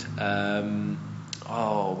mentioned.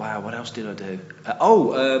 What else did I do?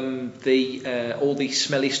 All the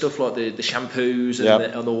smelly stuff, like the shampoos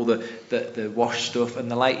and all the wash stuff. And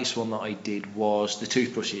the latest one that I did was the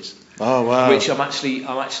toothbrushes. Oh wow! Which I'm actually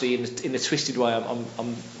in a twisted way.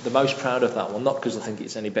 I'm the most proud of that one, not because I think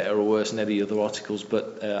it's any better or worse than any other articles,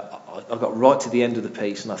 but I got right to the end of the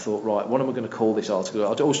piece and I thought, right, what am I going to call this article?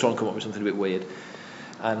 I'd always try and come up with something a bit weird,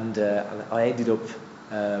 and I ended up.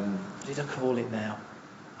 What did I call it now?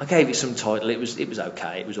 I gave it some title. It was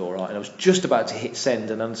okay. It was all right. And I was just about to hit send,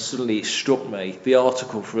 and then suddenly it struck me. The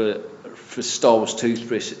article for Star Wars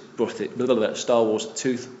Star Wars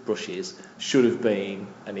toothbrushes should have been,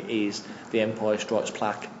 and it is, the Empire Strikes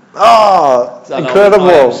plaque. Oh, And incredible!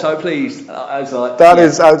 I was so pleased. I was like, that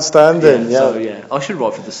is outstanding. So I should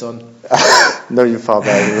write for the Sun. No, your father,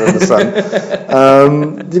 I remember, son.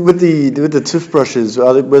 With the toothbrushes,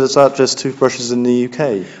 was that just toothbrushes in the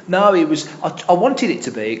UK? No, it was. I wanted it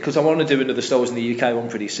to be, because I want to do another Star Wars in the UK one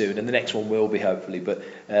pretty soon, and the next one will be hopefully, but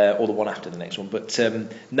or the one after the next one. But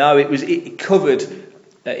no, it covered.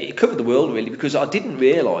 It covered the world really, because I didn't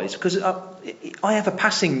realise, because I have a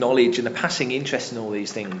passing knowledge and a passing interest in all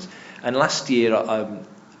these things. And last year, I'm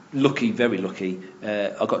very lucky,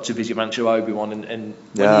 I got to visit Rancho Obi-Wan, and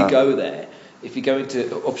when you go there, if you go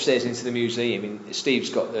upstairs into the museum, I mean,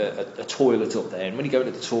 Steve's got a toilet up there, and when you go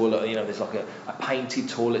into the toilet, you know, there's like a painted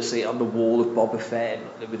toilet seat on the wall of Boba Fett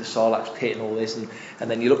with the Sarlacc pit and all this,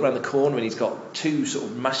 and then you look around the corner and he's got two sort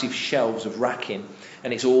of massive shelves of racking,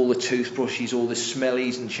 and it's all the toothbrushes, all the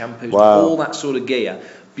smellies and shampoos, all that sort of gear,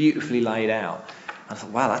 beautifully laid out. I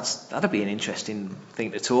thought, wow, that'd be an interesting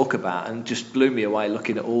thing to talk about, and just blew me away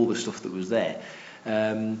looking at all the stuff that was there.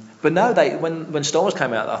 But no, when Star Wars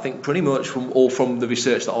came out, I think pretty much from the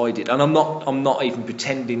research that I did, and I'm not even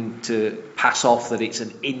pretending to pass off that it's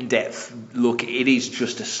an in-depth look. It is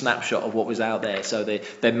just a snapshot of what was out there. So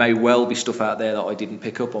there may well be stuff out there that I didn't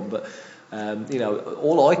pick up on, but you know,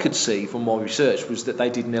 all I could see from my research was that they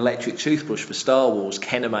did an electric toothbrush for Star Wars.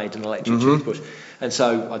 Kenner made an electric toothbrush, and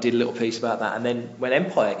so I did a little piece about that. And then when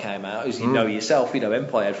Empire came out, as you know yourself, you know,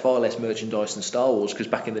 Empire had far less merchandise than Star Wars, because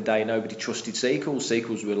back in the day nobody trusted sequels.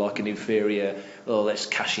 Sequels were like an inferior, let's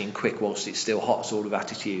cash in quick whilst it's still hot sort of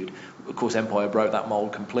attitude. Of course, Empire broke that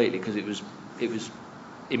mould completely, because it was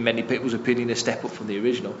in many people's opinion a step up from the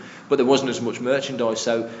original, but there wasn't as much merchandise.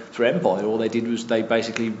 So for Empire, all they did was they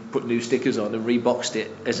basically put new stickers on and reboxed it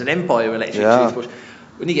as an Empire electric toothbrush.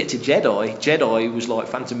 When you get to Jedi was like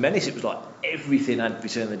Phantom Menace. It was like everything had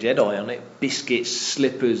Return of the Jedi on it: biscuits,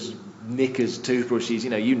 slippers, knickers, toothbrushes, you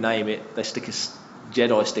know, you name it, they stick a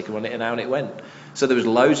Jedi sticker on it, and out it went. So there was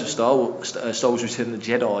loads of Star Wars Return of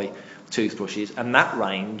the Jedi toothbrushes, and that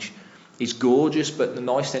range is gorgeous. But the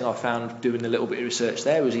nice thing I found doing a little bit of research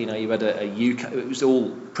there was, you know, you had a UK, it was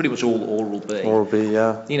pretty much all Oral-B. Oral-B,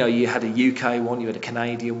 yeah. You know, you had a UK one, you had a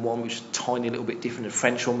Canadian one, which was tiny, a little bit different, a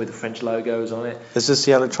French one with the French logos on it. Is this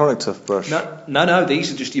the electronic toothbrush? No,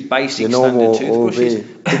 these are just your basic your normal standard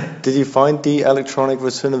toothbrushes. Did you find the electronic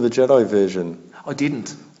Return of the Jedi version? I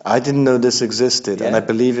didn't. I didn't know this existed, and I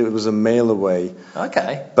believe it was a mail away.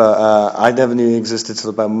 Okay. But I never knew it existed till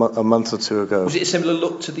about a month or two ago. Was it a similar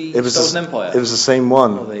look to the Star Wars Empire? It was the same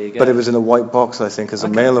one, oh, there you go. But it was in a white box, I think, as a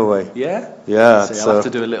mail away. Yeah? Yeah. So I'll have to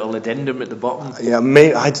do a little addendum at the bottom. Yeah,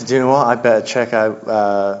 do you know what? I better check out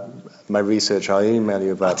my research. I'll email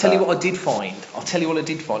you about that. I'll tell you what I did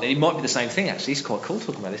find, and it might be the same thing actually. It's quite cool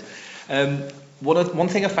talking about this. One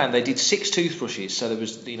thing I found, they did 6 toothbrushes, so there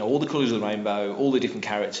was, you know, all the colours of the rainbow, all the different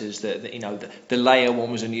characters. You know, the Leia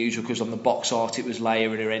one was unusual because on the box art it was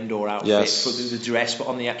Leia in her Endor outfit for the dress, but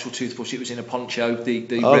on the actual toothbrush it was in a poncho. The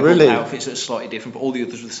Rebel outfits are slightly different, but all the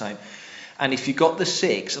others were the same. And if you got the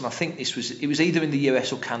 6, and I think it was either in the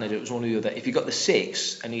US or Canada, it was one or the other. If you got the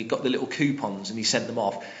 6 and you got the little coupons and you sent them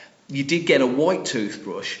off, you did get a white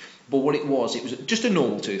toothbrush. But what it was just a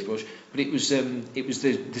normal toothbrush, but it was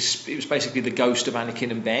basically the ghost of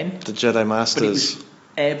Anakin and Ben, the Jedi Masters.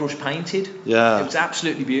 But it was airbrush painted. Yeah, it was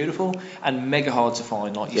absolutely beautiful and mega hard to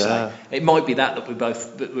find, like you say. It might be that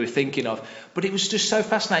we're thinking of, but it was just so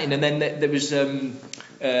fascinating. And then there was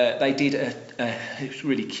they did it was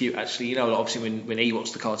really cute actually. You know, obviously when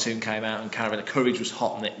Ewoks the cartoon came out and Caravan of Courage was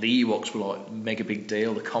hot, and the Ewoks were like mega big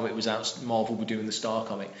deal. The comic was out. Marvel were doing the Star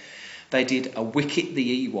comic. They did a Wicket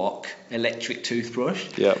the Ewok electric toothbrush,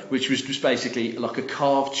 which was just basically like a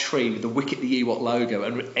carved tree with the Wicket the Ewok logo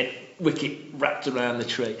and Wicket wrapped around the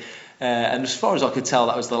tree. And as far as I could tell,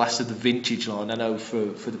 that was the last of the vintage line. I know for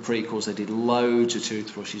the prequels they did loads of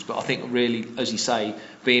toothbrushes, but I think really, as you say,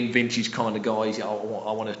 being vintage kind of guys, I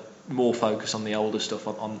want to more focus on the older stuff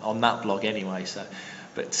on that blog anyway. So,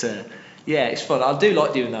 but yeah, it's fun. I do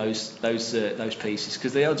like doing those pieces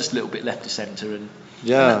because they are just a little bit left of centre and.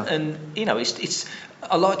 Yeah, and you know, it's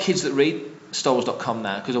I like kids that read StarWars.com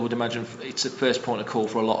now, because I would imagine it's the first point of call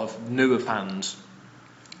for a lot of newer fans,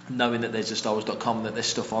 knowing that there's a StarWars.com, that there's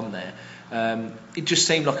stuff on there. It just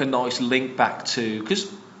seemed like a nice link back to,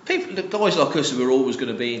 because the guys like us who are always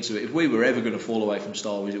going to be into it, if we were ever going to fall away from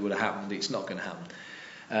Star Wars, it would have happened. It's not going to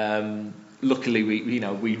happen. Luckily,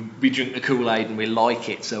 we drink the Kool-Aid and we like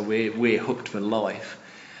it, so we're hooked for life.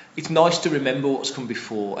 It's nice to remember what's come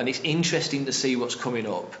before, and it's interesting to see what's coming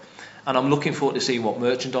up. And I'm looking forward to seeing what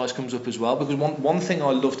merchandise comes up as well, because one thing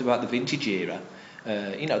I loved about the vintage era,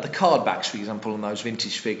 you know, the card backs, for example, on those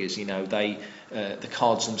vintage figures, you know, the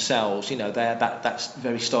cards themselves, you know, that's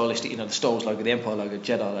very stylistic. You know, the Star Wars logo, the Empire logo,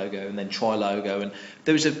 Jedi logo, and then Tri logo, and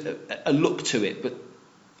there was a look to it. But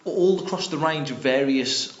all across the range of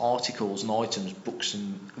various articles and items, books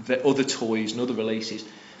and other toys and other releases,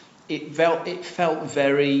 it felt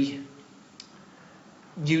very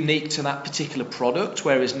unique to that particular product,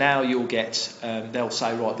 whereas now you'll get, they'll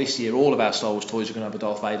say, right, this year all of our Star Wars toys are going to have a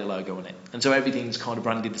Darth Vader logo on it, and so everything's kind of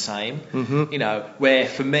branded the same. Mm-hmm. You know, where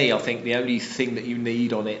for me, I think the only thing that you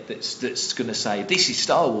need on it that's going to say this is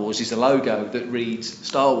Star Wars is a logo that reads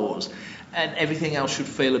Star Wars, and everything else should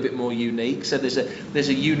feel a bit more unique. So there's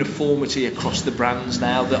a uniformity across the brands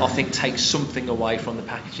now that I think takes something away from the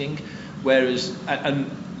packaging, whereas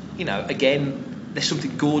and you know, again, there's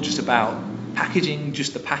something gorgeous about packaging.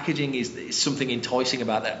 Just the packaging is something enticing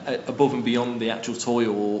about that, above and beyond the actual toy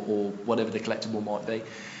or whatever the collectible might be.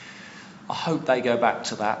 I hope they go back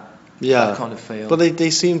to that kind of feel. But they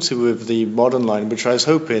seem to with the modern line, which I was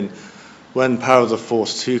hoping when Power of the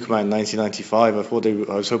Force 2 came out in 1995,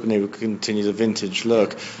 I was hoping they would continue the vintage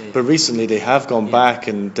look. Yeah. But recently they have gone back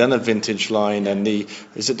and done a vintage line, and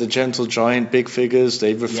is it the Gentle Giant big figures?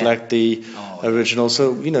 They reflect the original.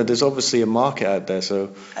 So, you know, there's obviously a market out there.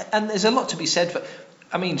 So, and there's a lot to be said for,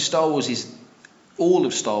 I mean, Star Wars is, all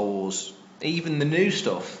of Star Wars, even the new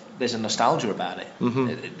stuff, there's a nostalgia about it.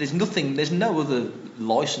 Mm-hmm. There's no other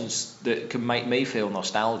license that can make me feel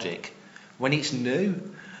nostalgic when it's new.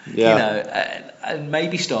 Yeah. You know, and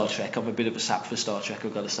maybe Star Trek. I'm a bit of a sap for Star Trek,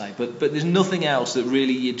 I've got to say. But there's nothing else that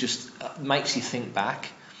really just makes you think back,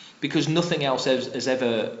 because nothing else has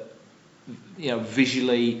ever, you know,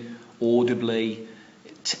 visually, audibly,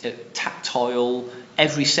 tactile,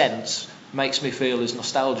 every sense makes me feel as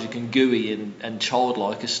nostalgic and gooey and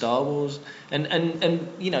childlike as Star Wars. And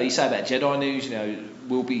you know, you say about Jedi News, you know,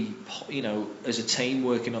 we'll be, you know, as a team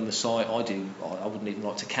working on the site. I wouldn't even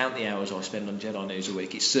like to count the hours I spend on Jedi News a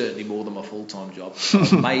week. It's certainly more than my full-time job.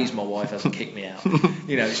 I'm amazed my wife hasn't kicked me out.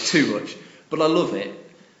 You know, it's too much. But I love it.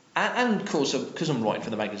 And of course, because I'm writing for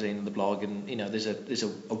the magazine and the blog, and you know, there's a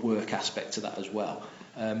work aspect to that as well.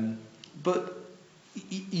 But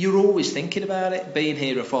you're always thinking about it. Being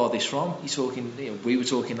here at Farthest From, you're talking. You know, we were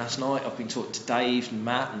talking last night. I've been talking to Dave and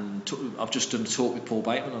Matt, and I've just done a talk with Paul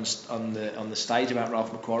Bateman on the stage about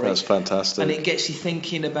Ralph McQuarrie. That's fantastic. And it gets you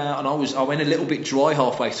thinking about. And I went a little bit dry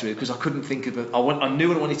halfway through because I couldn't think of it. I knew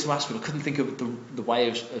what I wanted to ask, but I couldn't think of the way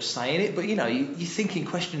of saying it. But you know, you're thinking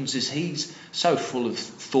questions as he's so full of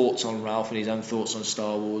thoughts on Ralph and his own thoughts on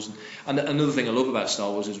Star Wars. And another thing I love about Star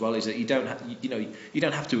Wars as well is that you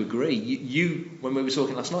don't have to agree. You when we were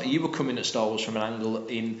talking last night, you were coming at Star Wars from an angle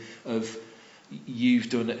of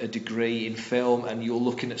you've done a degree in film and you're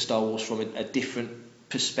looking at Star Wars from a different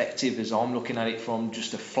perspective, as I'm looking at it from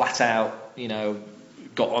just a flat out, you know,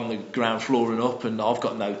 got on the ground floor and up, and I've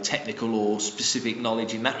got no technical or specific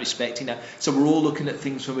knowledge in that respect, you know. So we're all looking at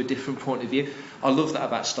things from a different point of view. I love that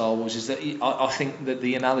about Star Wars, is that I think that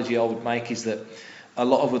the analogy I would make is that a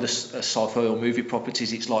lot of other sci-fi or movie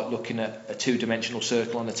properties, it's like looking at a two-dimensional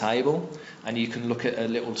circle on a table, and you can look at a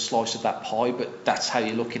little slice of that pie, but that's how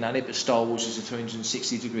you're looking at it. But Star Wars is a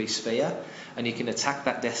 360-degree sphere, and you can attack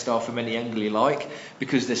that Death Star from any angle you like,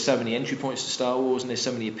 because there's so many entry points to Star Wars, and there's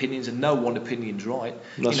so many opinions, and no one opinion's right.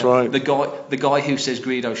 That's right. The guy who says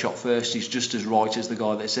Greedo shot first is just as right as the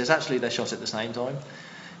guy that says actually they shot at the same time.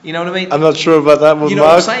 You know what I mean? I'm not sure about that one, you know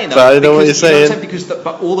Mark, what I'm saying, though, but I know what you're saying. Because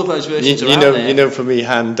but all of those versions are you out know, there. You know, for me,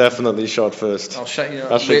 Han definitely shot first. I'll show you.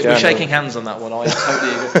 We're shaking hands on that one. I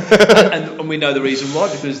totally agree. and we know the reason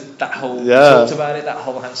why, because that whole we talked about it. That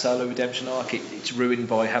whole Han Solo redemption arc, it's ruined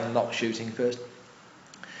by Han not shooting first.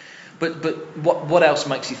 But what else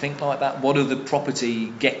makes you think like that? What other property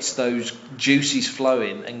gets those juices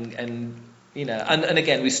flowing? And you know, and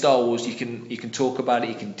again with Star Wars, you can talk about it,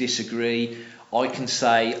 you can disagree. I can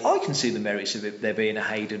say I can see the merits of it there being a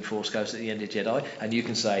Hayden Force Ghost at the end of Jedi, and you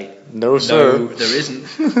can say no, sir, there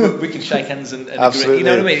isn't. But we can shake hands and agree. You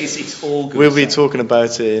know what I mean? It's all good. We'll be talking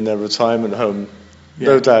about it in a retirement home,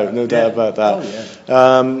 no doubt about that.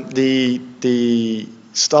 Oh, yeah. The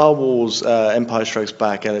Star Wars Empire Strikes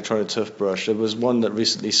Back electronic toothbrush. There was one that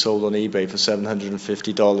recently sold on eBay for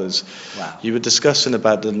 $750. Wow. You were discussing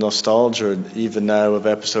about the nostalgia even now of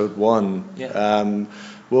Episode 1. Yeah.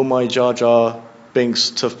 Will my Jar Jar Binks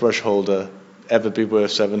toothbrush holder ever be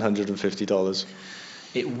worth $750?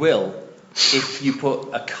 It will, if you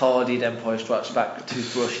put a carded Empire Strikes Back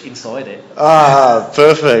toothbrush inside it. Ah,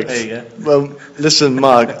 perfect. There you go. Well, listen,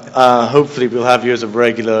 Mark, hopefully we'll have you as a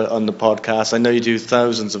regular on the podcast. I know you do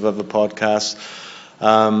thousands of other podcasts.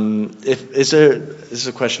 This is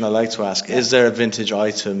a question I like to ask. Yeah. Is there a vintage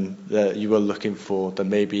item that you were looking for that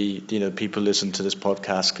maybe, you know, people listen to this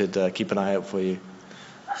podcast could keep an eye out for you?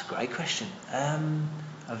 That's a great question.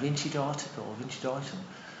 A vintage article, a vintage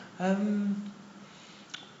item.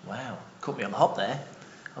 Wow, caught me on the hop there.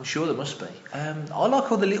 I'm sure there must be. I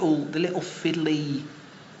like all the little fiddly.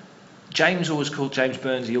 James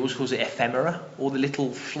Burns, he always calls it ephemera, all the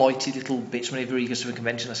little flighty little bits. Whenever he goes to a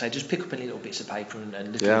convention, I say just pick up any little bits of paper and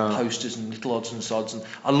little posters and little odds and sods. And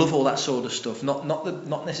I love all that sort of stuff.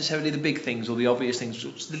 Not necessarily the big things or the obvious things,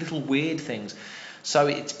 but the little weird things. So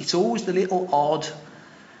it's always the little odd,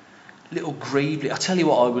 little grieved. I tell you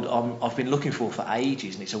what, I've been looking for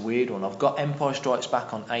ages, and it's a weird one. I've got Empire Strikes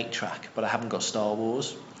Back on 8-track, but I haven't got Star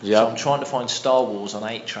Wars. Yeah. So I'm trying to find Star Wars on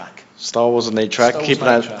 8-track. Star Wars on 8-track. Star Wars Keep on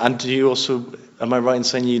an eye 8-track. out. And do you also, am I right in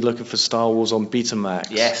saying you're looking for Star Wars on Betamax?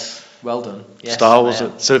 Yes, well done. Yes, Star Wars. I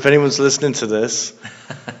am. So if anyone's listening to this,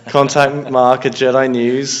 contact Mark at Jedi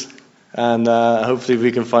News, and hopefully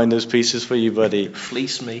we can find those pieces for you, buddy.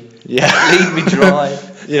 Fleece me. Yeah. Leave me dry.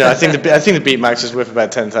 I think the Betamax is worth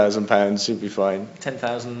about £10,000. You'll be fine.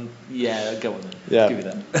 10,000. Yeah, go on then. Yeah. Give me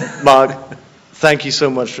that. Mark, thank you so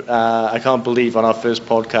much. I can't believe on our first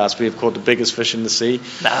podcast we have caught the biggest fish in the sea.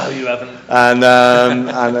 No, you haven't. And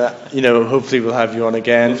hopefully we'll have you on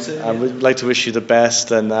again. Love to, I would like to wish you the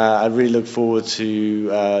best, and I really look forward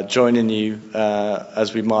to joining you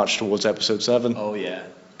as we march towards episode 7. Oh yeah,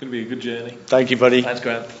 going to be a good journey. Thank you, buddy. Thanks,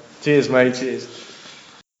 Grant. Cheers, mate. Cheers.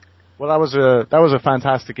 Well, that was a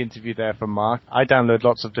fantastic interview there from Mark. I download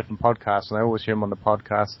lots of different podcasts, and I always hear him on the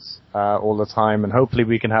podcasts all the time. And hopefully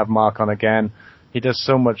we can have Mark on again. He does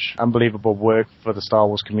so much unbelievable work for the Star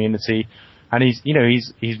Wars community, and he's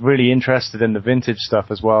really interested in the vintage stuff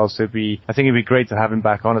as well. So I think it'd be great to have him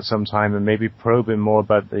back on at some time and maybe probe him more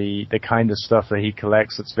about the kind of stuff that he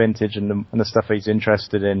collects that's vintage and the stuff that he's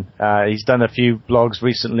interested in. He's done a few blogs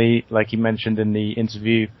recently, like he mentioned in the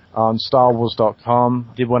interview, on StarWars.com.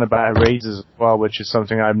 Did one about erasers as well, which is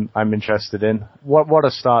something I'm interested in. What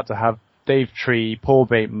a start to have Dave Tree, Paul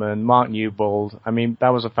Bateman, Mark Newbold. I mean, that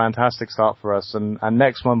was a fantastic start for us. And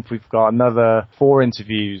next month we've got another 4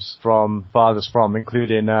 interviews from Farthest From,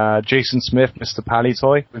 including Jason Smith, Mr.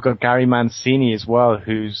 Palitoy. We've got Gary Mancini as well,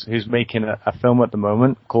 who's making a film at the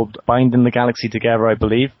moment called Binding the Galaxy Together, I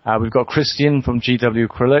believe. We've got Christian from GW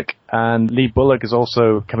Acrylic, and Lee Bullock is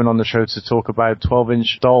also coming on the show to talk about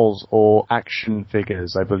 12-inch dolls, or action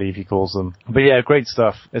figures, I believe he calls them. But yeah, great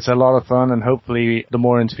stuff. It's a lot of fun, and hopefully the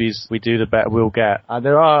more interviews we do, the better we'll get.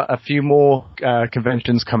 There are a few more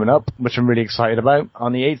conventions coming up, which I'm really excited about.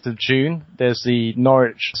 On the 8th of June, there's the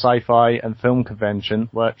Norwich Sci-Fi and Film Convention,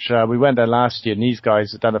 which we went there last year, and these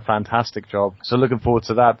guys have done a fantastic job. So looking forward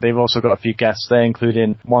to that. They've also got a few guests there,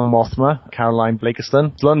 including Mon Mothma, Caroline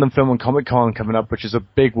Blakiston. London Film and Comic Con coming up, which is a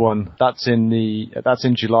big one. That's in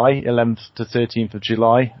July, 11th to 13th of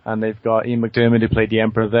July, and they've got Ian McDermott, who played the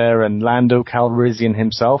Emperor there, and Lando Calrissian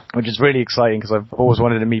himself, which is really exciting because I've always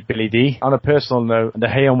wanted to meet Billy D. On a personal note, the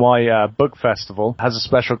Hay&Y Book Festival has a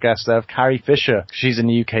special guest there of Carrie Fisher. She's in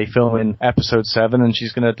the UK filming episode 7, and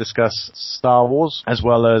she's going to discuss Star Wars as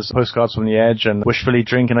well as Postcards from the Edge, and Wishfully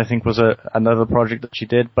Drinking, I think, was another project that she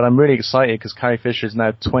did. But I'm really excited because Carrie Fisher is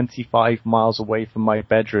now 25 miles away from my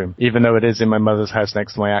bedroom, even though it is in my mother's house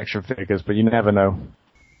next to my action figures, but you never know.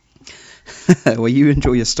 Well, you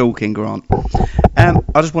enjoy your stalking, Grant. I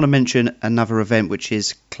just want to mention another event which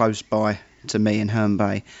is close by to me in Herne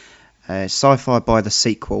Bay. Sci-Fi by the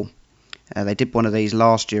Sequel. They did one of these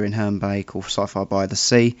last year in Herne Bay called Sci-Fi by the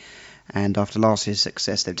Sea, and after last year's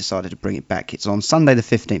success they've decided to bring it back. It's on Sunday the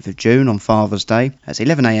 15th of June on Father's Day. It's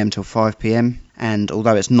 11 a.m. till 5 p.m, and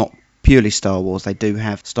although it's not purely Star Wars, they do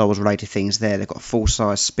have Star Wars related things there. They've got a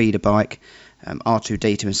full-size speeder bike.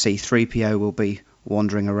 R2-D2 and C-3PO will be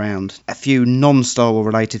wandering around. A few non-Star Wars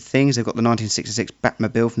related things. They've got the 1966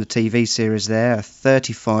 Batmobile from the TV series there, a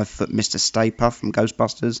 35-foot Mr. Stay Puft from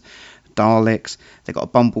Ghostbusters, Daleks. They've got a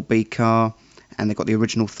Bumblebee car, and they've got the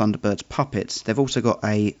original Thunderbirds puppets. They've also got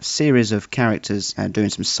a series of characters doing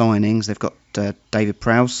some signings. They've got David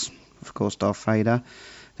Prowse, of course, Darth Vader.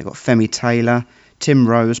 They've got Femi Taylor, Tim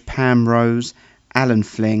Rose, Pam Rose, Alan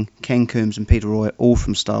Fling, Ken Coombs and Peter Roy, all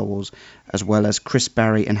from Star Wars, as well as Chris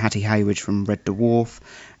Barry and Hattie Hayridge from Red Dwarf,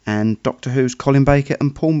 and Doctor Who's Colin Baker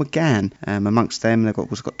and Paul McGann. Amongst them, they've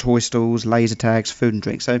also got toy stalls, laser tags, food and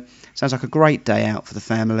drink. So, sounds like a great day out for the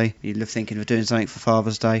family. You're thinking of doing something for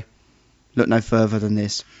Father's Day? Look no further than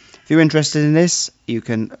this. If you're interested in this, you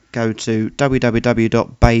can go to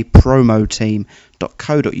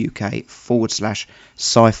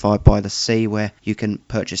www.baypromoteam.co.uk/sci-fi by the sea, where you can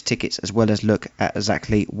purchase tickets as well as look at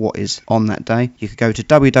exactly what is on that day. You could go to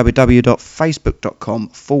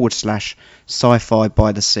www.facebook.com/sci-fi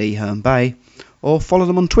by the sea Herne Bay, or follow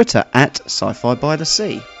them on Twitter at sci-fi by the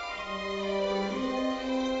sea.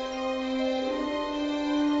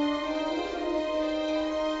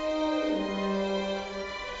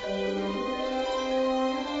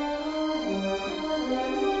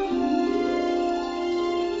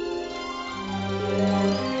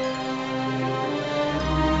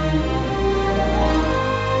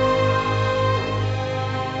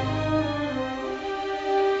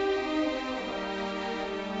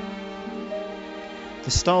 The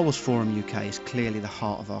Star Wars Forum UK is clearly the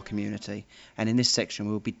heart of our community, and in this section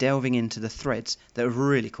we'll be delving into the threads that have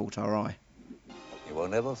really caught our eye. You will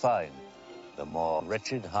never find the more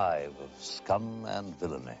wretched hive of scum and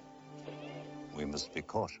villainy. We must be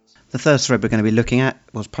cautious. The first thread we're going to be looking at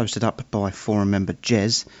was posted up by forum member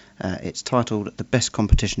Jez. It's titled The Best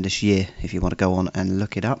Competition This Year, if you want to go on and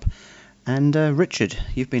look it up. And Richard,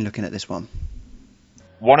 you've been looking at this one.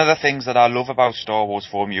 One of the things that I love about Star Wars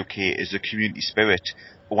Forum UK is the community spirit.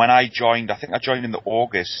 When I joined, I think I joined in the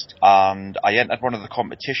August, and I entered one of the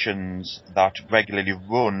competitions that regularly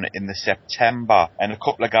run in the September, and a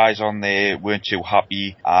couple of guys on there weren't too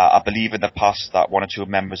happy. I believe in the past that one or two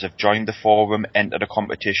members have joined the forum, entered a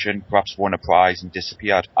competition, perhaps won a prize and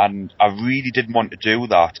disappeared, and I really didn't want to do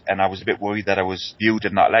that, and I was a bit worried that I was viewed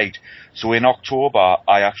in that light. So in October,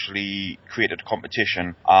 I actually created a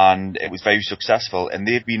competition, and it was very successful, and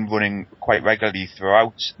they've been running quite regularly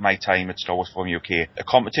throughout my time at Star Wars Forum UK. A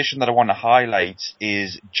competition that I want to highlight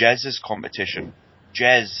is Jez's competition.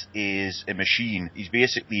 Jez is a machine. He's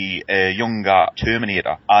basically a younger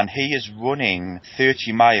Terminator, and he is running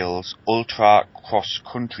 30 miles ultra cross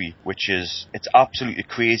country, which is, it's absolutely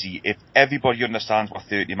crazy. If everybody understands what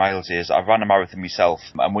 30 miles is, I ran a marathon myself,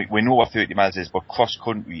 and we know what 30 miles is, but cross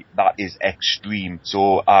country, that is extreme.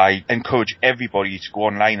 So I encourage everybody to go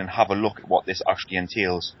online and have a look at what this actually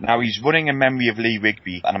entails. Now, he's running in memory of Lee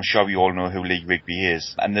Rigby, and I'm sure you all know who Lee Rigby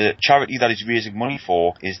is, and the charity that he's raising money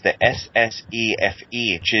for is the SSAFA,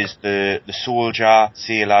 which is the Soldier,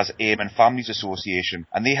 Sailors, Airmen Families Association,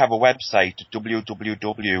 and they have a website,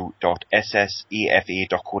 www.ssafa.co.uk.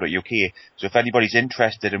 So if anybody's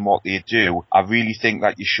interested in what they do, I really think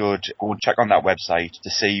that you should go and check on that website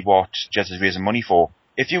to see what Jez is raising money for.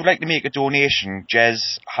 If you'd like to make a donation,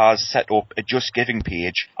 Jez has set up a Just Giving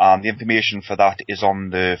page, and the information for that is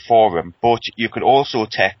on the forum. But you could also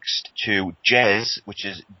text to Jez, which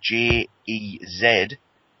is JEZ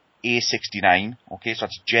A69, okay, so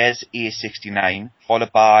that's Jez A69,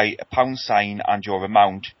 followed by a £, and your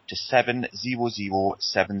amount to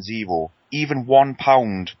 70070. Even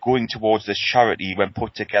 £1 going towards this charity, when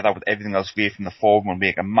put together with everything else raised from the forum, will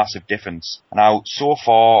make a massive difference. Now, so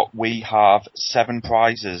far, we have 7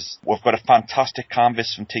 prizes. We've got a fantastic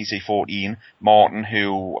canvas from TC14, Martin,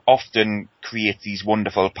 who often creates these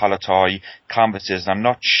wonderful Palatoy canvases, and I'm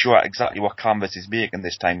not sure exactly what canvas he's making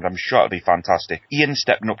this time, but I'm sure it'll be fantastic. Ian's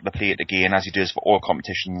stepping up to the plate again, as he does for all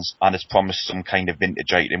competitions, and has promised some kind of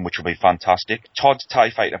vintage item, which will be fantastic. Todd's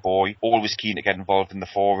TIE Fighter Boy, always keen to get involved in the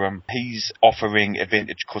forum. He's offering a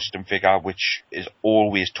vintage custom figure, which is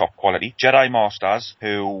always top quality. Jedi Masters,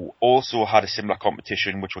 who also had a similar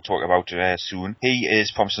competition, which we'll talk about soon, he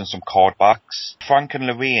is promising some card backs. Frank and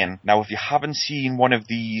Lorraine, now if you haven't seen one of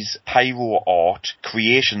these pyro art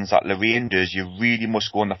creations that Lorraine does, you really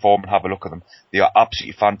must go on the forum and have a look at them. They are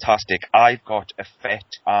absolutely fantastic. I've got a FET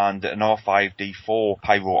and an R5D4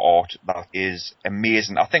 pyro art that is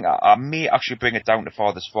amazing. I think I may actually bring it down to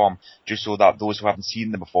Farthest From, just so that those who haven't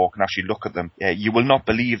seen them before can actually look at them. You will not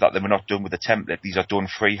believe that they were not done with a template. These are done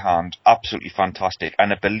freehand. Absolutely fantastic.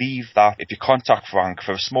 And I believe that if you contact Frank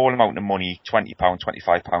for a small amount of money, £20,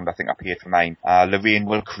 £25, I think I paid for mine, Lorraine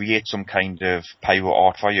will create some kind of pyro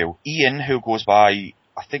art for you. Ian, who goes by,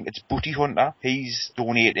 I think it's Booty Hunter, he's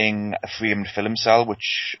donating a framed film cell,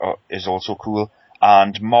 which is also cool.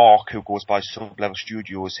 And Mark, who goes by Sub-Level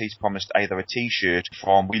Studios, he's promised either a t-shirt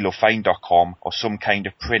from WheelofFine.com or some kind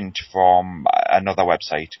of print from another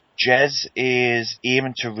website. Jez is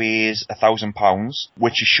aiming to raise £1,000,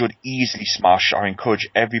 which he should easily smash. I encourage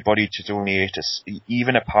everybody to donate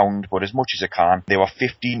even £1, but as much as they can. There are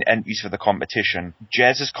 15 entries for the competition.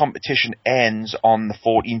 Jez's competition ends on the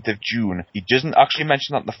 14th of June. He doesn't actually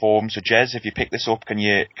mention that in the forum, so Jez, if you pick this up, can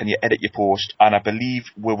you edit your post? And I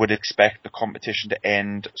believe we would expect the competition to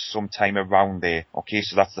end sometime around there. Okay,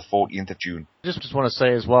 so that's the 14th of June. Just want to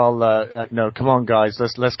say as well, come on guys,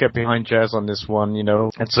 let's get behind Jez on this one.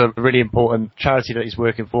 It's a really important charity that he's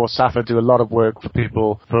working for. SAFA do a lot of work for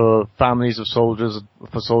people, for families of soldiers,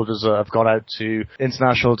 for soldiers that have gone out to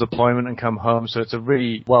international deployment and come home. So it's a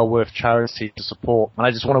really well worth charity to support. And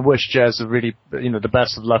I just want to wish Jez a really, the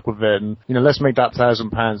best of luck with it. And let's make that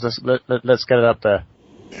 £1,000. Let's get it up there.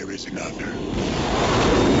 There is another.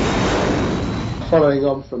 Following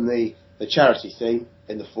on from the charity theme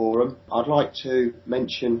in the forum, I'd like to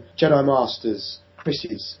mention Jedi Masters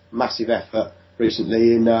Chris's massive effort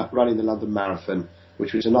recently in running the London Marathon,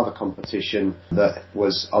 which was another competition that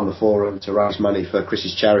was on the forum to raise money for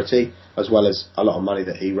Chris's charity, as well as a lot of money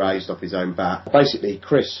that he raised off his own bat. Basically,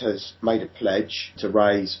 Chris has made a pledge to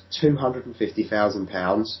raise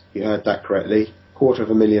 £250,000, you heard that correctly,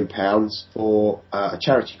 £250,000 for a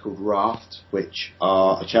charity called Raft, which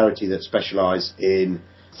are a charity that specialise in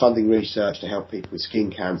funding research to help people with skin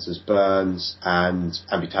cancers, burns and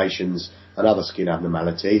amputations and other skin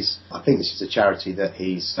abnormalities. I think this is a charity that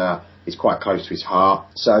he's quite close to his heart.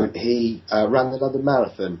 So he ran the London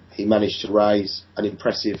Marathon. He managed to raise an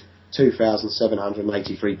impressive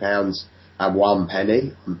 £2,783 and 1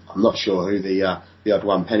 penny. I'm not sure who the odd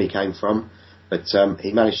 1 penny came from, but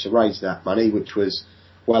he managed to raise that money, which was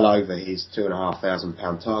well over his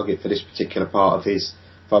 £2,500 target for this particular part of his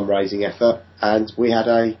fundraising effort. And we had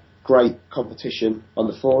a great competition on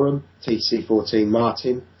the forum. TC14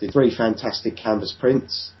 Martin did 3 fantastic canvas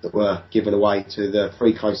prints that were given away to the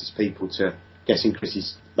 3 closest people to guessing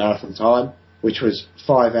Chris's marathon time, which was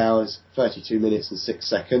 5 hours, 32 minutes and 6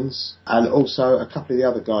 seconds. And also a couple of the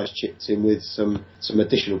other guys chipped in with some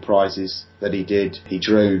additional prizes that he did. He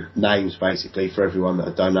drew names basically for everyone that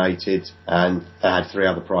had donated, and they had 3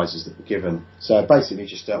 other prizes that were given. So basically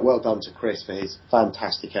just well done to Chris for his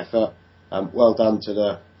fantastic effort. Well done to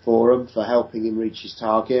the forum for helping him reach his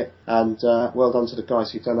target, and well done to the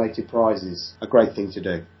guys who donated prizes. A great thing to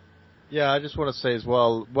do. Yeah, I just want to say as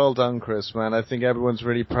well, well done, Chris, man. I think everyone's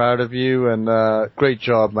really proud of you, and great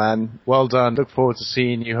job, man. Well done. Look forward to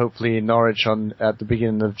seeing you hopefully in Norwich at the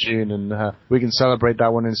beginning of June, and we can celebrate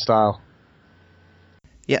that one in style.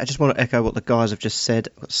 Yeah, I just want to echo what the guys have just said.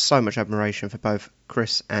 I've got so much admiration for both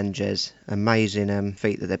Chris and Jez. Amazing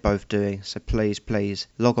feat that they're both doing. So please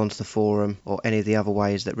log on to the forum or any of the other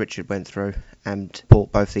ways that Richard went through and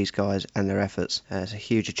support both these guys and their efforts. It's a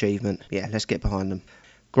huge achievement. Yeah, let's get behind them.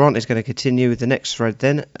 Grant is going to continue with the next thread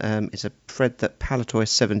then. It's a thread that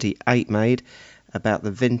Palatoy78 made about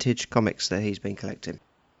the vintage comics that he's been collecting.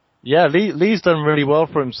 Yeah, Lee's done really well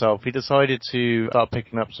for himself. He decided to start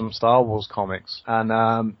picking up some Star Wars comics,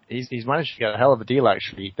 and he's managed to get a hell of a deal,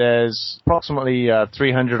 actually. There's approximately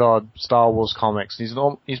 300-odd Star Wars comics. He's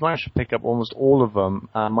managed to pick up almost all of them,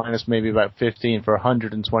 minus maybe about 15 for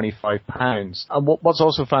 £125. And what's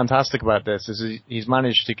also fantastic about this is he's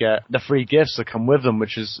managed to get the free gifts that come with them,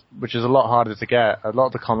 which is a lot harder to get. A lot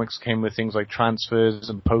of the comics came with things like transfers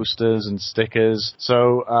and posters and stickers.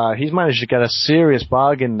 So he's managed to get a serious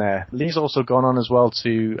bargain there. Lee's also gone on as well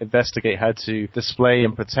to investigate how to display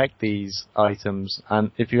and protect these items,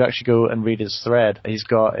 and if you actually go and read his thread, he's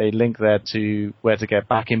got a link there to where to get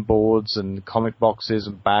backing boards and comic boxes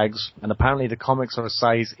and bags, and apparently the comics are a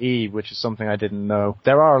size E, which is something I didn't know.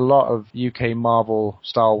 There are a lot of UK Marvel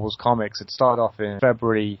Star Wars comics. It started off in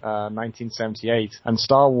February 1978, and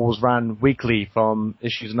Star Wars ran weekly from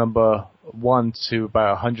issues number 1 to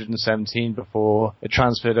about 117 before it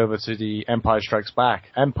transferred over to the Empire Strikes Back.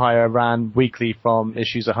 Empire ran weekly from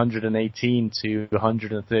issues 118 to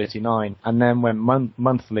 139, and then went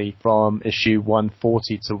monthly from issue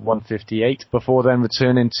 140 to 158, before then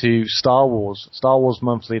returning to Star Wars. Star Wars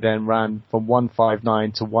monthly then ran from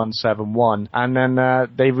 159 to 171, and then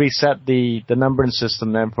they reset the numbering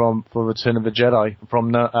system then for Return of the Jedi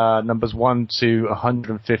from numbers 1 to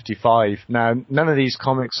 155. Now, none of these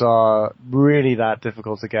comics are really that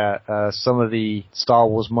difficult to get. Some of the Star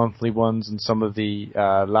Wars monthly ones and some of the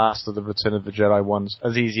last of the Return of the Jedi ones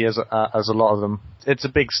as easy as a lot of them. It's a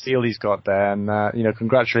big steal he's got there, and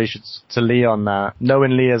congratulations to Lee on that.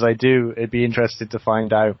 Knowing Lee as I do, it'd be interesting to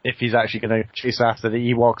find out if he's actually going to chase after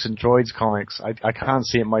the Ewoks and Droids comics. I can't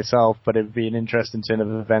see it myself, but it'd be an interesting turn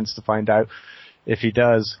of events to find out if he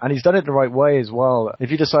does. And he's done it the right way as well.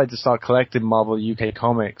 If you decide to start collecting Marvel UK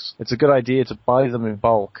comics, it's a good idea to buy them in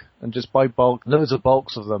bulk, and just buy loads of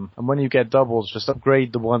bulks of them. And when you get doubles, just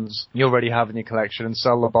upgrade the ones you already have in your collection and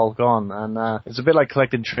sell the bulk on. And it's a bit like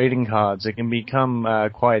collecting trading cards. It can become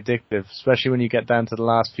quite addictive, especially when you get down to the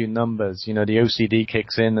last few numbers. The OCD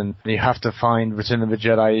kicks in, and you have to find Return of the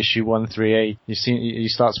Jedi issue 138. You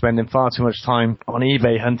start spending far too much time on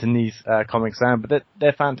eBay hunting these comics down, but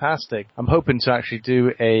they're fantastic. I'm hoping to actually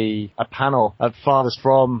do a panel at Farthest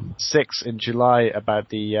From 6 in July about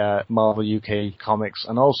the Marvel UK comics,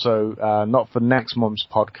 and also not for next month's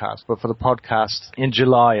podcast, but for the podcast in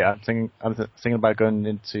July. I'm thinking about going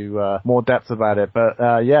into more depth about it. But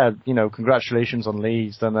congratulations on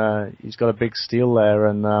Lee. He's got a big steal there,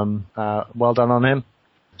 and well done on him.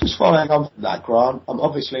 Just following on from that, Grant,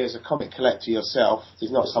 obviously as a comic collector yourself,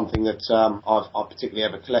 it's not something that I've particularly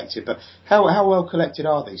ever collected, but how well collected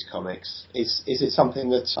are these comics? Is it something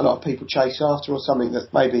that a lot of people chase after, or something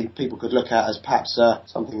that maybe people could look at as perhaps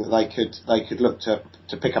something that they could look to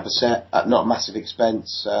to pick up a set at not massive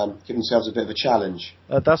expense, give themselves a bit of a challenge?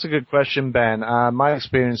 That's a good question, Ben. My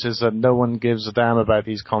experience is that no one gives a damn about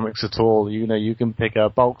these comics at all. You know, you can pick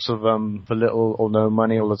up bulks of them for little or no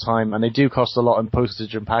money all the time, and they do cost a lot in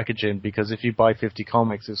postage and packaging, because if you buy 50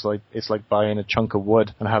 comics, it's like buying a chunk of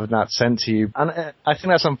wood and having that sent to you. And I think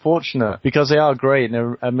that's unfortunate, because they are great and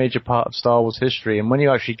they're a major part of Star Wars history. And when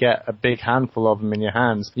you actually get a big handful of them in your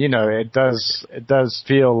hands, you know, it does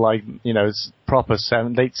feel like, you know, it's proper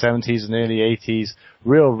late 70s and early 80s,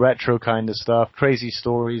 real retro kind of stuff, crazy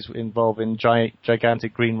stories involving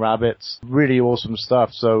gigantic green rabbits, really awesome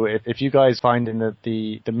stuff. So if you guys finding that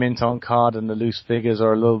the mint on card and the loose figures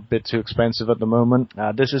are a little bit too expensive at the moment,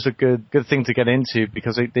 this is a good thing to get into,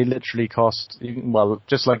 because they literally cost, well,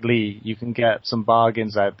 just like Lee, you can get some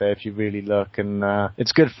bargains out there if you really look, and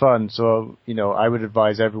it's good fun. So, you know, I would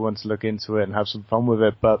advise everyone to look into it and have some fun with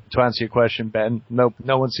it. But to answer your question, Ben, no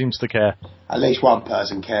one seems to care. At least one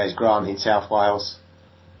person cares, Grant, in South Wales.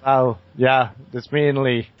 Oh, yeah, it's me and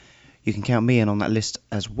Lee. You can count me in on that list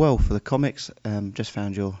as well for the comics. Just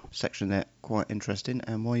found your section there quite interesting.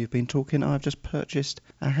 And while you've been talking, I've just purchased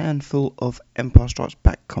a handful of Empire Strikes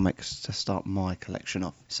Back comics to start my collection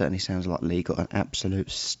off. Certainly sounds like Lee got an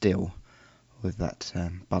absolute steal with that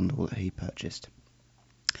bundle that he purchased.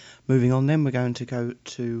 Moving on then, we're going to go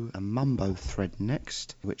to a Mumbo thread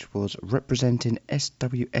next, which was representing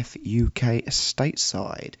SWF UK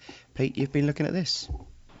stateside. Pete, you've been looking at this.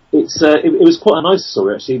 It was quite a nice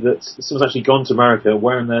story, actually, that someone's actually gone to America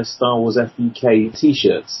wearing their Star Wars FUK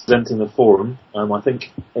t-shirts, presenting the forum. I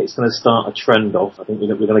think it's going to start a trend off. I think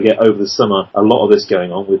we're going to get over the summer a lot of this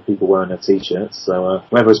going on with people wearing their t-shirts. So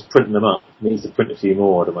whoever's printing them up needs to print a few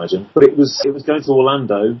more, I'd imagine. But it was going to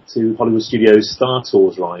Orlando to Hollywood Studios' Star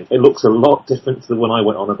Tours ride. It looks a lot different to the one I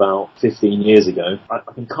went on about 15 years ago. I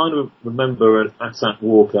can kind of remember an AT-AT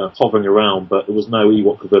Walker hovering around, but there was no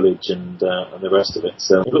Ewok Village and the rest of it.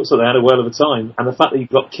 So it looks like they had a whale of a time. And the fact that you've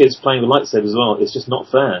got kids playing with lightsabers as well, it's just not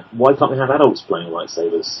fair. Why can't we have adults playing with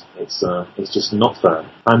lightsabers? It's just not fair.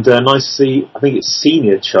 And nice to see, I think it's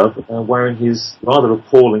Senior Chubb wearing his rather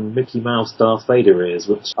appalling Mickey Mouse Darth Vader ears,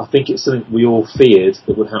 which I think it's something we all feared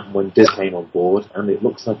that would happen when Disney came on board, and it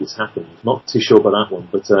looks like it's happened. Not too sure about that one,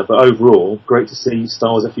 but overall, great to see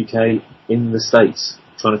Star Wars FUK in the States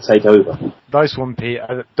trying to take over. Nice one, Pete.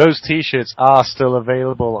 Those t-shirts are still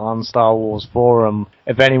available on Star Wars Forum.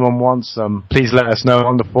 If anyone wants them, please let us know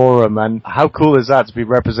on the forum. And how cool is that to be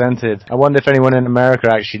represented? I wonder if anyone in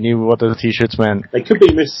America actually knew what those t-shirts meant. They could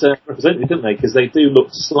be misrepresented, couldn't they? Because they do look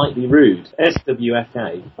slightly rude.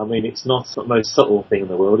 SWFK, I mean, it's not the most subtle thing in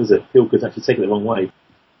the world, is it? People could actually take it the wrong way.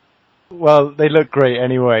 Well, they look great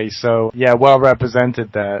anyway, so yeah, well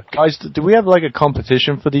represented there. Guys, do we have like a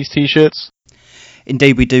competition for these t-shirts?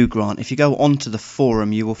 Indeed we do, Grant. If you go onto the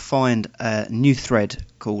forum, you will find a new thread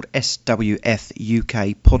called SWF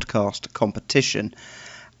UK Podcast Competition,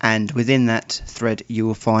 and within that thread you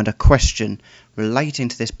will find a question relating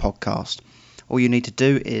to this podcast. All you need to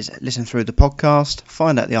do is listen through the podcast,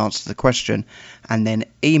 find out the answer to the question, and then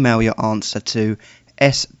email your answer to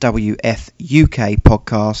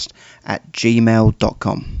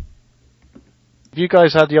swfukpodcast@gmail.com. Have you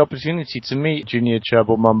guys had the opportunity to meet Junior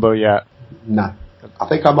Chubb or Mumbo yet? No. I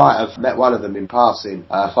think I might have met one of them in passing,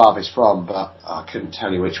 farthest from, but I couldn't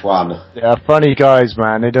tell you which one. Yeah, funny guys,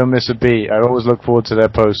 man. They don't miss a beat. I always look forward to their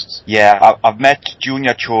posts. Yeah, I've met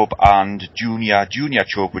Junior Chubb and Junior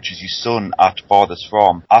Chubb, which is his son, at farthest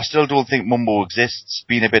from. I still don't think Mumbo exists.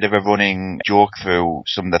 Been a bit of a running joke through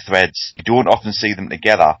some of the threads. You don't often see them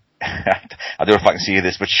together. I don't know if I can see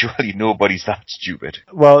this, but surely nobody's that stupid.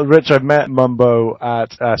 Well, Rich, I met Mumbo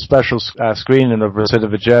at a special screening of Return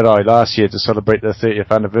of the Jedi last year to celebrate their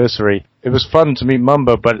 30th anniversary. It was fun to meet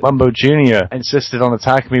Mumbo, but Mumbo Jr. insisted on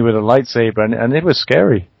attacking me with a lightsaber, and it was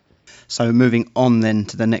scary. So moving on then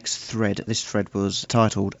to the next thread. This thread was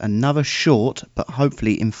titled Another Short but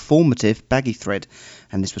Hopefully Informative Baggy Thread,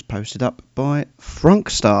 and this was posted up by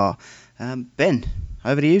Frunkstar. Ben,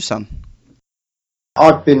 over to you, son.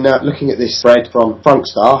 I've been looking at this thread from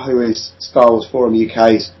Frunkstar, who is Star Wars Forum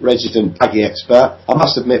UK's resident baggy expert. I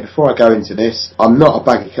must admit, before I go into this, I'm not a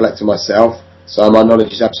baggy collector myself, so my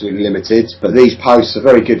knowledge is absolutely limited, but these posts are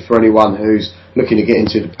very good for anyone who's looking to get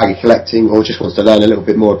into baggy collecting or just wants to learn a little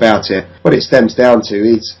bit more about it. What it stems down to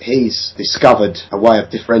is he's discovered a way of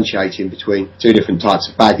differentiating between two different types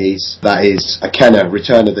of baggies. That is a Kenner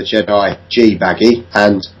Return of the Jedi G baggy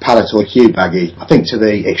and Palitoy Q baggy. I think to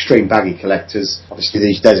the extreme baggy collectors, obviously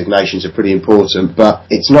these designations are pretty important, but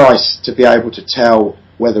it's nice to be able to tell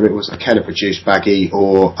whether it was a Kenner produced baggy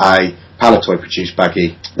or a Palitoy produced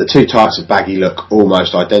baggy. The two types of baggy look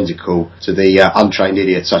almost identical to the untrained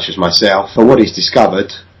idiot such as myself. But what he's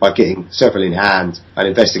discovered by getting several in hand and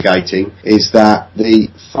investigating is that the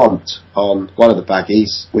font on one of the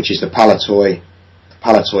baggies, which is the Palitoy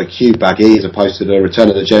Q baggy as opposed to the Return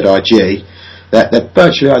of the Jedi G, they're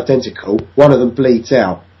virtually identical. One of them bleeds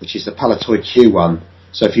out, which is the Palitoy Q one.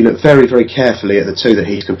 So if you look very, very carefully at the two that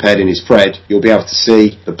he's compared in his thread, you'll be able to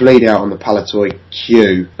see the bleed out on the Palitoy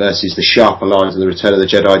Q versus the sharper lines of the Return of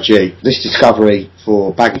the Jedi G. This discovery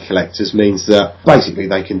for baggy collectors means that basically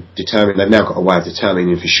they've now got a way of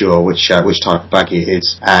determining for sure which type of baggy it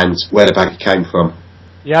is and where the baggy came from.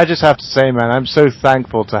 Yeah, I just have to say, man, I'm so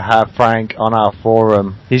thankful to have Frank on our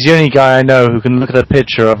forum. He's the only guy I know who can look at a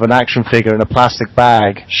picture of an action figure in a plastic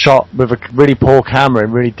bag, shot with a really poor camera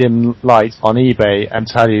in really dim light on eBay, and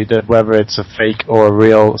tell you that whether it's a fake or a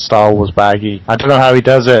real Star Wars baggie. I don't know how he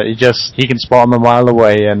does it. He can spot him a mile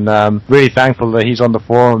away, and really thankful that he's on the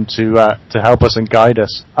forum to help us and guide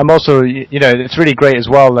us. I'm also, it's really great as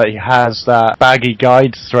well that he has that baggy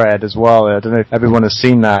guide thread as well. I don't know if everyone has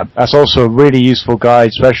seen that. That's also a really useful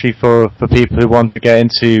guide, especially for people who want to get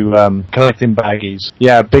into collecting baggies.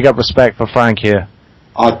 Yeah, big up respect for Frank here.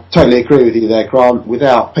 I totally agree with you there, Grant.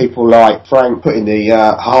 Without people like Frank putting the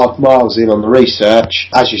hard miles in on the research,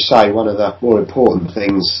 as you say, one of the more important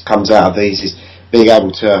things comes out of these is being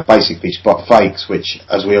able to basically spot fakes, which,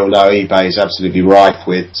 as we all know, eBay is absolutely rife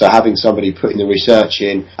with. So having somebody putting the research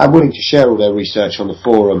in and willing to share all their research on the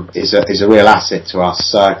forum is a real asset to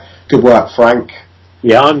us. So good work, Frank.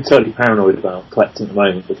 Yeah, I'm totally paranoid about collecting at the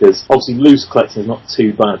moment because obviously loose collecting is not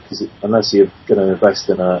too bad because unless you're going to invest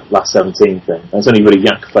in a last 17 thing, it's only really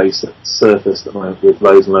yak face that's surfaced at the moment with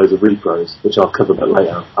loads and loads of repros, which I'll cover a bit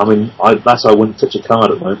later. I mean, that's why I wouldn't touch a card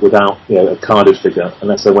at the moment without a carded figure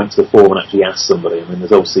unless I went to the forum and actually asked somebody. I mean,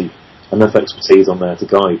 there's obviously enough expertise on there to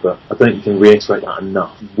guide, but I don't think you can reiterate that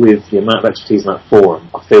enough. With the amount of expertise in that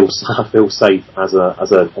forum, I feel safe as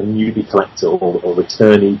a newbie collector or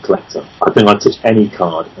returnee collector. I think I'd touch any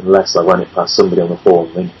card unless I ran it past somebody on the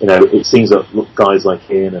forum. And, it seems that guys like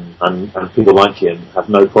Ian and people like Ian have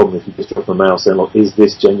no problem if you just drop them a mail saying, look, is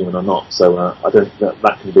this genuine or not? So I don't think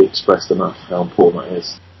that can be expressed enough how important that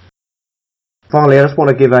is. Finally, I just want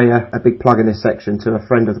to give a big plug in this section to a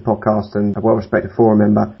friend of the podcast and a well-respected forum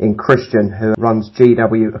member in Christian, who runs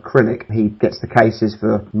GW Acrylic. He gets the cases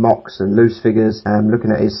for mocks and loose figures.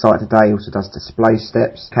 Looking at his site today, he also does display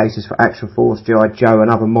steps, cases for Action Force, G.I. Joe and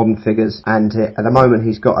other modern figures. And at the moment,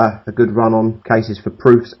 he's got a good run on cases for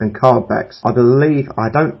proofs and card backs. I believe, I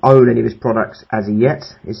don't own any of his products as of yet.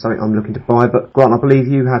 It's something I'm looking to buy. But Grant, I believe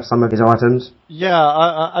you have some of his items. Yeah,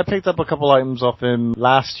 I picked up a couple items off him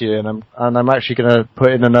last year, and I'm actually going to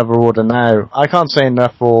put in another order now. I can't say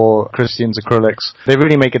enough for Christian's acrylics. They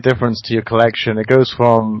really make a difference to your collection. It goes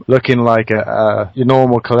from looking like your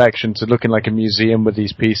normal collection to looking like a museum with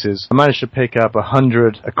these pieces. I managed to pick up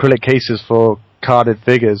 100 acrylic cases for carded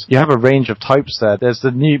figures. You have a range of types there. There's the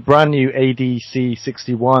brand new ADC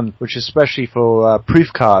 61, which is especially for proof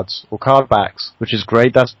cards or card backs, which is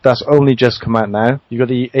great. That's only just come out now. You got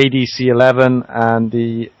the ADC 11 and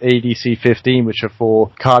the ADC 15, which are for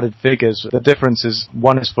carded figures. The difference is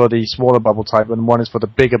one is for the smaller bubble type and one is for the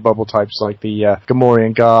bigger bubble types like the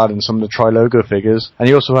Gamorrean Guard and some of the Tri-Logo figures. And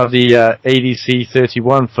you also have the ADC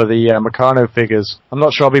 31 for the Meccano figures. I'm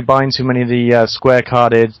not sure I'll be buying too many of the square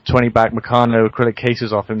carded 20 back Meccano acrylic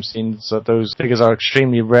cases off him, since those figures are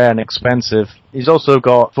extremely rare and expensive. He's also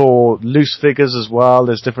got for loose figures as well.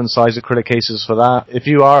 There's different size acrylic cases for that. If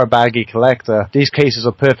you are a baggy collector, these cases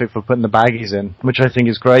are perfect for putting the baggies in, which I think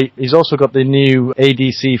is great. He's also got the new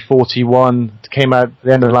ADC 41 that came out at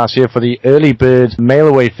the end of last year for the early bird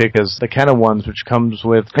mail-away figures, the Kenner ones, which comes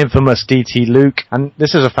with infamous DT Luke. And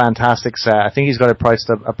this is a fantastic set. I think he's got it priced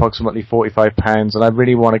at approximately £45, and I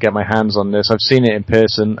really want to get my hands on this. I've seen it in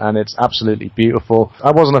person, and it's absolutely beautiful.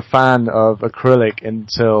 I wasn't a fan of acrylic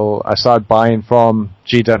until I started buying from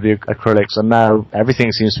GW Acrylics, and now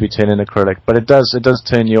everything seems to be turning acrylic. But it does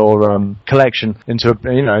turn your collection into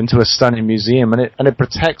a stunning museum, and it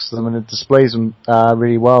protects them and it displays them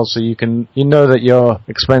really well. So you know that your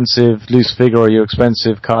expensive loose figure or your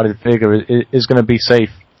expensive carded figure is going to be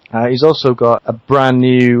safe. He's also got a brand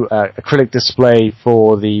new acrylic display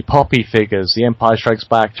for the Poppy figures, the Empire Strikes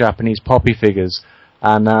Back Japanese Poppy figures.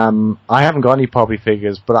 And I haven't got any Poppy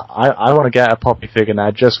figures, but I want to get a Poppy figure now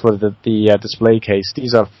just for the display case.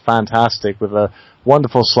 These are fantastic with a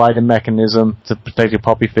wonderful sliding mechanism to protect your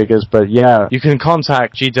Poppy figures. But yeah, you can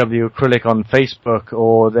contact GW Acrylic on Facebook,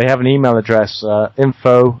 or they have an email address,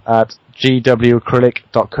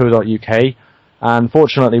 info@gwacrylic.co.uk. And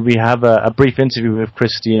fortunately, we have a brief interview with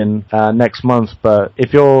Christian next month. But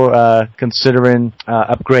if you're considering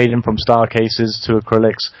upgrading from star cases to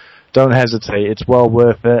acrylics, don't hesitate. It's well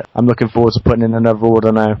worth it. I'm looking forward to putting in another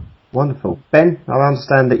order now. Wonderful. Ben, I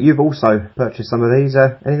understand that you've also purchased some of these.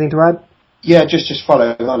 Anything to add? Yeah, just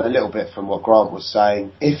following on a little bit from what Grant was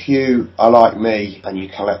saying. If you are like me and you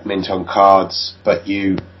collect mint on cards, but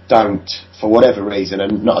you don't, for whatever reason,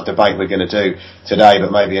 and not a debate we're going to do today,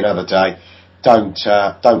 but maybe another day, don't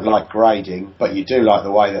like grading, but you do like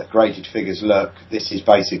the way that graded figures look, this is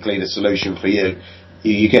basically the solution for you.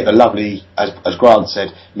 You get the lovely, as Grant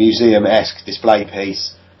said, museum-esque display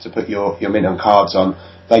piece to put your mint on cards on.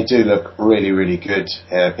 They do look really, really good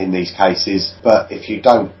in these cases, but if you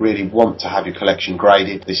don't really want to have your collection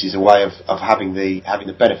graded, this is a way of having the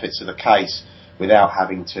benefits of the case without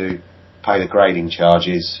having to pay the grading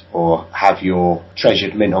charges or have your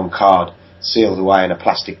treasured mint on card sealed away in a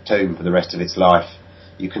plastic tomb for the rest of its life.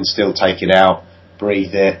 You can still take it out,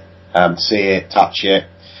 breathe it, see it, touch it,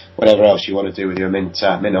 whatever else you want to do with your mint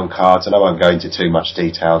on cards, and I won't go into too much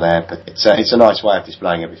detail there, but it's a nice way of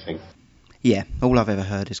displaying everything. Yeah, all I've ever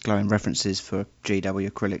heard is glowing references for GW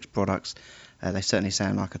Acrylics products. They certainly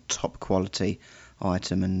sound like a top quality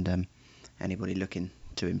item, and anybody looking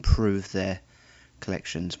to improve their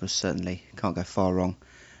collections was certainly can't go far wrong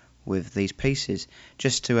with these pieces.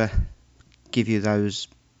 Just to give you those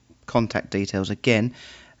contact details again,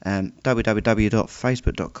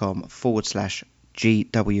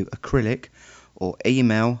 www.facebook.com/GW Acrylic or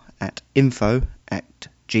email at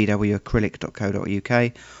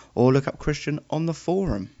info@gwacrylic.co.uk or look up Christian on the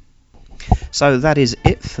forum. So that is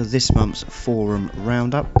it for this month's forum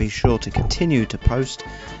roundup. Be sure to continue to post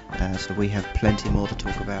so we have plenty more to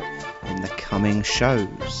talk about in the coming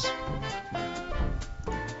shows.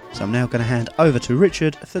 So I'm now going to hand over to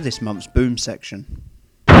Richard for this month's boom section.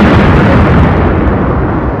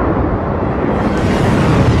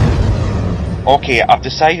 Okay, I've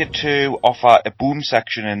decided to offer a boom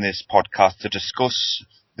section in this podcast to discuss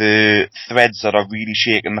the threads that are really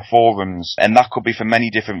shaking the forums, and that could be for many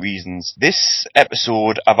different reasons. This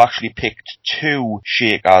episode, I've actually picked two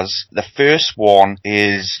shakers. The first one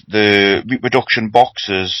is the reproduction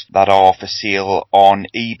boxes that are for sale on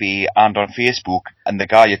eBay and on Facebook, and the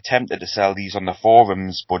guy attempted to sell these on the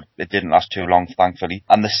forums, but it didn't last too long, thankfully.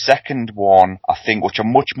 And the second one, I think, which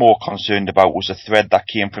I'm much more concerned about, was a thread that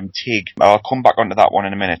came from Tig. I'll come back onto that one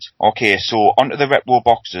in a minute. Okay, so onto the retro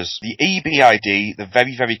boxes. The eBay ID, the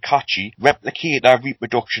very catchy Replicator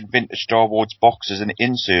Reproduction Vintage Star Wars boxes and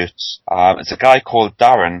inserts. It's a guy called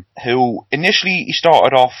Darren, who initially he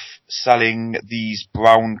started off selling these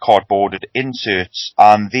brown cardboarded inserts,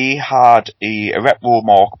 and they had a retro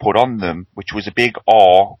mark put on them, which was a big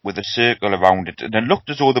R with a circle around it, and it looked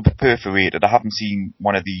as though they were perforated. I haven't seen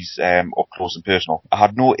one of these up close and personal. I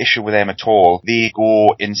had no issue with them at all. They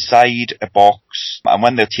go inside a box, and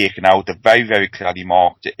when they're taken out, they're very clearly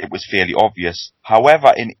marked. It was fairly obvious.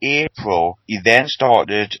 However, in April, he then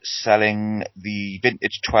started selling the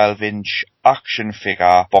vintage 12-inch action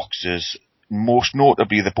figure boxes, most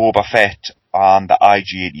notably the Boba Fett and the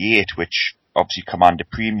IG-88, which obviously command a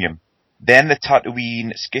premium. Then the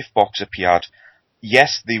Tatooine skiff box appeared.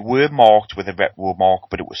 Yes, they were marked with a retro mark,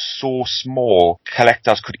 but it was so small,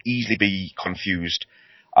 collectors could easily be confused.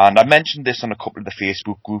 And I mentioned this on a couple of the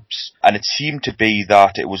Facebook groups, and it seemed to be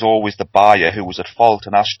that it was always the buyer who was at fault,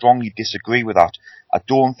 and I strongly disagree with that. I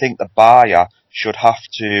don't think the buyer should have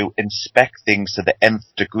to inspect things to the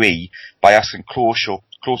nth degree by asking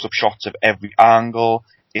close-up shots of every angle,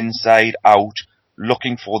 inside, out,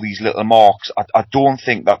 looking for these little marks. I don't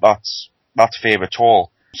think that's fair at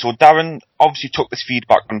all. So Darren obviously took this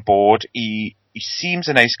feedback on board. He seems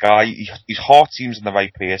a nice guy. His heart seems in the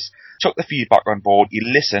right place. Took the feedback on board. He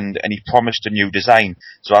listened and he promised a new design.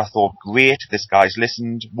 So I thought, great, this guy's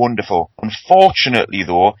listened. Wonderful. Unfortunately,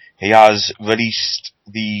 though, he has released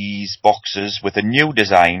these boxes with a new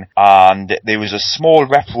design, and there is a small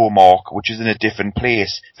retro mark which is in a different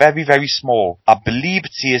place. Very small. I believe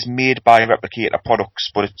it says made by Replicator Products,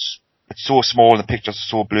 but it's so small and the pictures are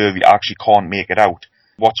so blurry I actually can't make it out.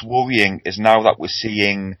 What's worrying is now that we're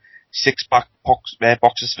seeing 6-back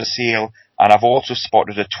boxes for sale, and I've also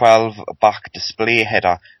spotted a 12-back display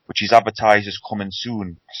header, which is advertised as coming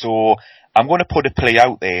soon. So I'm going to put a plea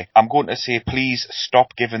out there. I'm going to say, please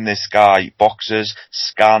stop giving this guy boxes,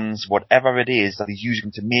 scans, whatever it is that he's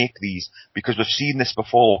using to make these, because we've seen this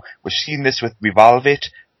before. We've seen this with Revolve-It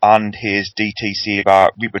and his DT Saber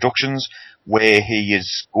reproductions, where he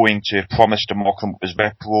is going to promise to mark them up as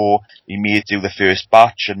retro. He may do the first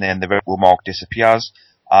batch and then the retro mark disappears.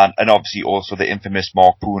 And obviously also the infamous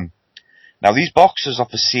Mark Poon. Now, these boxes are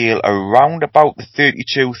for sale around about the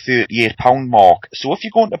 £32, £38 mark. So if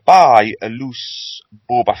you're going to buy a loose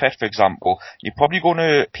Boba Fett, for example, you're probably going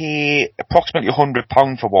to pay approximately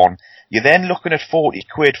 £100 for one. You're then looking at 40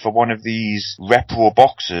 quid for one of these repro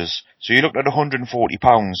boxes. So you're looking at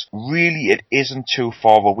 £140. Really, it isn't too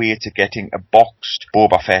far away to getting a boxed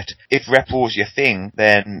Boba Fett. If repro is your thing,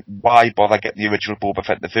 then why bother getting the original Boba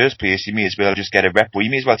Fett in the first place? You may as well just get a repro. You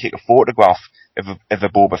may as well take a photograph of a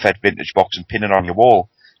Boba Fett vintage box and pin it on your wall.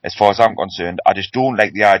 As far as I'm concerned, I just don't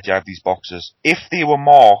like the idea of these boxes. If they were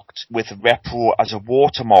marked with repro as a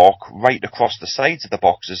watermark right across the sides of the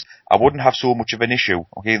boxes, I wouldn't have so much of an issue.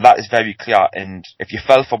 Okay, that is very clear, and if you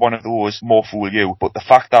fell for one of those, more fool you. But the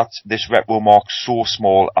fact that this repro mark's so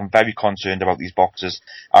small, I'm very concerned about these boxes.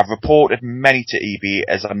 I've reported many to eBay,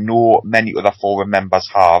 as I know many other forum members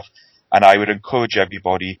have. And I would encourage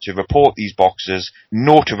everybody to report these boxes,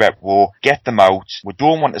 no to repro, get them out. We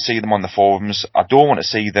don't want to see them on the forums. I don't want to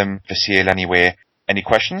see them for sale anyway. Any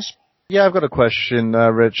questions? Yeah, I've got a question,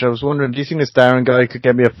 Rich. I was wondering, do you think this Darren guy could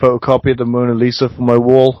get me a photocopy of the Mona Lisa for my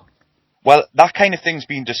wall? Well, that kind of thing's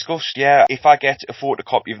been discussed, yeah. If I get a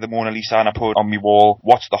photocopy of the Mona Lisa and I put it on my wall,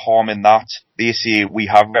 what's the harm in that? They say we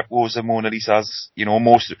have repros of Mona Lisas. You know,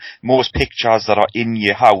 most pictures that are in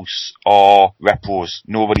your house are repros.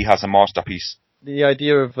 Nobody has a masterpiece. The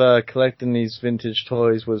idea of collecting these vintage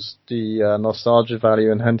toys was the nostalgia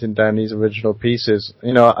value and hunting down these original pieces.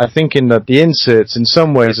 You know, I think in the inserts, in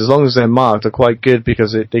some ways, as long as they're marked, are quite good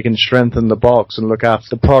because they can strengthen the box and look after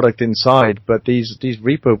the product inside. But these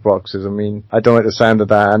repo boxes, I mean, I don't like the sound of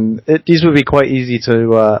that. And these would be quite easy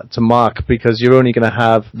to mark because you're only going to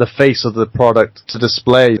have the face of the product to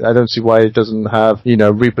display. I don't see why it doesn't have, you know,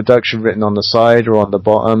 reproduction written on the side or on the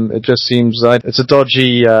bottom. It just seems like it's a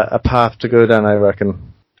dodgy a path to go down, I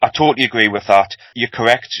reckon. I totally agree with that. You're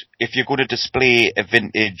correct. If you're going to display a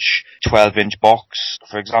vintage 12-inch box,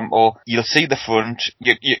 for example, you'll see the front.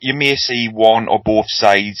 You may see one or both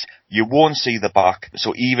sides. You won't see the back.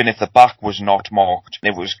 So even if the back was not marked,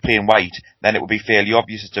 if it was plain white, then it would be fairly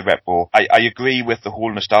obvious it's a repro. I agree with the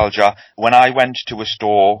whole nostalgia. When I went to a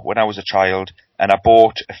store when I was a child and I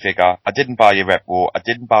bought a figure, I didn't buy a repro. I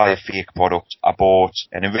didn't buy a fake product. I bought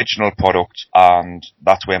an original product, and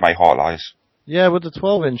that's where my heart lies. Yeah, with the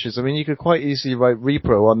 12 inches, I mean, you could quite easily write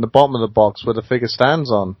repro on the bottom of the box where the figure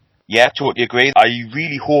stands on. Yeah, totally agree. I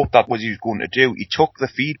really hope that what he was going to do. He took the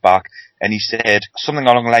feedback and he said something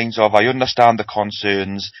along the lines of, I understand the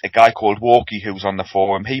concerns. A guy called Walkie who was on the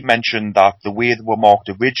forum, he mentioned that the way they were marked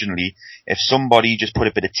originally, if somebody just put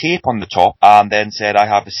a bit of tape on the top and then said, I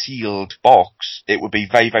have a sealed box, it would be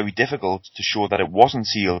very, very difficult to show that it wasn't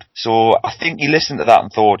sealed. So I think he listened to that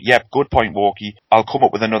and thought, yep, good point, Walkie. I'll come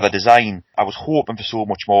up with another design. I was hoping for so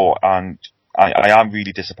much more, and I am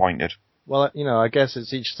really disappointed. Well, you know, I guess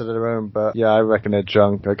it's each to their own, but yeah, I reckon they're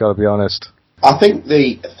junk, I gotta be honest. I think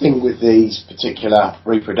the thing with these particular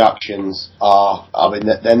reproductions are, I mean,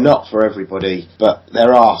 they're not for everybody, but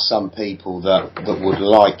there are some people that would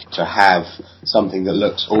like to have something that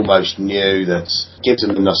looks almost new, that gives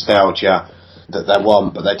them the nostalgia that they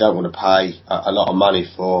want, but they don't want to pay a lot of money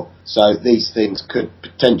for. So these things could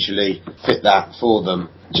potentially fit that for them.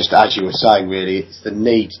 Just as you were saying, really, it's the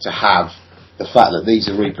need to have the fact that these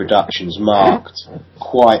are reproductions marked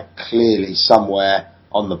quite clearly somewhere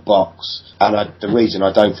on the box. And the reason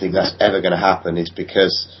I don't think that's ever going to happen is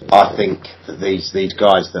because I think that these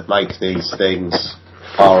guys that make these things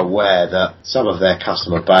are aware that some of their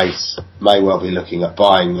customer base may well be looking at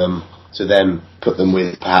buying them to then put them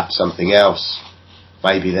with perhaps something else,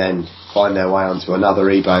 maybe then find their way onto another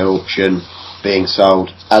eBay auction being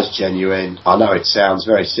sold as genuine. I know it sounds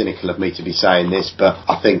very cynical of me to be saying this, but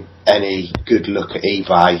I think any good look at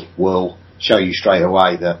eBay will show you straight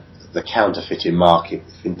away that the counterfeiting market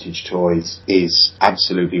with vintage toys is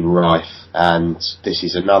absolutely rife, and this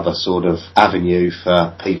is another sort of avenue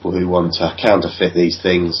for people who want to counterfeit these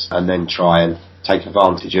things and then try and take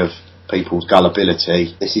advantage of people's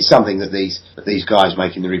gullibility. This is something that these guys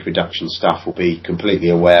making the reproduction stuff will be completely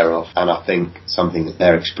aware of, and I think something that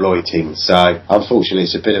they're exploiting. So unfortunately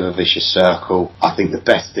it's a bit of a vicious circle. I think the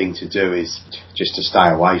best thing to do is just to stay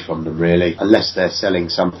away from them, really, unless they're selling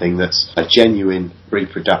something that's a genuine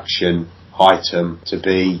reproduction item, to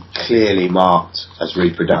be clearly marked as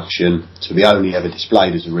reproduction, to be only ever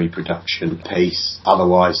displayed as a reproduction piece.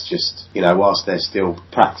 Otherwise, just, you know, whilst they're still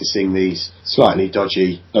practicing these slightly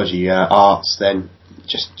dodgy arts, then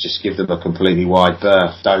just give them a completely wide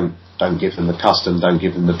berth. Don't give them the custom, don't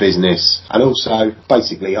give them the business, and also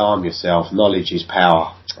basically arm yourself. Knowledge is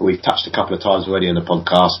power. We've touched a couple of times already on the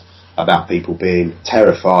podcast about people being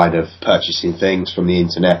terrified of purchasing things from the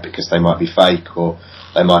internet because they might be fake or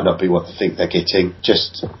they might not be what they think they're getting.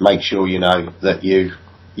 Just make sure you know that you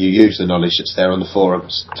use the knowledge that's there on the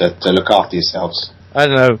forums to look after yourselves. I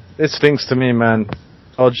don't know. It stinks to me, man.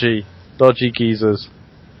 Dodgy geezers.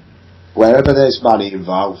 Wherever there's money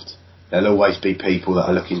involved, there'll always be people that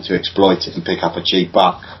are looking to exploit it and pick up a cheap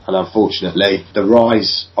buck. And unfortunately, the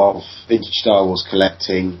rise of vintage Star Wars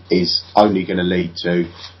collecting is only going to lead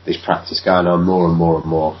to this practice going on more and more and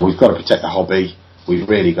more. We've got to protect the hobby. We've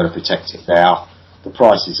really got to protect it now. The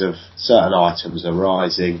prices of certain items are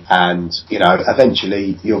rising, and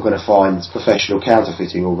eventually you're going to find professional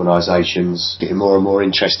counterfeiting organisations getting more and more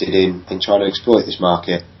interested in trying to exploit this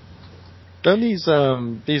market. Don't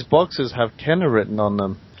these boxes have Kenner written on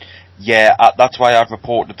them? Yeah, that's why I've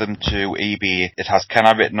reported them to eBay. It has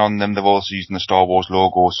Kenner written on them. They're also using the Star Wars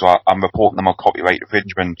logo, so I'm reporting them on copyright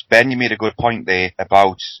infringement. Ben, you made a good point there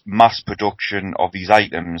about mass production of these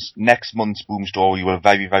items. Next month's Boom Story will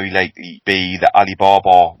very, very likely be the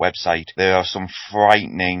Alibaba website. There are some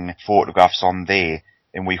frightening photographs on there,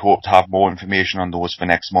 and we hope to have more information on those for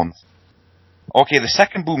next month. Okay, the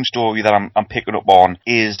second Boom Story that I'm picking up on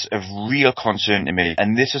is of real concern to me,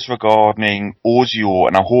 and this is regarding Ozio,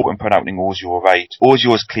 and I hope I'm pronouncing Ozio right.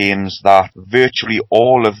 Ozio's claims that virtually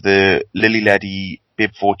all of the Lily Ledy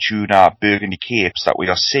Bib Fortuna burgundy capes that we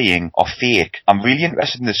are seeing are fake. I'm really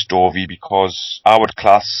interested in this story because I would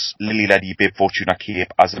class Lily Ledy Bib Fortuna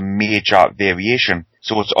cape as a major variation.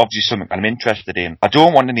 So it's obviously something I'm interested in. I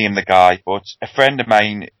don't want to name the guy, but a friend of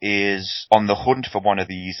mine is on the hunt for one of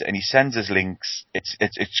these, and he sends us links.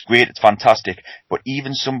 It's great, it's fantastic. But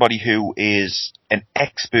even somebody who is an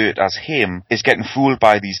expert as him is getting fooled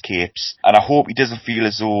by these capes, and I hope he doesn't feel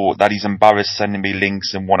as though that he's embarrassed sending me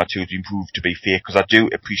links and one or two to prove to be fake, because I do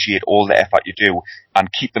appreciate all the effort you do,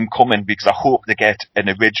 and keep them coming, because I hope to get an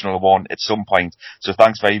original one at some point. So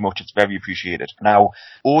thanks very much, it's very appreciated. Now,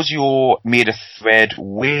 Ozio made a thread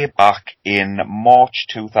way back in March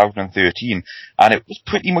 2013, and it was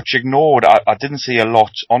pretty much ignored. I didn't see a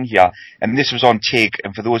lot on here, and this was on TIG,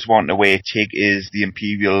 and for those who aren't aware, TIG is the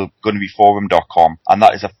ImperialGunneryForum.com, and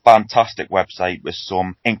that is a fantastic website with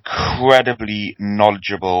some incredibly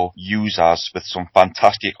knowledgeable users with some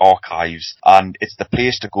fantastic archives, and it's the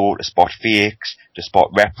place to go to spot fakes, to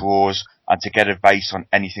spot repros, and to get advice on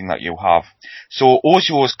anything that you have. So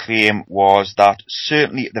Ozio's claim was that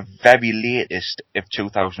certainly at the very latest of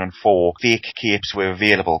 2004, fake capes were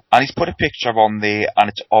available. And he's put a picture on there, and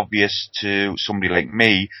it's obvious to somebody like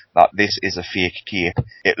me that this is a fake cape.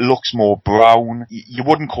 It looks more brown. You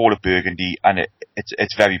wouldn't call it burgundy, and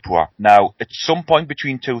it's very poor. Now, at some point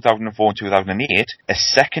between 2004 and 2008, a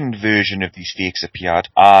second version of these fakes appeared,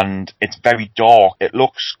 and it's very dark. It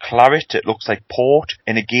looks claret, it looks like port,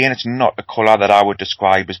 and again, it's not a colour that I would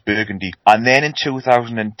describe as burgundy. And then in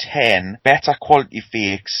 2010, better quality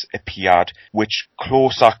fakes appeared, which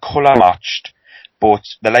closer colour matched. But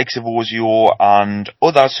the likes of Ozio and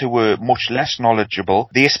others who were much less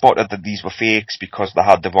knowledgeable, they spotted that these were fakes because they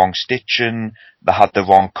had the wrong stitching, they had the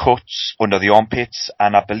wrong cuts under the armpits,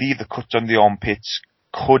 and I believe the cuts under the armpits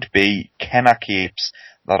could be Kenner capes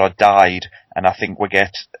that are dyed, and I think we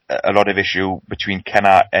get a lot of issue between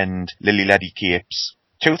Kenner and Lily Ledy capes.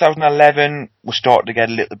 2011, we started to get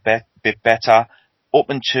a little bit better. Up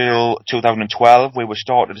until 2012, we were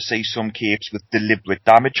starting to see some capes with deliberate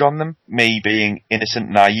damage on them. Me being innocent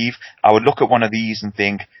and naive, I would look at one of these and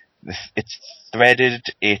think, it's threaded,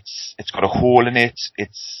 it's got a hole in it,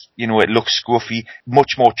 it looks scruffy.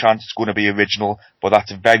 Much more chance it's going to be original, but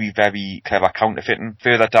that's a very, very clever counterfeiting.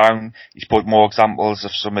 Further down, he's put more examples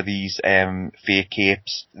of some of these fake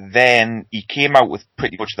capes. Then he came out with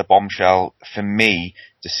pretty much the bombshell for me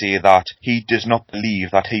to say that he does not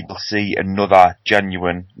believe that he will see another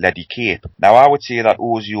genuine Ledy cape. Now, I would say that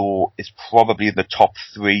Ozio is probably the top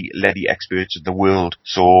 3 Ledy experts in the world,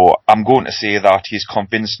 so I'm going to say that he's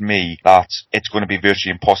convinced me that it's going to be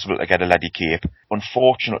virtually impossible to get a Ledy cape.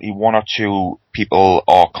 Unfortunately, one or two people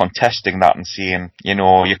are contesting that and saying,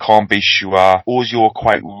 you can't be sure. Ozio,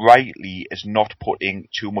 quite rightly, is not putting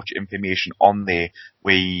too much information on there.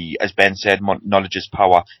 We, as Ben said, knowledge is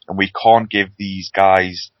power, and we can't give these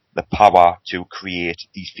guys the power to create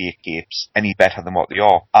these fake capes any better than what they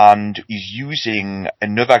are. And he's using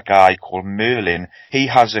another guy called Merlin. He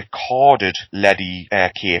has a carded Ledy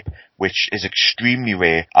cape, which is extremely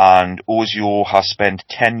rare, and Ozio has spent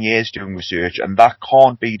 10 years doing research, and that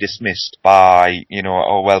can't be dismissed by,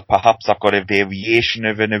 perhaps I've got a variation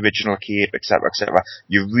of an original cape, etc., etc.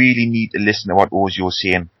 You really need to listen to what Ozio's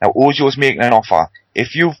saying. Now, Ozio's making an offer.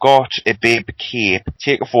 If you've got a babe cape,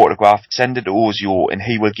 take a photograph, send it to Ozio, and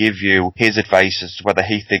he will give you his advice as to whether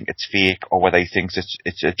he thinks it's fake or whether he thinks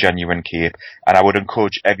it's a genuine cape. And I would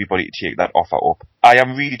encourage everybody to take that offer up. I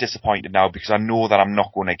am really disappointed now because I know that I'm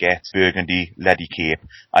not going to get burgundy leady cape.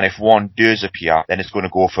 And if one does appear, then it's going to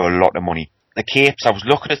go for a lot of money. The capes, I was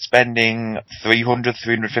looking at spending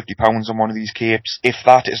 £350 on one of these capes. If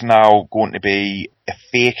that is now going to be a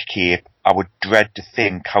fake cape, I would dread to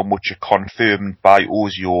think how much a confirmed by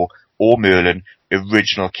Ozio or Merlin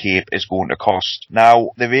original cape is going to cost.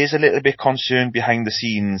 Now, there is a little bit concern behind the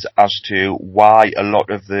scenes as to why a lot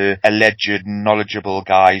of the alleged knowledgeable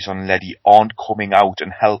guys on Leddy aren't coming out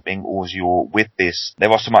and helping Ozio with this.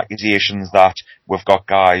 There are some accusations that we've got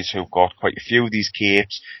guys who've got quite a few of these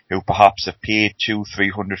capes who perhaps have paid £200,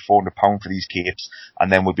 £300, £400 for these capes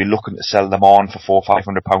and then will be looking to sell them on for £400,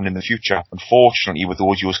 £500 in the future. Unfortunately, with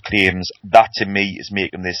Ozio's claims, that to me is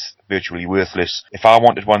making this virtually worthless. If I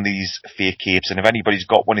wanted one of these fake capes, and if anybody's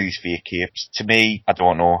got one of these fake capes, to me, I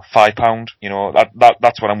don't know, £5, you know,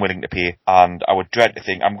 that's what I'm willing to pay. And I would dread to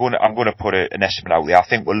think, I'm going to put an estimate out there. I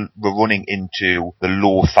think we're running into the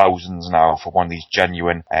low thousands now for one of these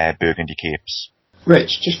genuine burgundy capes.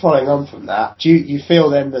 Rich, just following on from that, do you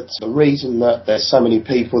feel then that the reason that there's so many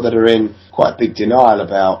people that are in quite big denial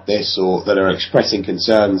about this or that are expressing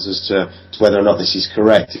concerns as to whether or not this is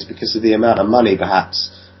correct is because of the amount of money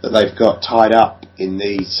perhaps that they've got tied up in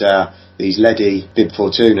these Leddy Bib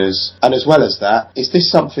Fortunas? And as well as that, is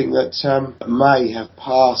this something that may have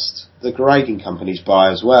passed the grading companies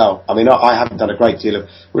by as well? I mean, I haven't done a great deal of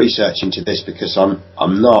research into this because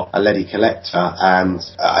I'm not a Leddy collector, and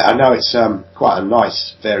I know it's quite a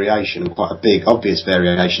nice variation and quite a big, obvious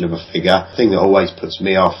variation of a figure. The thing that always puts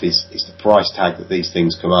me off is the price tag that these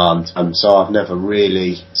things command, and so I've never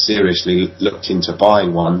really seriously looked into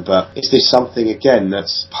buying one. But is this something, again,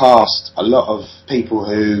 that's passed a lot of people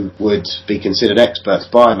who would be considered experts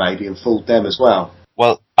by maybe and fooled them as well?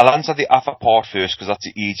 Well, I'll answer the AFA part first because that's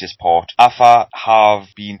the easiest part. AFA have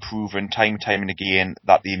been proven time and again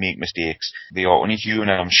that they make mistakes. They are only human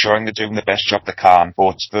and I'm sure they're doing the best job they can.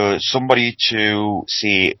 But for somebody to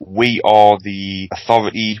say, we are the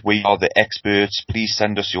authority, we are the experts, please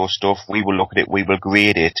send us your stuff, we will look at it, we will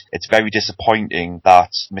grade it, it's very disappointing that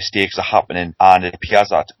mistakes are happening and it appears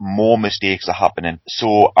that more mistakes are happening.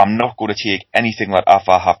 So I'm not going to take anything that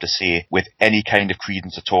AFA have to say with any kind of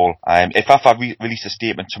credence at all. If AFA released a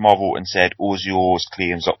statement tomorrow and said Ozio's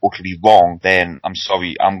claims are utterly wrong, then I'm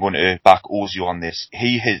sorry, I'm going to back Ozio on this.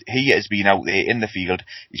 He has been out there in the field,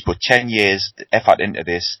 he's put 10 years effort into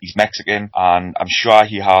this, he's Mexican, and I'm sure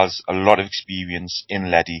he has a lot of experience in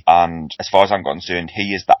Leddy, and as far as I'm concerned,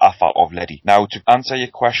 he is the AFA of Leddy. Now, to answer your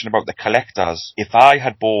question about the collectors, if I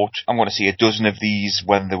had bought, I'm going to say a dozen of these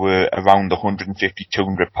when they were around the £150,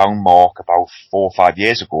 £200 mark about 4 or 5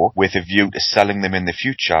 years ago, with a view to selling them in the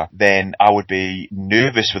future, then I would be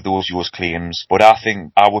nervous with Ozio's claims, but I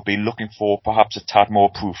think I would be looking for perhaps a tad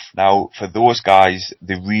more proof. Now, for those guys,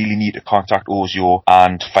 they really need to contact Ozio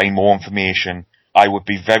and find more information. I would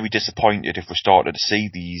be very disappointed if we started to see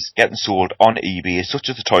these getting sold on eBay, such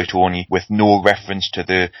as the Toy Tony, with no reference to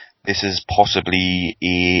this is possibly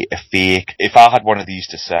a fake. If I had one of these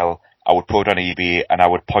to sell, I would put it on eBay and I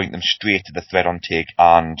would point them straight to the thread on TIG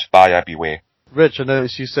and buyer beware. Rich, I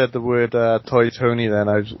noticed you said the word Toy Tony then.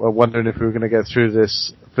 I was wondering if we were going to get through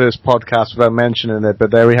this first podcast without mentioning it, but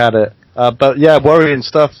there we had it. But yeah, worrying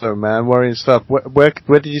stuff though, man, worrying stuff. Where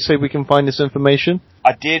did you say we can find this information?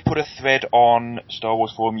 I did put a thread on Star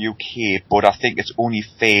Wars Forum UK, but I think it's only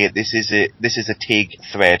fair. This is a TIG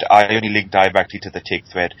thread. I only link directly to the TIG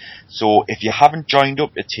thread. So if you haven't joined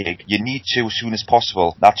up to TIG, you need to as soon as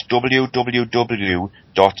possible. That's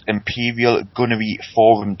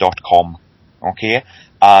www.imperialgunneryforum.com. Okay,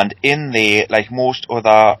 and in there, like most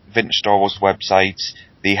other vintage Star Wars websites,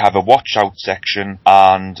 they have a watch out section,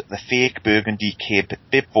 and the fake burgundy cape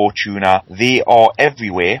Bib Fortuna, they are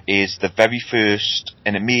everywhere, is the very first,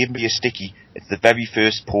 and it may even be a sticky, it's the very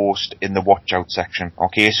first post in the watch out section.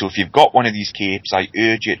 Okay, so if you've got one of these capes, I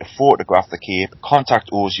urge you to photograph the cape,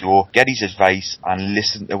 contact Ozio, get his advice, and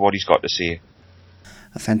listen to what he's got to say.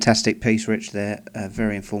 A fantastic piece, Rich, there.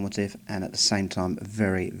 Very informative and at the same time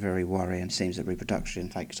very, very worrying. It seems that reproduction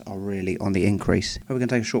fakes are really on the increase. We're going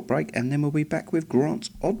to take a short break and then we'll be back with Grant's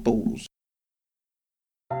Oddballs.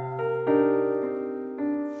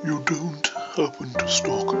 You don't happen to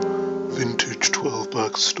stock vintage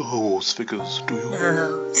 12-back Star Wars figures, do you?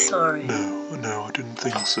 No, sorry. No, I didn't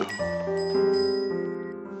think so.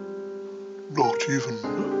 Not even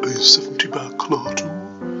a 70-back Klaatu?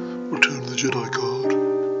 Return of the Jedi card?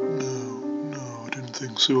 No, I didn't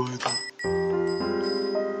think so either.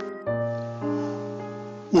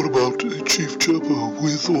 What about Chief Chirper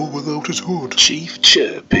with or without his hood? Chief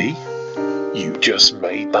Chirpy? You just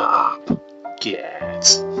made that up.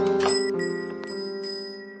 Get.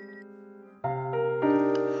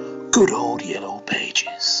 Good old Yellow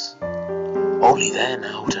Pages. Only there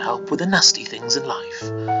now to help with the nasty things in life,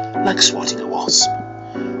 like swatting a wasp,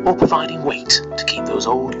 or providing weight to keep those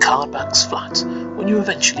old card backs flat when you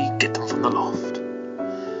eventually get them from the loft.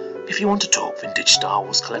 If you want to talk vintage Star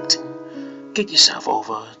Wars collecting, get yourself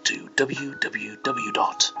over to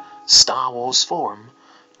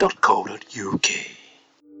www.starwarsforum.co.uk.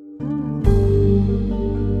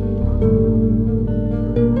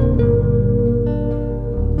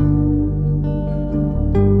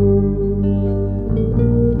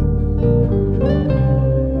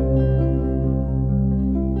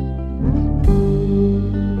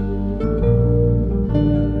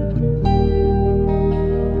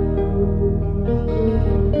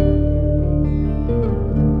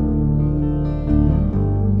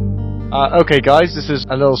 Okay guys, this is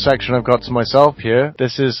a little section I've got to myself here.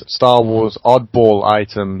 This is Star Wars oddball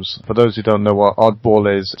items. For those who don't know what oddball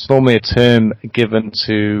is, it's normally a term given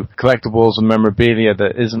to collectibles and memorabilia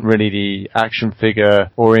that isn't really the action figure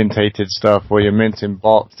orientated stuff or your mint in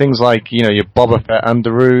box. Things like, you know, your Boba Fett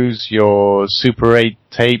underoos, your Super 8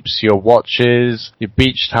 tapes, your watches, your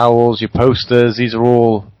beach towels, your posters. These are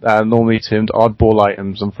all normally termed oddball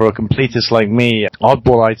items, and for a completist like me,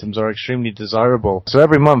 oddball items are extremely desirable. So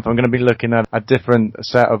every month I'm going to be looking at a different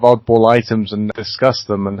set of oddball items and discuss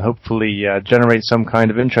them and hopefully generate some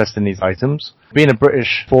kind of interest in these items. Being a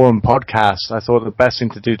British forum podcast, I thought the best thing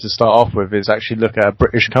to do to start off with is actually look at a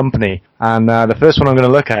British company. And the first one I'm going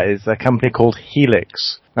to look at is a company called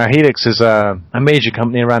Helix. Now, Helix is a major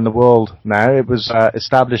company around the world now. It was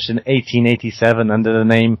established in 1887 under the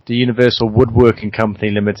name the Universal Woodworking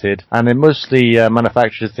Company Limited, and it mostly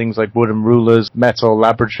manufactures things like wooden rulers, metal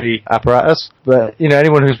laboratory apparatus. But, you know,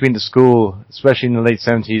 anyone who's been to school, especially in the late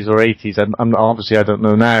 70s or 80s, and obviously I don't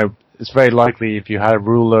know now, it's very likely if you had a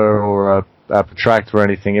ruler or a protractor or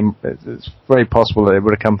anything, it's very possible that it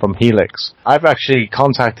would have come from Helix. I've actually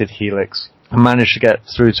contacted Helix and managed to get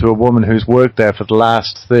through to a woman who's worked there for the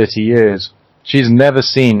last 30 years. She's never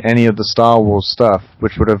seen any of the Star Wars stuff,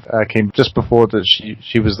 which would have came just before that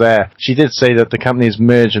she was there. She did say that the company has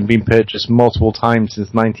merged and been purchased multiple times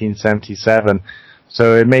since 1977.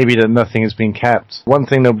 So it may be that nothing has been kept. One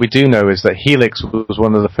thing that we do know is that Helix was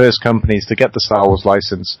one of the first companies to get the Star Wars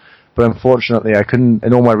license. But unfortunately, I couldn't,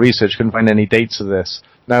 in all my research, couldn't find any dates of this.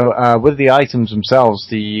 Now, with the items themselves,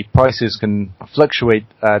 the prices can fluctuate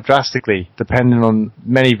drastically depending on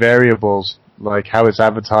many variables, like how it's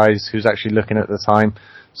advertised, who's actually looking at the time.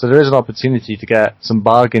 So there is an opportunity to get some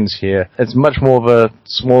bargains here. It's much more of a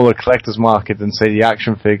smaller collector's market than, say, the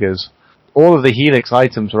action figures. All of the Helix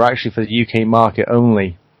items were actually for the UK market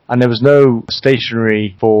only. And there was no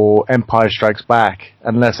stationery for Empire Strikes Back,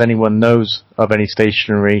 unless anyone knows of any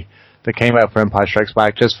stationery that came out for Empire Strikes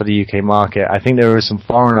Back just for the UK market. I think there were some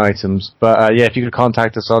foreign items, but yeah, if you could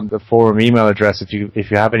contact us on the forum email address if you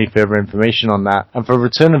have any further information on that. And for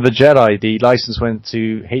Return of the Jedi, the license went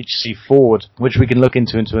to HC Ford, which we can look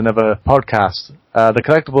into another podcast. The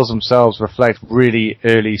collectibles themselves reflect really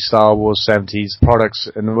early Star Wars 70s products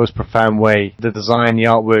in the most profound way. The design, the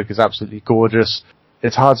artwork is absolutely gorgeous.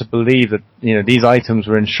 It's hard to believe that, you know, these items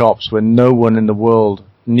were in shops where no one in the world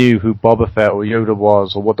knew who Boba Fett or Yoda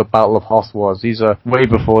was or what the Battle of Hoth was. These are way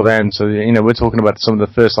before then, so, you know, we're talking about some of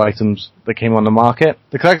the first items that came on the market.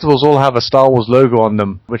 The collectibles all have a Star Wars logo on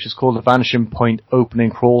them, which is called the Vanishing Point Opening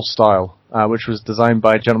Crawl style, which was designed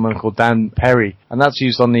by a gentleman called Dan Perry, and that's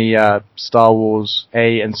used on the Star Wars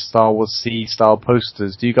A and Star Wars C style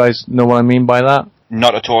posters. Do you guys know what I mean by that?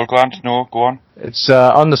 Not at all, Grant. No, go on. It's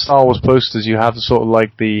on the Star Wars posters. You have sort of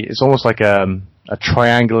like it's almost like a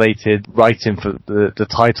triangulated writing for the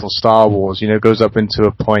title Star Wars. You know, goes up into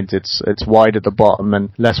a point. It's wide at the bottom and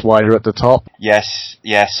less wider at the top. Yes.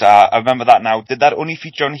 I remember that now. Did that only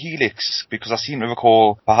feature on Helix? Because I seem to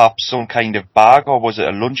recall perhaps some kind of bag, or was it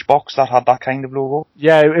a lunchbox that had that kind of logo?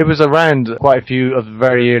 Yeah, it was around quite a few of the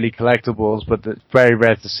very early collectibles, but it's very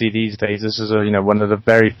rare to see these days. This is one of the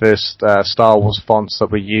very first Star Wars fonts that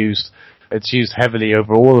were used. It's used heavily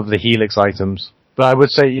over all of the Helix items. But I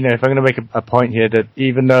would say, you know, if I'm going to make a point here, that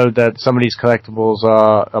even though that some of these collectibles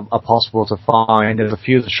are possible to find, there's a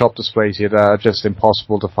few of the shop displays here that are just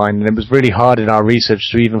impossible to find. And it was really hard in our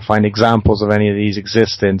research to even find examples of any of these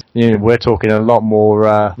existing. You know, we're talking a lot more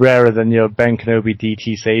rarer than your Ben Kenobi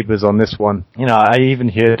DT Sabers on this one. You know, I even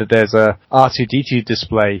hear that there's a R2-D2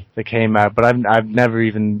 display that came out, but I've never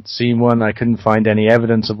even seen one. I couldn't find any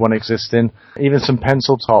evidence of one existing. Even some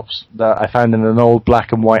pencil tops that I found in an old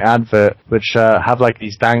black and white advert, which have like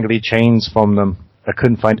these dangly chains from them. I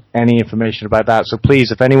couldn't find any information about that. So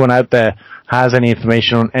please, if anyone out there has any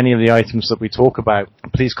information on any of the items that we talk about,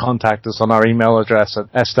 please contact us on our email address at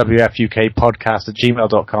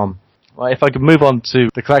swfukpodcast@gmail.com. Well, if I could move on to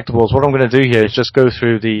the collectibles, what I'm going to do here is just go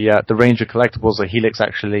through the range of collectibles that Helix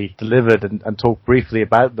actually delivered and talk briefly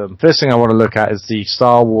about them. First thing I want to look at is the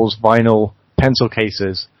Star Wars vinyl pencil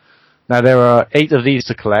cases. Now there are 8 of these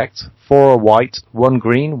to collect. 4 are white, 1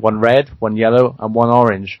 green, 1 red, 1 yellow, and 1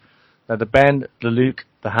 orange. Now the Ben, the Luke,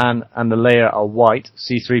 the Han, and the Leia are white.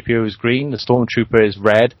 C-3PO is green, the Stormtrooper is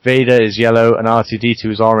red, Vader is yellow, and R2-D2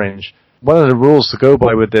 is orange. One of the rules to go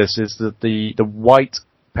by with this is that the white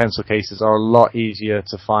pencil cases are a lot easier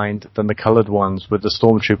to find than the coloured ones, with the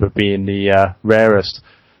Stormtrooper being the rarest.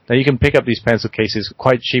 Now you can pick up these pencil cases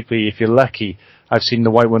quite cheaply if you're lucky. I've seen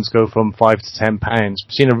the white ones go from £5 to £10. I've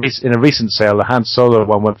seen in a recent sale, the Han Solo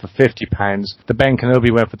one went for £50, the Ben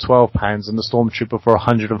Kenobi went for £12, and the Stormtrooper for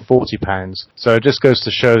 £140. So it just goes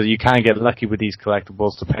to show that you can get lucky with these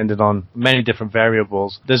collectibles depending on many different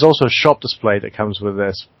variables. There's also a shop display that comes with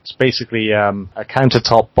this. It's basically a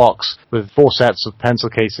countertop box with 4 sets of pencil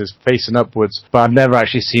cases facing upwards, but I've never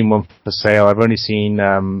actually seen one for sale. I've only seen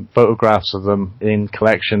photographs of them in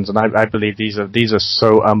collections, and I believe these are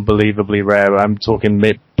so unbelievably rare. I'm talking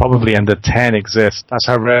probably under 10 exist. That's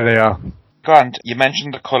how rare they are. Grant, you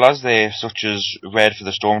mentioned the colours there, such as red for the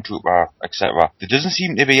Stormtrooper, etc. There doesn't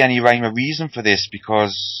seem to be any rhyme or reason for this,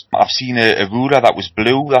 because I've seen a ruler that was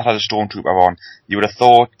blue that had a Stormtrooper on. You would have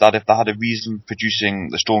thought that if they had a reason producing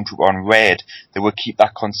the Stormtrooper on red, they would keep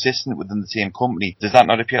that consistent within the same company. Does that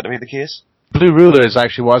not appear to be the case? Blue Ruler is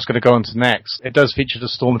actually what I was going to go on to next. It does feature the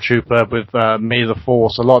Stormtrooper with May the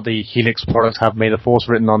Force. A lot of the Helix products have May the Force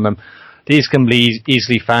written on them. These can be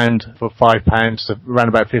easily found for £5 to around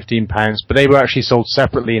about £15, but they were actually sold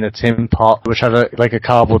separately in a tin pot, which had like a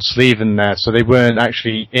cardboard sleeve in there, so they weren't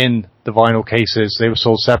actually in the vinyl cases. They were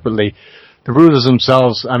sold separately. The rulers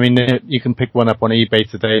themselves, I mean, you can pick one up on eBay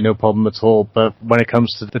today, no problem at all, but when it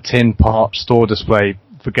comes to the tin pot store display,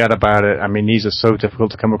 forget about it. I mean, these are so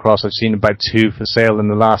difficult to come across. I've seen about 2 for sale in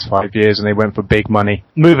the last 5 years, and they went for big money.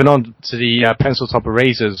 Moving on to the pencil top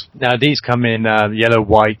erasers. Now, these come in yellow,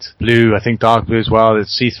 white, blue, I think dark blue as well.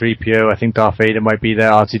 It's C-3PO, I think Darth Vader might be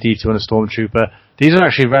there, R2-D2 and a Stormtrooper. These are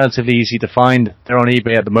actually relatively easy to find. They're on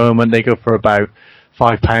eBay at the moment. They go for about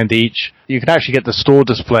 £5 each. You can actually get the store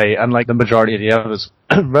display, unlike the majority of the others,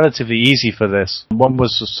 relatively easy for this. One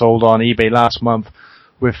was sold on eBay last month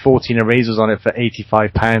with 14 erasers on it for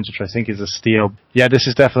 £85, which I think is a steal. Yeah, this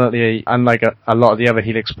is definitely, unlike a lot of the other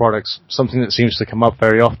Helix products, something that seems to come up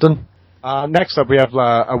very often. Next up we have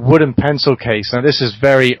a wooden pencil case. Now this is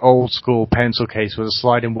very old school pencil case with a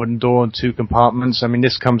sliding wooden door and 2 compartments. I mean,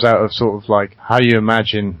 this comes out of sort of like how you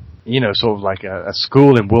imagine, you know, sort of like a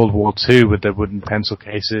school in World War II with the wooden pencil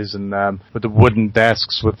cases and with the wooden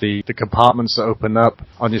desks with the compartments that open up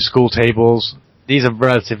on your school tables. These are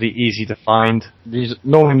relatively easy to find. These are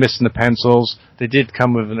normally missing the pencils. They did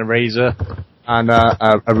come with an eraser and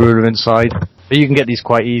a ruler inside. But you can get these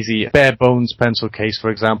quite easy. A bare bones pencil case, for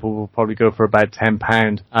example, will probably go for about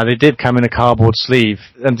 £10. They did come in a cardboard sleeve.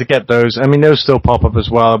 And to get those, I mean, those still pop up as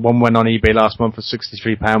well. One went on eBay last month for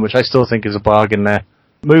 £63, which I still think is a bargain there.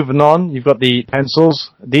 Moving on, you've got the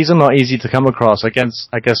pencils. These are not easy to come across. I guess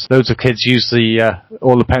loads of kids use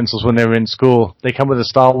all the pencils when they were in school. They come with a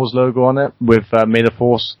Star Wars logo on it, with May the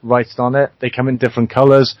Force writes on it. They come in different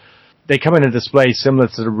colours. They come in a display similar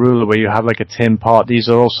to the ruler where you have like a tin pot. These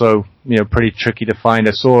are also, you know, pretty tricky to find.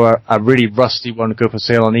 I saw a really rusty one go for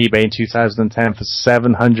sale on eBay in 2010 for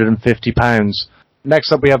 £750.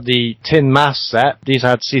 Next up we have the tin mask set. These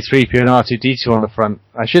had C-3PO and R2-D2 on the front.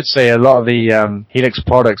 I should say a lot of the Helix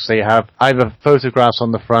products, they have either photographs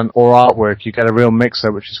on the front or artwork. You get a real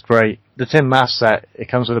mixer, which is great. The tin mask set, it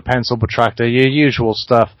comes with a pencil protractor, your usual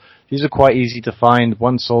stuff. These are quite easy to find.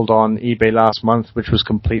 One sold on eBay last month, which was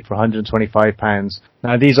complete for £125.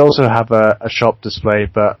 Now, these also have a shop display,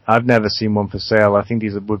 but I've never seen one for sale. I think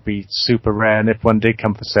these would be super rare, and if one did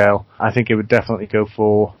come for sale, I think it would definitely go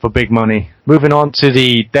for big money. Moving on to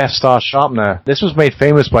the Death Star Sharpener. This was made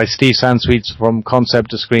famous by Steve Sansweet's From Concept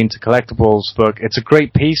to Screen to Collectibles book. It's a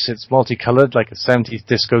great piece. It's multicolored, like a 70s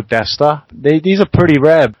disco Death Star. These are pretty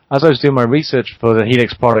rare. As I was doing my research for the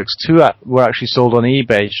Helix products, 2 were actually sold on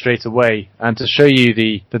eBay straight away. And to show you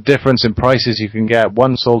the difference in prices you can get,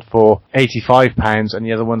 one sold for £85 and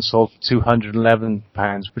the other one sold for £211,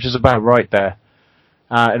 which is about right there.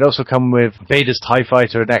 It also comes with Vader's TIE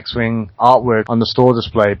Fighter and X-Wing artwork on the store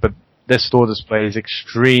display, but this store display is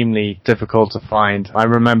extremely difficult to find. I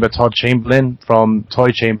remember Todd Chamberlain from Toy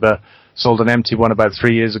Chamber sold an empty one about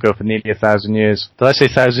 3 years ago for nearly 1,000 years. Did I say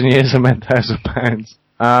 1,000 years? I meant £1,000.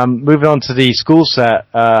 Moving on to the school set,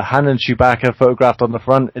 Han and Chewbacca photographed on the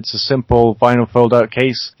front. It's a simple vinyl fold-out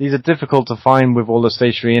case. These are difficult to find with all the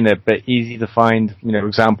stationery in it, but easy to find,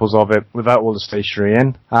 examples of it without all the stationery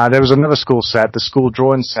in. There was another school set, the school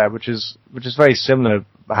drawing set, which is very similar. It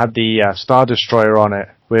had the Star Destroyer on it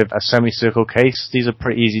with a semicircle case. These are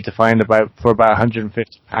pretty easy to find for about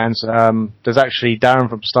 £150. There's actually Darren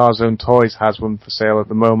from Star Zone Toys has one for sale at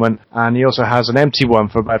the moment, and he also has an empty one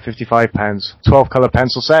for about £55. 12 colour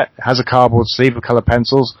pencil set. It has a cardboard sleeve with colour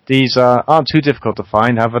pencils. These aren't too difficult to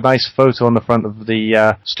find. Have a nice photo on the front of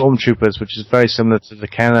the Stormtroopers, which is very similar to the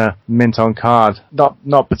Kenner mint on card.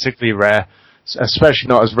 Not particularly rare. Especially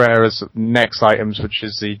not as rare as next items, which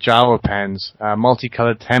is the Jawa pens,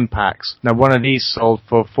 multicolored 10 packs. Now, one of these sold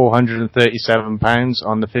for £437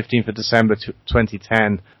 on the 15th of December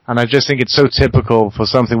 2010, and I just think it's so typical for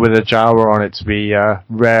something with a Jawa on it to be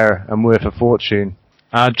rare and worth a fortune.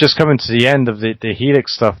 Just coming to the end of the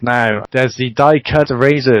Helix stuff now, there's the die-cut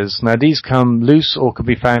erasers. Now, these come loose or can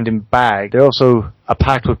be found in bag. They also are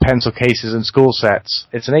packed with pencil cases and school sets.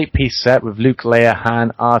 It's an 8-piece set with Luke, Leia,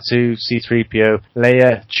 Han, R2, C-3PO,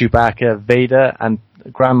 Leia, Chewbacca, Vader, and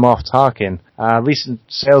Grand Moff Tarkin. Recent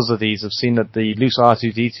sales of these have seen that the loose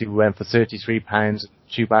R2-D2 went for £33,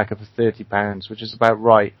 Chewbacca for £30, which is about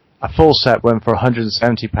right. A full set went for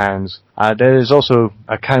 £170. There is also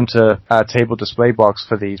a counter table display box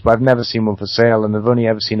for these, but I've never seen one for sale, and I've only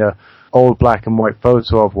ever seen a old black and white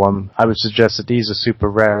photo of one. I would suggest that these are super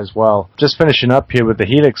rare as well. Just finishing up here with the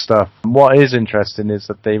Helix stuff. What is interesting is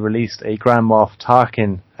that they released a Grand Moff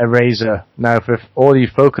Tarkin eraser. Now, for all you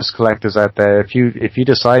Focus collectors out there, if you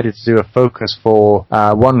decided to do a Focus for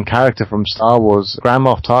one character from Star Wars, Grand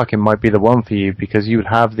Moff Tarkin might be the one for you, because you would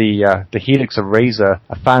have the Helix eraser,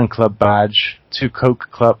 a fan club badge, 2 Coke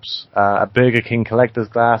cups, a Burger King collector's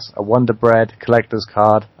glass, a Wonder Bread collector's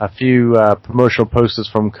card, a few promotional posters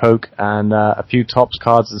from Coke, and a few Topps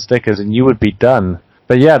cards and stickers, and you would be done.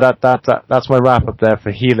 But yeah, that's my wrap up there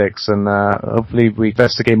for Helix, and hopefully we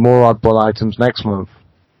investigate more oddball items next month.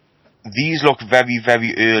 These look very,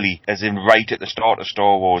 very early, as in right at the start of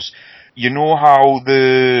Star Wars. You know how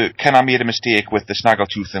Kenner made a mistake with the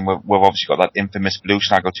Snaggletooth, and we've obviously got that infamous blue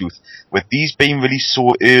Snaggletooth. With these being released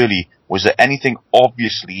so early, was there anything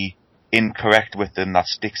obviously incorrect with them that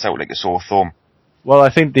sticks out like a sore thumb? Well,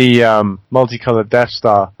 I think the multicolored Death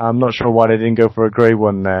Star, I'm not sure why they didn't go for a grey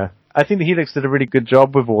one there. I think the Helix did a really good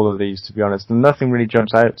job with all of these, to be honest, and nothing really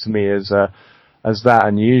jumps out to me as that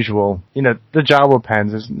unusual. The Jawa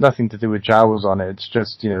pens, there's nothing to do with Jawas on it. It's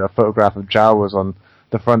just, a photograph of Jawas on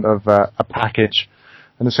the front of a package.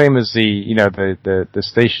 And the same as the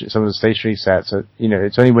station, some of the stationery sets.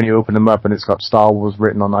 It's only when you open them up and it's got Star Wars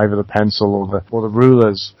written on either the pencil or the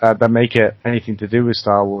rulers that make it anything to do with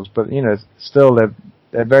Star Wars. But still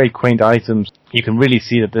they're very quaint items. You can really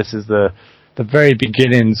see that this is the very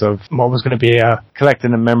beginnings of what was going to be a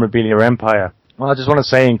collecting and memorabilia empire. Well, I just want to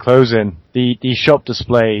say in closing, the shop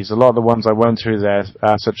displays, a lot of the ones I went through there,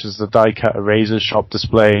 such as the die-cut eraser shop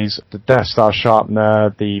displays, the Death Star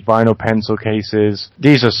sharpener, the vinyl pencil cases,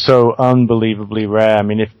 these are so unbelievably rare. I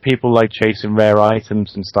mean, if people like chasing rare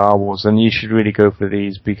items in Star Wars, then you should really go for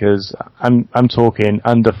these, because I'm talking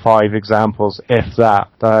under 5 examples, if that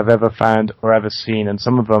I've ever found or ever seen, and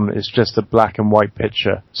some of them is just a black and white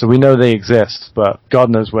picture. So we know they exist, but God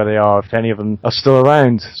knows where they are, if any of them are still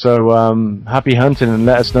around. So happy hunting, and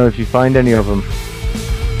let us know if you find any of them.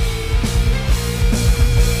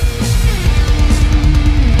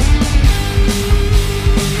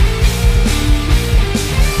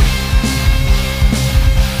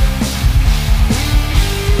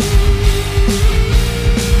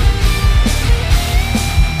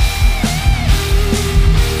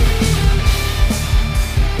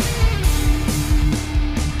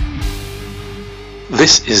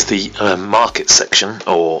 This is the market section,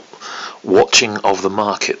 or watching of the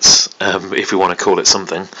markets, if we want to call it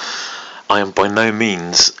something. I am by no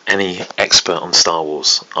means any expert on Star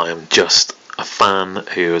Wars. I am just a fan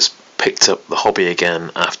who has picked up the hobby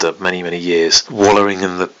again after many, many years, wallowing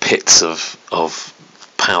in the pits of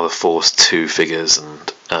Power Force 2 figures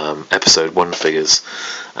and Episode 1 figures,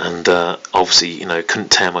 and obviously,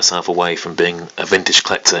 couldn't tear myself away from being a vintage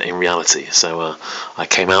collector in reality. So I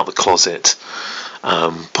came out the closet,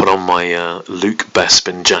 put on my Luke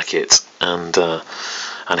Bespin jacket,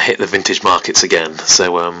 and hit the vintage markets again.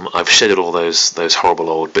 So I've shedded all those horrible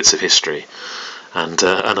old bits of history, and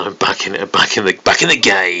I'm back in the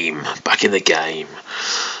game.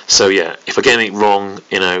 So yeah, if I get anything wrong,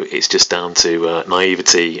 it's just down to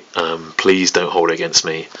naivety. Please don't hold it against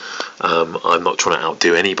me. I'm not trying to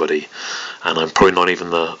outdo anybody, and I'm probably not even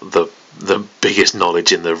the biggest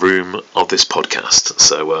knowledge in the room of this podcast.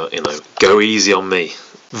 So go easy on me.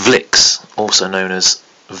 Vlix, also known as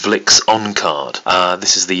Vlix On Card.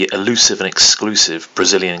 This is the elusive and exclusive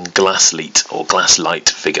Brazilian Glasslight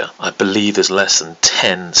figure. I believe there's less than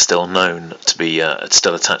 10 still known to be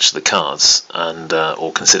still attached to the cards and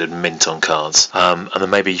or considered mint on cards. And there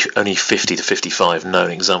may be only 50 to 55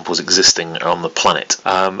 known examples existing on the planet.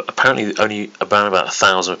 Apparently only about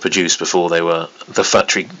 1,000 were produced before the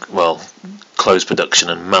factory closed production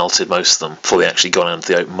and melted most of them before they actually got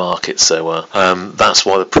into the open market. So that's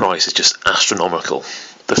why the price is just astronomical.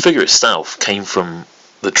 The figure itself came from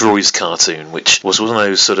the Droids cartoon, which was one of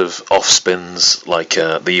those sort of off-spins like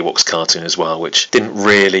the Ewoks cartoon as well, which didn't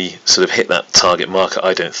really sort of hit that target market,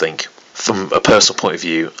 I don't think. From a personal point of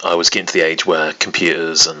view, I was getting to the age where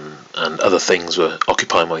computers and other things were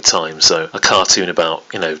occupying my time, so a cartoon about,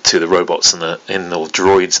 to the robots or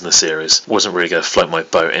droids in the series wasn't really going to float my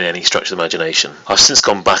boat in any stretch of the imagination. I've since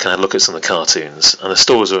gone back and had a look at some of the cartoons, and the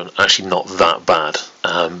stories are actually not that bad.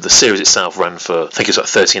 The series itself ran for, I think it was like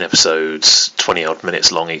 13 episodes, 20 odd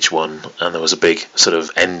minutes long each one, and there was a big sort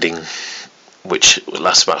of ending which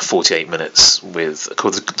lasts about 48 minutes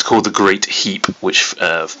called The Great Heap, which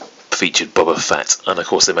featured Boba Fett, and of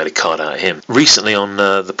course they made a card out of him. Recently on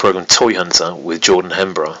the program Toy Hunter with Jordan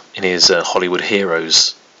Hembrough, in his Hollywood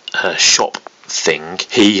Heroes shop thing,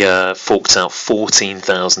 he forked out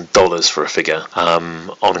 $14,000 for a figure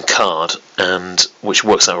on card, and which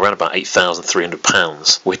works out around about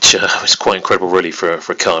 £8,300, which is quite incredible really for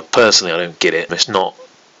a card. Personally, I don't get it. It's not.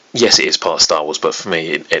 Yes, it is part of Star Wars, but for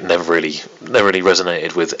me, it never really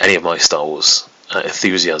resonated with any of my Star Wars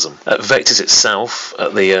enthusiasm. At Vectis itself,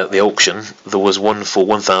 at the auction, there was one for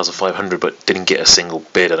 $1,500, but didn't get a single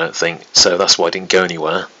bid, I don't think. So that's why it didn't go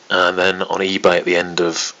anywhere. And then on eBay at the end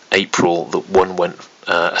of April, the one went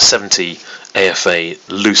a 70 AFA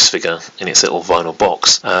loose figure in its little vinyl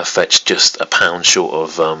box, fetched just £1 short of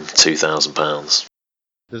 £2,000.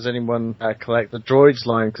 Does anyone collect the Droids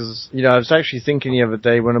line? Because, I was actually thinking the other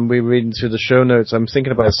day when we were reading through the show notes, I'm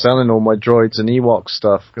thinking about selling all my Droids and Ewok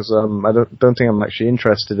stuff, because I don't think I'm actually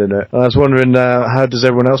interested in it. And I was wondering, how does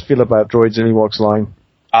everyone else feel about Droids and Ewoks line?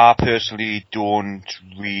 I personally don't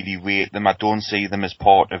really rate them. I don't see them as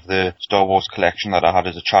part of the Star Wars collection that I had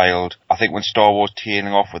as a child. I think when Star Wars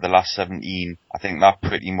tailing off with the last 17, I think that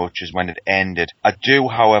pretty much is when it ended. I do,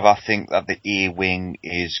 however, think that the A-Wing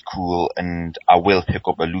is cool, and I will pick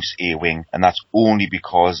up a loose A-Wing, and that's only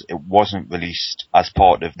because it wasn't released as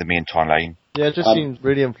part of the main toy line. Yeah, it just seems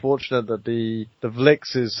really unfortunate that the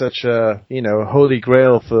Vlix is such a, holy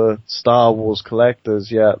grail for Star Wars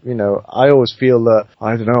collectors, yet, I always feel that,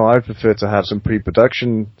 I don't know, I'd prefer to have some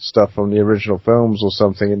pre-production stuff from the original films or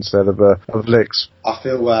something instead of a Vlix. I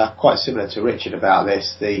feel quite similar to Richard about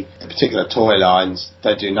this. The particular toy lines,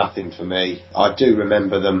 they do nothing for me. I do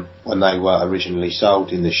remember them when they were originally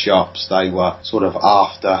sold in the shops. They were sort of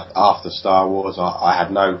after Star Wars. I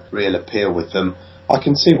had no real appeal with them. I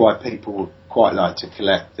can see why people would quite like to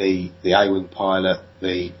collect the A-Wing pilot,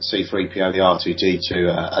 the C-3PO, the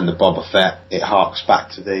R2-D2 and the Boba Fett. It harks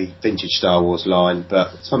back to the vintage Star Wars line,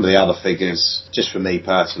 but some of the other figures, just for me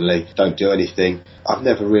personally, don't do anything. I've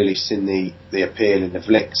never really seen the appeal in the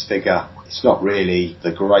Vlix figure. It's not really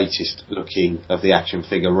the greatest looking of the action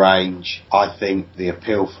figure range. I think the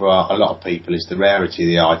appeal for a lot of people is the rarity of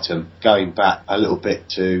the item. Going back a little bit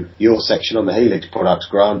to your section on the Helix products,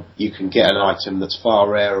 Grant, you can get an item that's far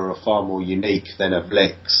rarer or far more unique than a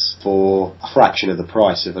Vlix for a fraction of the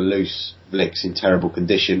price of a loose Vlix in terrible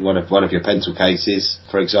condition. One of your pencil cases,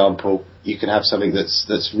 for example. You can have something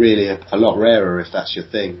that's really a lot rarer if that's your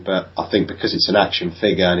thing. But I think because it's an action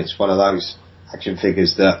figure and it's one of those action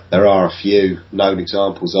figures that there are a few known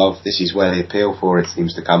examples of, this is where the appeal for it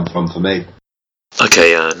seems to come from for me.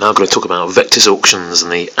 Okay, now I'm going to talk about Vectis auctions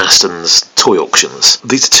and the Aston's toy auctions.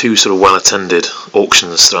 These are two sort of well-attended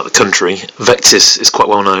auctions throughout the country. Vectis is quite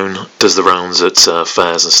well known, does the rounds at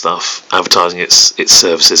fairs and stuff, advertising its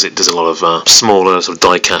services. It does a lot of smaller sort of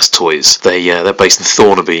die-cast toys. They're based in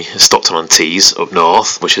Thornaby, Stockton-on-Tees, up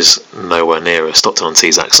north, which is nowhere near a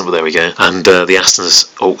Stockton-on-Tees accent, but there we go. And the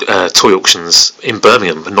Aston's toy auctions in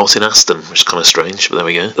Birmingham, but not in Aston, which is kind of strange, but there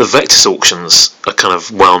we go. The Vectis auctions are kind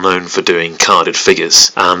of well known for doing carded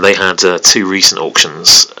figures, and they had two recent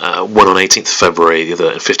auctions, one on 18th of February, the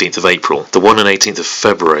other 15th of April. The one on 18th of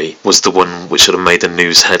February was the one which sort of made the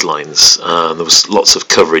news headlines. There was lots of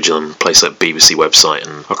coverage on places like BBC website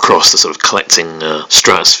and across the sort of collecting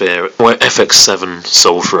stratosphere, where FX7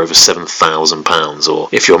 sold for over £7,000, or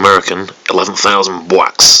if you're American, 11,000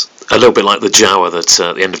 bucks. A little bit like the Jawa that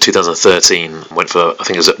at the end of 2013 went for, I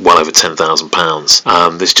think it was well over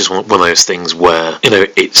 £10,000. This is just one of those things where,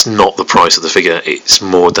 it's not the price of the figure, it's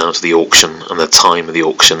more down to the auction and the time of the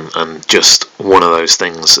auction, and just one of those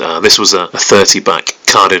things. This was a 30-back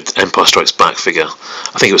carded Empire Strikes Back figure.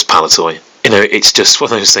 I think it was Palitoy. It's just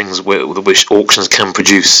one of those things which auctions can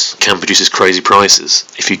produce as crazy prices.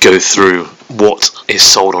 If you go through what is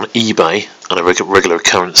sold on eBay on a regular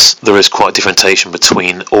occurrence, there is quite a differentiation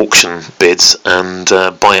between auction bids and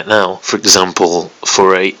buy it now. For example,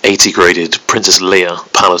 for a 80 graded Princess Leia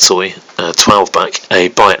Palitoy 12-back, a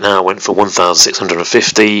buy it now went for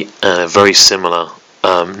 £1,650, and a very similar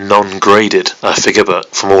non-graded figure, but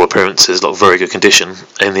from all appearances looked very good condition,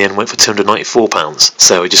 in the end went for £294.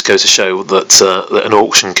 So it just goes to show that an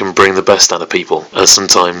auction can bring the best out of people, and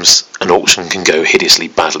sometimes an auction can go hideously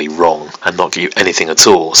badly wrong and not give you anything at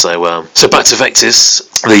all. So back to Vectis.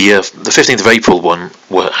 The 15th of April one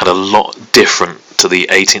had a lot different to the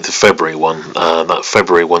 18th of February one. That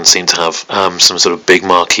February one seemed to have some sort of big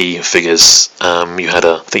marquee figures. You had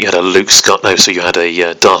a Luke Scott. No, so you had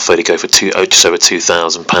a Darth Vader go for just over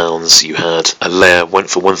 £2,000. You had a Leia went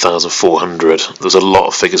for £1,400. There was a lot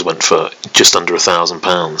of figures went for just under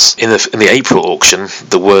 £1,000. In the April auction,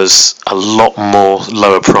 there was a lot more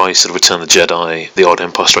lower price of Return of the Jedi, the odd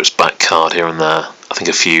Empire Strikes Back card here and there. I think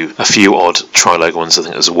a few odd Trilogue ones, I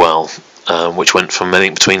think, as well. Which went from, I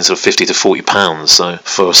think, between sort of £50 to £40. So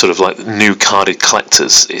for sort of like new carded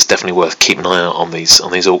collectors, it's definitely worth keeping an eye out on these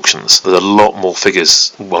auctions. There's a lot more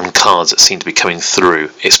figures on cards that seem to be coming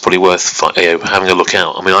through. It's probably worth having a look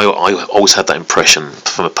out. I mean, I always had that impression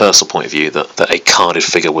from a personal point of view that a carded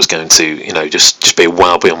figure was going to, just be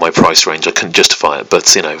well beyond my price range. I couldn't justify it, but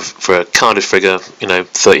for a carded figure,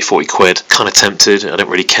 30-40 quid, kind of tempted. I don't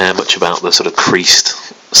really care much about the sort of creased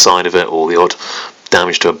side of it or the odd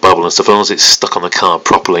damage to a bubble and stuff. As long as it's stuck on the card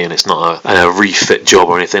properly and it's not a refit job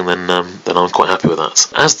or anything, then I'm quite happy with that.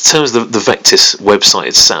 As in terms of the Vectis website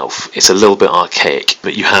itself, it's a little bit archaic,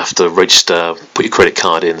 but you have to register, put your credit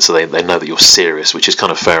card in so they know that you're serious, which is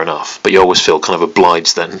kind of fair enough, but you always feel kind of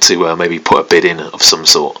obliged then to maybe put a bid in of some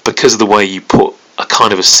sort. Because of the way you put a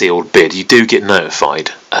kind of a sealed bid, you do get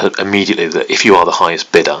notified immediately that if you are the highest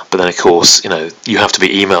bidder, but then of course you have to be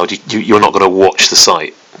emailed. You're not going to watch the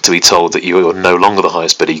site to be told that you are no longer the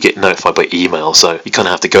highest bidder. You get notified by email, so you kind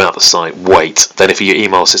of have to go out the site, wait. Then if your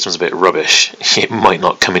email system's a bit rubbish, it might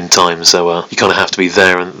not come in time, so you kind of have to be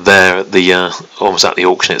there at the almost at the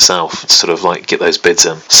auction itself to sort of like get those bids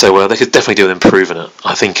in. So they could definitely do with improving it.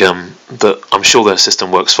 I think that I'm sure their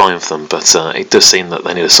system works fine for them, but it does seem that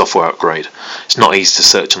they need a software upgrade. It's not easy to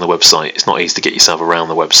search on the website. It's not easy to get yourself around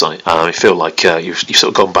the website. I feel like you've sort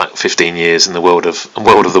of gone back 15 years in the world of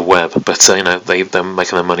the web, but they're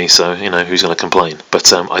making their money, so who's going to complain?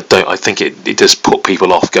 But I think it does put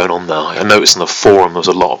people off going on there. I noticed on the forum there was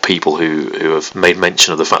a lot of people who have made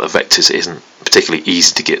mention of the fact that Vectis isn't particularly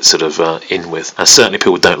easy to get sort of in with, and certainly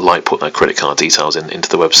people don't like putting their credit card details into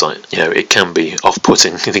the website. It can be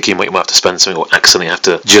off-putting. You think you might have to spend something or accidentally have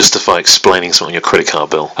to justify explaining something on your credit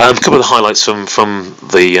card bill. A couple of the highlights from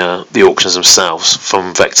the auctions themselves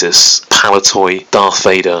from Vectis: Palitoy Darth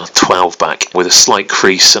Vader 12-back with a slight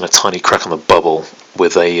crease and a tiny crack on the bubble,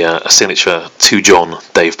 with a signature 2 John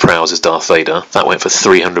Dave Prowse as Darth Vader. That went for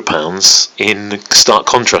 £300. In stark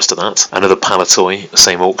contrast to that, another Palitoy, the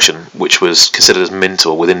same auction, which was considered as mint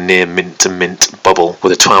or within near mint to mint bubble,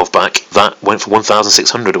 with a 12-back, that went for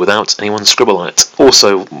 £1,600 without anyone scribble on it.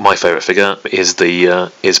 Also, my favourite figure is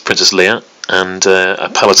Princess Leia, and a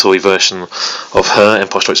Palitoy version of her,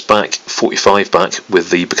 Empire Strikes Back, 45-back, with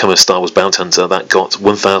the Become a Star Wars Bounty Hunter. That got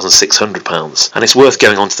 £1,600. And it's worth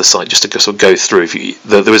going onto the site just to sort of go through.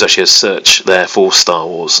 There is actually a search there for Star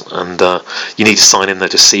Wars, and you need to sign in there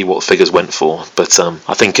to see what figures went for. But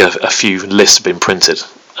I think a few lists have been printed.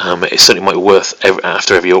 It certainly might be worth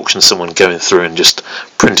after every auction someone going through and just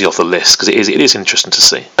printing off the list, because it is interesting to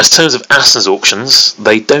see. As terms of Aston's auctions,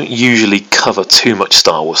 they don't usually cover too much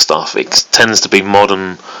Star Wars stuff. It tends to be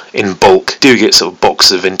modern in bulk, do get sort of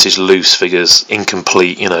box of vintage loose figures,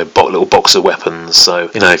 incomplete, little box of weapons. So,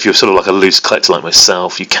 if you're sort of like a loose collector like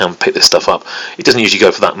myself, you can pick this stuff up. It doesn't usually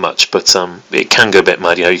go for that much, but it can go a bit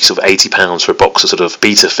mad. Sort of £80 for a box of sort of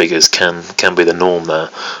beta figures can be the norm there.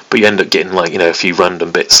 But you end up getting a few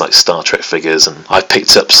random bits like Star Trek figures, and I've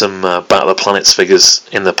picked up some Battle of the Planets figures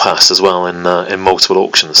in the past as well in multiple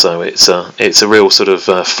auctions. So it's a real sort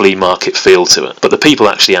of flea market feel to it. But the people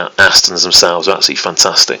actually at Aston's themselves are absolutely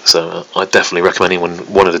fantastic. So I definitely recommend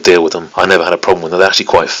anyone wanted to deal with them. I never had a problem with them. They're actually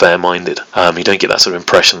quite fair-minded. You don't get that sort of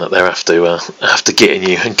impression that they're after getting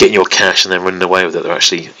you and getting your cash and then running away with it. They're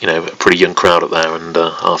actually a pretty young crowd up there and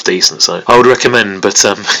half decent. So I would recommend, but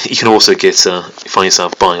you can also find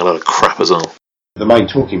yourself buying a lot of crap as well. The main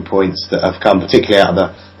talking points that have come particularly out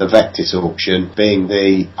of the Vectis auction being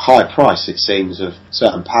the high price, it seems, of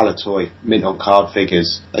certain Palitoy mint on card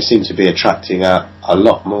figures. They seem to be attracting a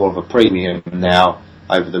lot more of a premium now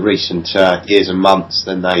over the recent years and months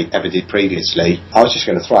than they ever did previously. I was just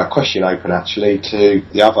going to throw a question open actually to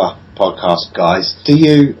the other podcast guys. Do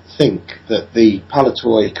you think that the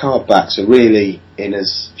Palitoy card backs are really in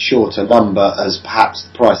as short a number as perhaps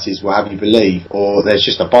the prices will have you believe, or there's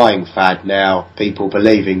just a buying fad now, people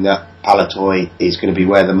believing that Palitoy is going to be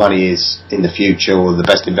where the money is in the future or the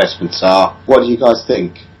best investments are? What do you guys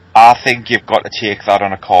think? I think you've got to take that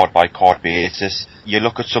on a card-by-card basis. You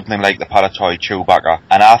look at something like the Palitoy Chewbacca,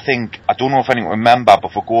 and I don't know if anyone remember,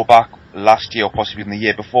 but if we go back last year or possibly in the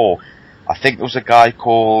year before, I think there was a guy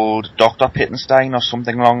called Dr. Pittenstein or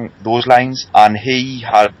something along those lines, and he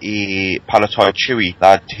had a Palitoy Chewie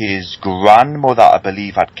that his grandmother, I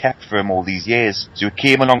believe, had kept for him all these years. So he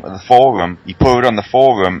came along to the forum, he put it on the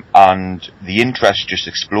forum, and the interest just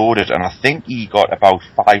exploded, and I think he got about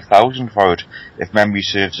 5,000 for it, if memory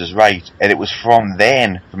serves us right. And it was from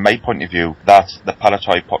then, from my point of view, that the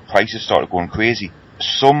Palitoy prices started going crazy.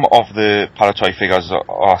 Some of the Palitoy figures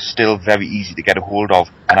are still very easy to get a hold of,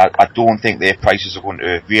 and I don't think their prices are going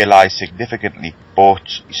to realise significantly, but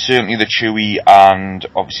certainly the Chewie and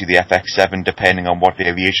obviously the FX7, depending on what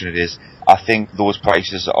variation it is, I think those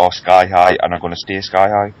prices are sky high and are going to stay sky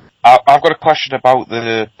high. I've got a question about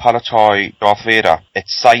the Palitoy Darth Vader.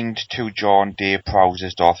 It's signed to John Dave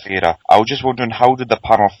Prowse's Darth Vader. I was just wondering, how did the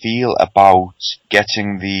panel feel about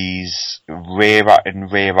getting these rarer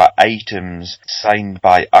and rarer items signed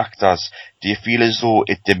by actors? Do you feel as though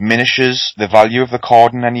it diminishes the value of the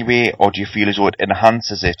card in any way, or do you feel as though it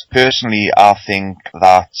enhances it? Personally, I think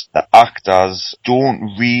that the actors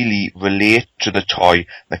don't really relate to the toy.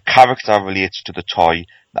 The character relates to the toy.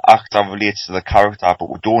 The actor relates to the character, but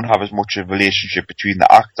we don't have as much of a relationship between the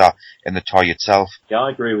actor and the toy itself. Yeah,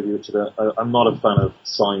 I agree with you, Richard. I'm not a fan of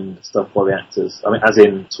signed stuff by the actors. I mean, as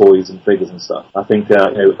in toys and figures and stuff. I think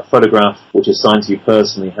a photograph which is signed to you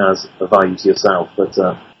personally has a value to yourself, but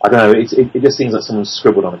I don't know. It just seems like someone's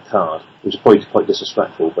scribbled on a card, which is probably quite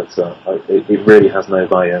disrespectful. But it really has no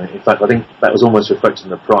value. In fact, I think that was almost reflected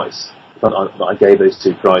in the price. I gave those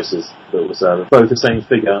two prices. That was both the same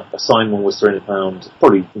figure. A signed one was £300.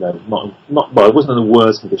 Probably, not well. It wasn't in the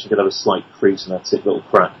worst condition. It could have a slight crease and a tip little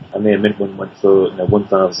crack. And the mint one went for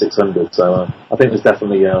 1,600. So I think there's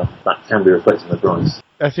definitely that can be reflected in the price.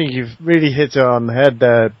 I think you've really hit it on the head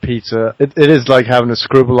there, Peter. It is like having a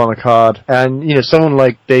scribble on a card. And, someone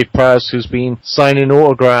like Dave Prowse who's been signing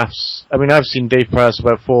autographs. I mean, I've seen Dave Prowse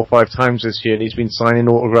about 4 or 5 times this year, and he's been signing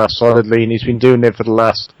autographs solidly, and he's been doing it for the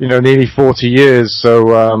last, nearly 40 years.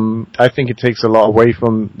 So, I think it takes a lot away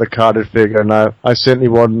from the carded figure. Now, I certainly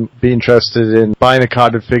wouldn't be interested in buying a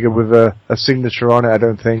carded figure with a signature on it, I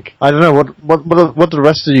don't think. I don't know, what the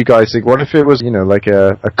rest of you guys think? What if it was, like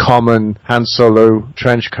a common Han Solo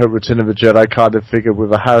trench coat Return of the Jedi carded figure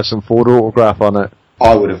with a Harrison Ford autograph on it?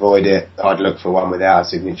 I would avoid it. I'd look for one without a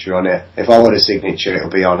signature on it. If I want a signature, it'll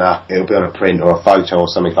be on a print or a photo or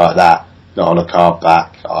something like that, not on a card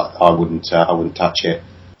back. I wouldn't touch it.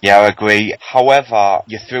 Yeah, I agree. However,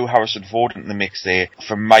 you threw Harrison Ford into the mix there.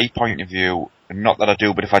 From my point of view, not that I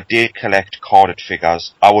do, but if I did collect carded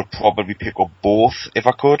figures, I would probably pick up both if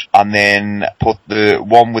I could, and then put the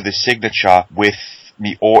one with the signature with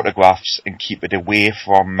me autographs and keep it away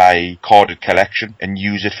from my carded collection and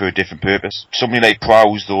use it for a different purpose. Somebody like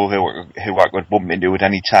Prowse, though, who I could bump into at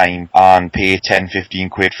any time and pay 10-15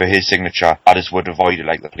 quid for his signature, I just would avoid it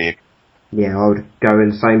like the plague. Yeah, I would go in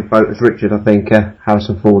the same boat as Richard. I think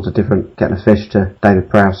Harrison Ford's a different kettle of fish to David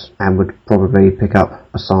Prowse, and would probably pick up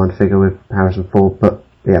a signed figure with Harrison Ford. But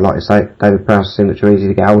yeah, like you say, David Prowse's signature easy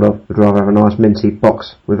to get hold of. Would rather have a nice minty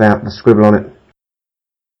box without the scribble on it.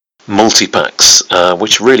 Multi-packs,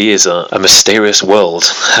 which really is a mysterious world.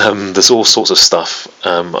 There's all sorts of stuff.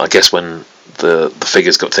 I guess when the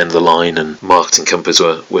figures got to the end of the line, and marketing companies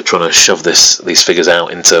were trying to shove these figures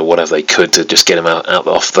out into whatever they could to just get them out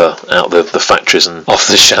the factories and off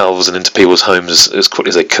the shelves and into people's homes as quickly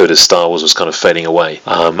as they could, as Star Wars was kind of fading away.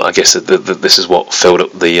 I guess this is what filled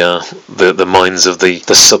up the minds of the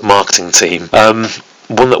sub-marketing team.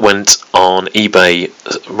 One that went on eBay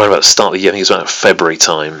right about the start of the year, I think it was about February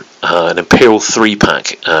time, an Imperial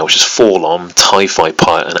 3-pack, which is 4-LOM, TIE Fighter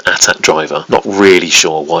pilot and AT-AT driver. Not really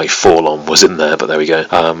sure why 4-LOM was in there, but there we go.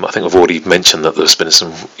 I think I've already mentioned that there's been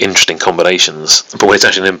some interesting combinations, but when it's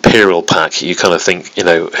actually an Imperial pack, you kind of think,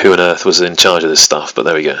 who on earth was in charge of this stuff, but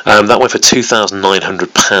there we go. That went for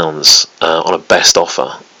 £2,900 on a best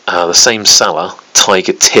offer. The same seller,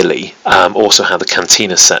 Tiger Tilly, also had the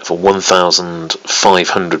Cantina set for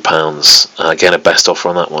 £1,500. Again, a best offer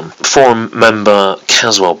on that one. Forum member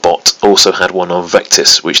Caswellbot also had one on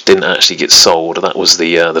Vectis, which didn't actually get sold. That was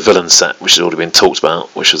the villain set, which has already been talked about,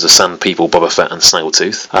 which was the Sand People, Boba Fett and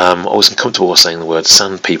Snaggletooth. I wasn't comfortable with saying the word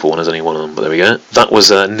Sand People when there's only one of them, but there we go. That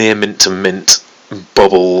was near mint to mint.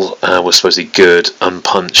 Bubble was supposed to be good,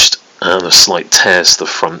 unpunched, and a slight tears to the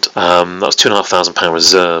front. That was £2,500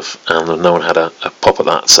 reserve, and no one had a pop at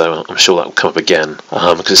that, so I'm sure that will come up again,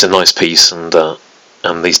 because it's a nice piece, and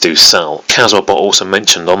these do sell. Caswellbot also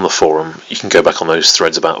mentioned on the forum, you can go back on those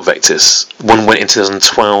threads about Vectis. One went in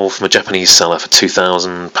 2012 from a Japanese seller for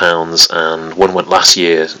 £2,000, and one went last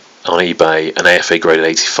year on eBay, an AFA graded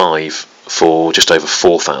 85, for just over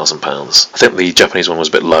 £4,000. I think the Japanese one was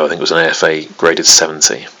a bit low, I think it was an AFA graded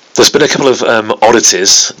 70. There's been a couple of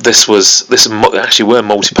oddities. This actually were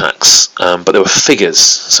multi-packs, but there were figures,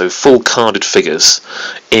 so full carded figures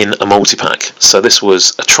in a multi-pack. So this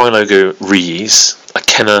was a Trilogo Reese, a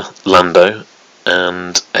Kenner Lando,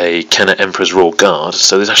 and a Kenner Emperor's Royal Guard.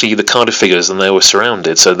 So there's actually the carded figures, and they were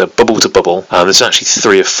surrounded, so they're bubble to bubble. There's actually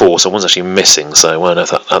 3 of 4, so one's actually missing, so I don't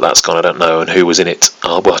know if that's gone, I don't know, and who was in it.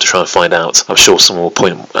 We'll have to try and find out. I'm sure someone will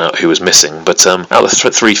point out who was missing, but out of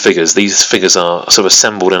the 3 figures, these figures are sort of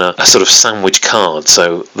assembled in a sort of sandwich card.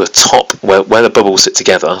 So the top, where the bubbles sit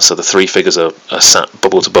together, so the 3 figures are sat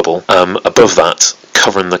bubble to bubble, above that,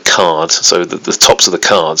 covering the card, so the tops of the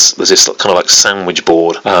cards, there's this kind of like sandwich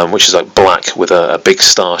board, which is like black with a big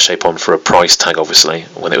star shape on for a price tag, obviously,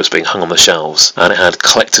 when it was being hung on the shelves, and it had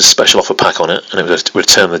collector's special offer pack on it, and it was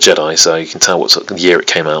Return of the Jedi, so you can tell what sort of year it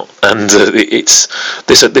came out. And this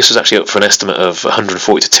was actually up for an estimate of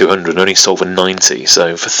 140 to 200 and only sold for 90,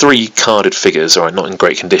 so for 3 carded figures, alright, not in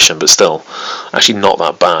great condition, but still actually not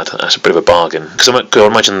that bad. That's a bit of a bargain, because I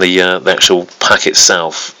imagine the actual pack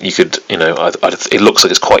itself, you could, it looks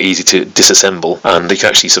like it's quite easy to disassemble, and you can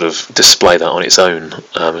actually sort of display that on its own.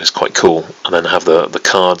 It's quite cool, and then have the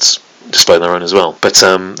cards display their own as well. But the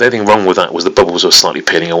only thing wrong with that was the bubbles were slightly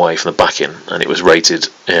peeling away from the backing, and it was rated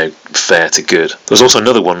fair to good. There was also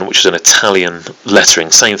another one which was an Italian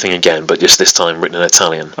lettering, same thing again, but just this time written in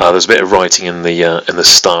Italian. There's a bit of writing in the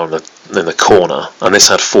star in the corner, and this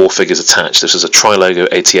had 4 figures attached. This was a Trilogo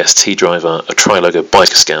ATST driver, a Trilogo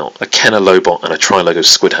Biker Scout, a Kenner Lobot, and a Trilogo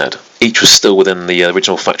Squidhead. Each was still within the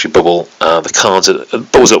original factory bubble. The cards, the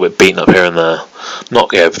bubble's a little bit beaten up here and there,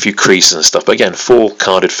 not a few creases and stuff, but again, 4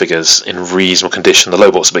 carded figures in reasonable condition. The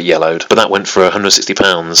Lobot's a bit yellowed, but that went for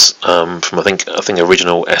 £160 from I think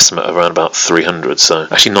original estimate of around about 300. So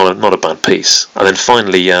actually not a bad piece. And then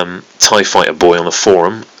finally, TIE Fighter Boy on the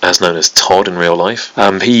forum, as known as Todd in real life,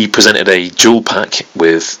 he presented a dual pack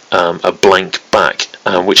with a blank back,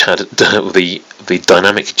 which had the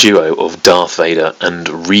dynamic duo of Darth Vader and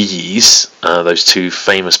Reese, those 2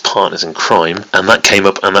 famous partners in crime, and that came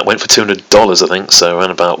up and that went for $200, I think, so around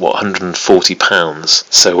about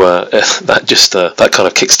 £140. So that kind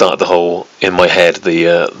of kick-started the whole, in my head,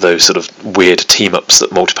 those sort of weird team-ups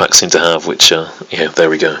that multi-packs seem to have, which there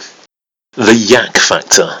we go. The yak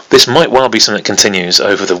factor. This might well be something that continues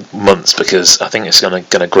over the months, because I think it's going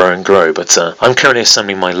to grow and grow, but I'm currently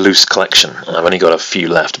assembling my loose collection. I've only got a few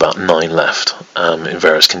left, about 9 left, in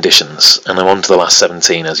various conditions, and I'm on to the last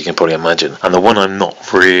 17, as you can probably imagine. And the one I'm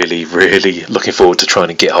not really looking forward to trying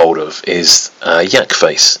to get hold of is Yak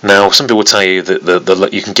Face. Now, some people will tell you that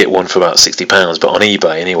you can get one for about £60, but on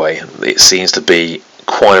eBay anyway, it seems to be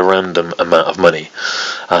quite a random amount of money.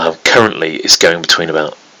 Currently, it's going between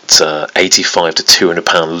about £85 to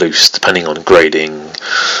 £200 loose, depending on grading,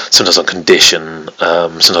 sometimes on condition,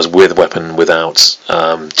 sometimes with weapon, without.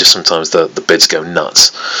 Just sometimes the bids go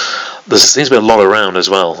nuts. There seems to be a lot around as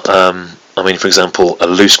well. I mean, for example, a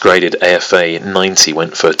loose graded AFA 90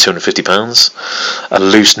 went for £250. A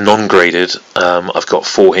loose non-graded, I've got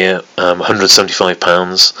 4 here,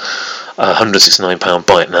 £175. £169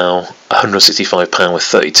 buy it now, £165 with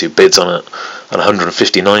 32 bids on it. and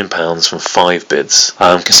 £159 from 5 bids.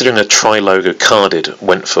 Considering a tri-logo carded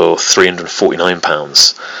went for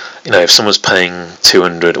 £349, if someone's paying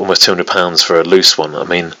almost £200 for a loose one, I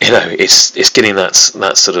mean, it's getting that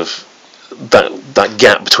sort of that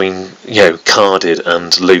gap between carded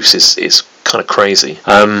and loose is kind of crazy.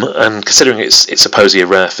 And considering it's supposedly a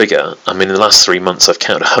rare figure, I mean, in the last 3 months I've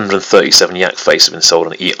counted 137 Yak Face have been sold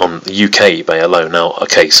on UK eBay alone. Now,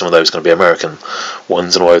 okay, some of those are going to be American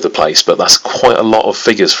ones and all over the place, but that's quite a lot of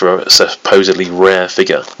figures for a supposedly rare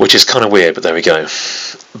figure, which is kind of weird, but there we go.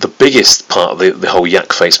 The biggest part of the whole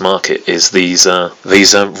Yak Face market is these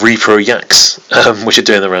repro Yaks, which are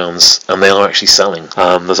doing the rounds, and they are actually selling.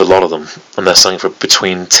 There's a lot of them, and they're selling for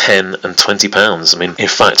between £10 and £20. I mean, in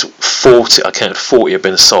fact, I counted 40 have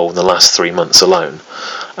been sold in the last 3 months alone,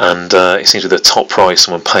 and it seems that the top price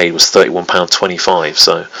someone paid was £31.25.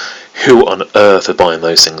 So who on earth are buying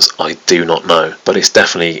those things? I do not know, but it's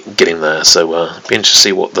definitely getting there. So be interested to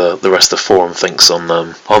see what the rest of the forum thinks on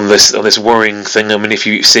this worrying thing. I mean, if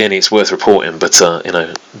you see any, it's worth reporting, but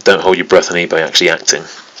don't hold your breath on eBay actually acting.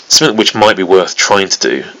 Something which might be worth trying to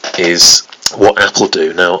do is what Apple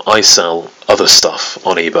do. Now, I sell other stuff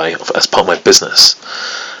on eBay as part of my business,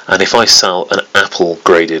 and if I sell an Apple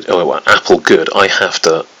good, I have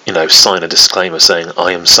to sign a disclaimer saying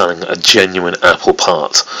I am selling a genuine Apple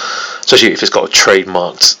part, especially if it's got a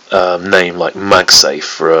trademarked name like MagSafe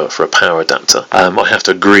for a power adapter. I have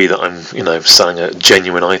to agree that I'm selling a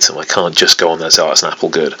genuine item. I can't just go on there and say, it's an Apple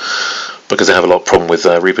good, because they have a lot of problem with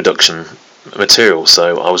reproduction material.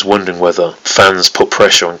 So I was wondering whether fans put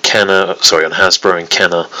pressure on Hasbro and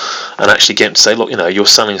Kenner, and actually get them to say, look, you're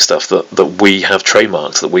selling stuff that we have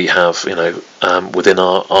trademarked, that we have within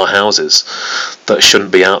our houses, that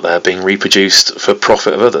shouldn't be out there being reproduced for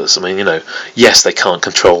profit of others. I mean, yes, they can't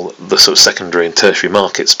control the sort of secondary and tertiary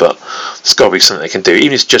markets, but there's got to be something they can do,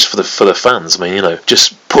 even if it's just for the fans. I mean,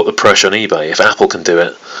 just put the pressure on eBay. If Apple can do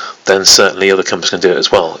it, then certainly other companies can do it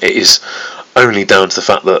as well. It is only down to the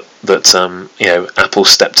fact that Apple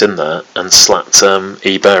stepped in there and slapped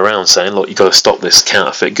eBay around, saying, look, you've got to stop this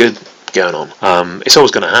counterfeit good going on. It's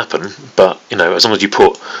always going to happen, but as long as you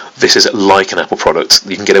put this is like an Apple product,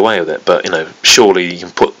 you can get away with it. But surely you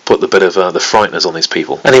can put the bit of the frighteners on these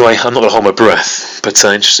people. Anyway, I'm not going to hold my breath, but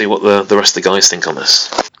interested to see what the rest of the guys think on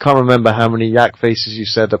this. Can't remember how many Yak Faces you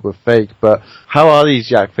said that were fake, but how are these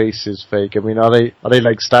Yak Faces fake? I mean, are they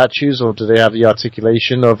like statues, or do they have the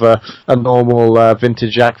articulation of a normal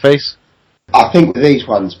vintage Yak Face? I think these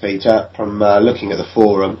ones, Peter, from looking at the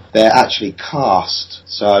forum, they're actually cast.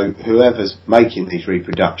 So whoever's making these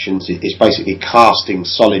reproductions is basically casting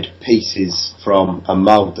solid pieces from a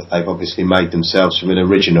mould that they've obviously made themselves from an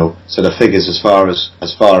original. So the figures, as far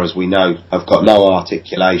as we know, have got no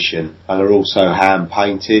articulation and are also hand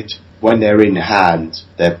painted. When they're in hand,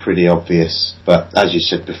 they're pretty obvious. But as you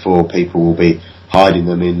said before, people will be hiding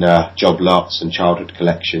them in job lots and childhood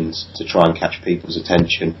collections to try and catch people's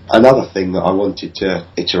attention. Another thing that I wanted to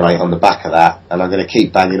iterate on the back of that, and I'm going to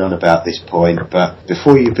keep banging on about this point, but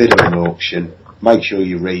before you bid on an auction, make sure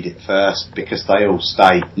you read it first, because they all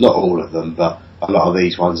state, not all of them, but a lot of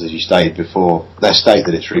these ones, as you stated before, they state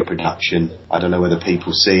that it's reproduction. I don't know whether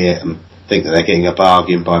people see it and think that they're getting a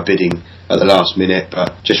bargain by bidding at the last minute,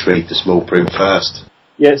 but just read the small print first.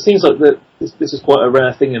 Yeah, it seems like this is quite a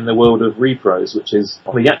rare thing in the world of repros, which is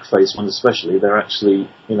on the Yak Face one especially. They're actually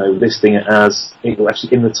listing it as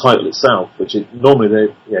actually in the title itself, which is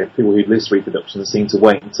normally people who list reproductions seem to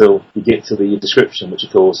wait until you get to the description, which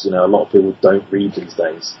of course a lot of people don't read these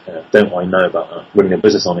days. Don't I know about that? Running a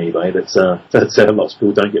business on eBay, that lots of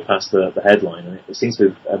people don't get past the headline, and it seems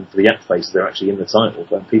to for the Yak Face they're actually in the title,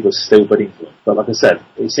 but people are still bidding for them. But like I said,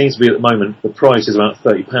 it seems to be at the moment the price is about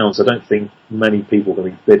 £30. I don't think many people are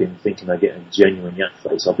going to be bidding thinking they're getting a genuine Yak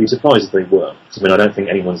Face. I'd be surprised if they were. I mean, I don't think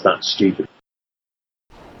anyone's that stupid.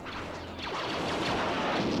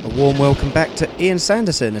 A warm welcome back to Ian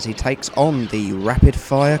Sanderson as he takes on the rapid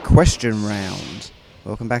fire question round.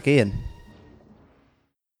 Welcome back, Ian.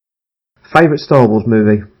 Favourite Star Wars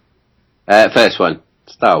movie? First one,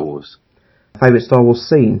 Star Wars. Favourite Star Wars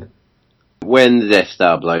scene? When the Death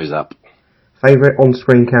Star blows up. Favourite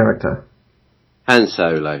on-screen character? Han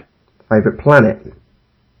Solo. Favourite planet?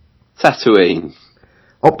 Tatooine.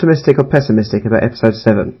 Optimistic or pessimistic about Episode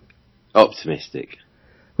 7? Optimistic.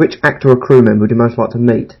 Which actor or crew member would you most like to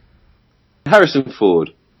meet? Harrison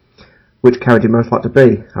Ford. Which character would you most like to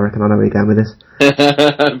be? I reckon I know where you're going with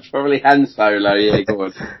this. Probably Han Solo, yeah, go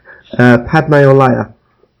on. Padme or Leia?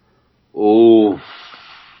 Oh,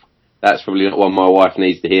 that's probably not one my wife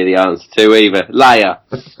needs to hear the answer to either. Leia.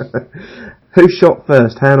 Who shot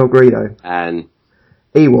first, Han or Greedo? Han.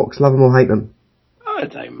 Ewoks, love them or hate them? I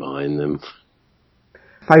don't mind them.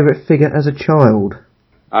 Favourite figure as a child?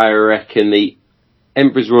 I reckon the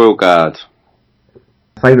Emperor's Royal Guard.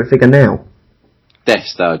 Favourite figure now? Death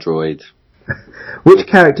Star droid. Which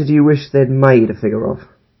character do you wish they'd made a figure of?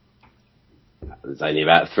 There's only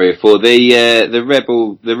about 3 or 4.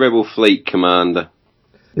 The Rebel Fleet Commander.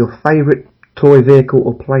 Your favourite toy vehicle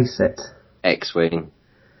or playset? X-Wing.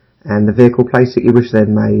 And the vehicle playset you wish they'd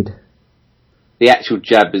made? The actual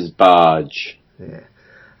Jabba's barge. Yeah.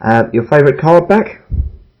 Your favourite card back?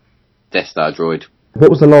 Death Star droid. What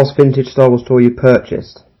was the last vintage Star Wars toy you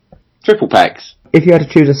purchased? Triple packs. If you had to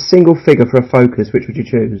choose a single figure for a focus, which would you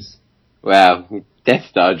choose? Well, Death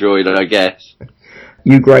Star droid, I guess.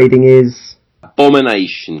 U grading is?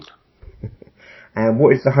 Abomination. And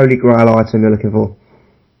what is the holy grail item you're looking for?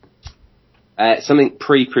 Something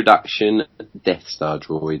pre-production Death Star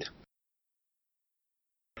droid.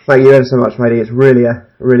 Thank you ever so much, matey. It's really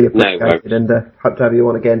appreciated, and hope to have you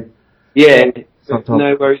on again. Yeah, sometime.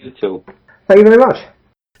 No worries at all. Thank you very much.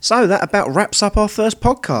 So that about wraps up our first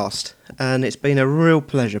podcast, and it's been a real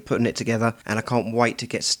pleasure putting it together, and I can't wait to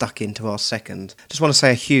get stuck into our second. Just want to say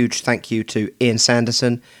a huge thank you to Ian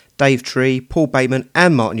Sanderson, Dave Tree, Paul Bateman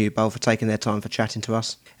and Mark Newbold for taking their time for chatting to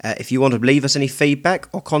us. If you want to leave us any feedback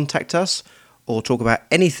or contact us or talk about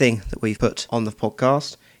anything that we've put on the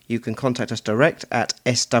podcast, you can contact us direct at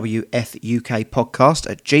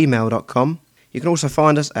swfukpodcast@gmail.com. You can also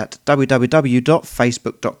find us at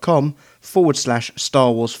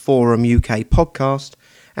www.facebook.com/Star Wars Forum UK Podcast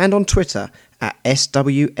and on Twitter at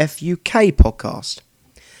SWFUK Podcast.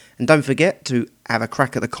 And don't forget to have a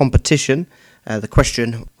crack at the competition. The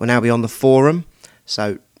question will now be on the forum,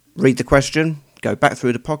 so read the question, go back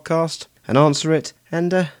through the podcast and answer it,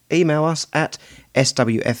 and email us at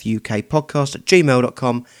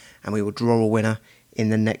swfukpodcast@gmail.com, and we will draw a winner in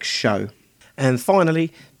the next show. And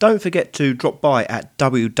finally, don't forget to drop by at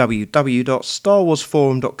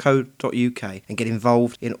www.starwarsforum.co.uk and get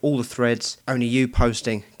involved in all the threads. Only you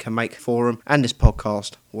posting can make forum and this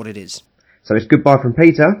podcast what it is. So it's goodbye from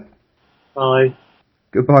Peter. Bye.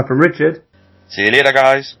 Goodbye from Richard. See you later,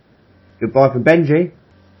 guys. Goodbye from Benji.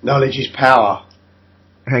 Knowledge is power.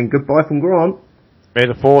 And goodbye from Grant. May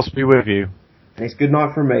the Force be with you. And it's good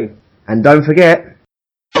night from me. And don't forget...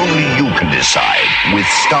 Only you can decide with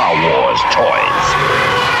Star Wars toys.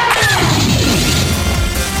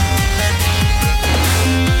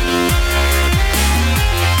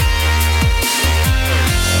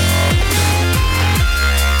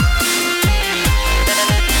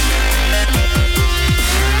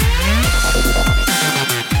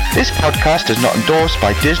 This podcast is not endorsed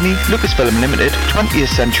by Disney, Lucasfilm Limited, 20th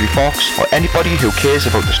Century Fox, or anybody who cares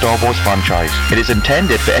about the Star Wars franchise. It is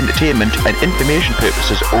intended for entertainment and information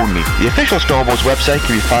purposes only. The official Star Wars website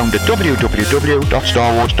can be found at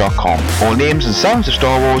www.starwars.com. All names and sounds of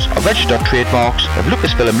Star Wars are registered trademarks of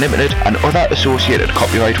Lucasfilm Limited and other associated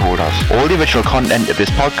copyright holders. All the original content of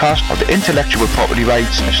this podcast are the intellectual property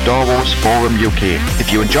rights of Star Wars Forum UK.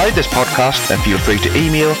 If you enjoyed this podcast, then feel free to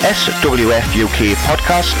email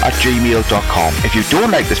swfukpodcast@gmail.com. If you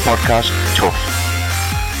don't like this podcast, tough.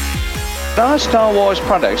 Are Star Wars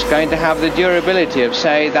products going to have the durability of,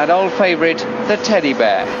 say, that old favourite, the teddy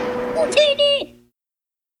bear?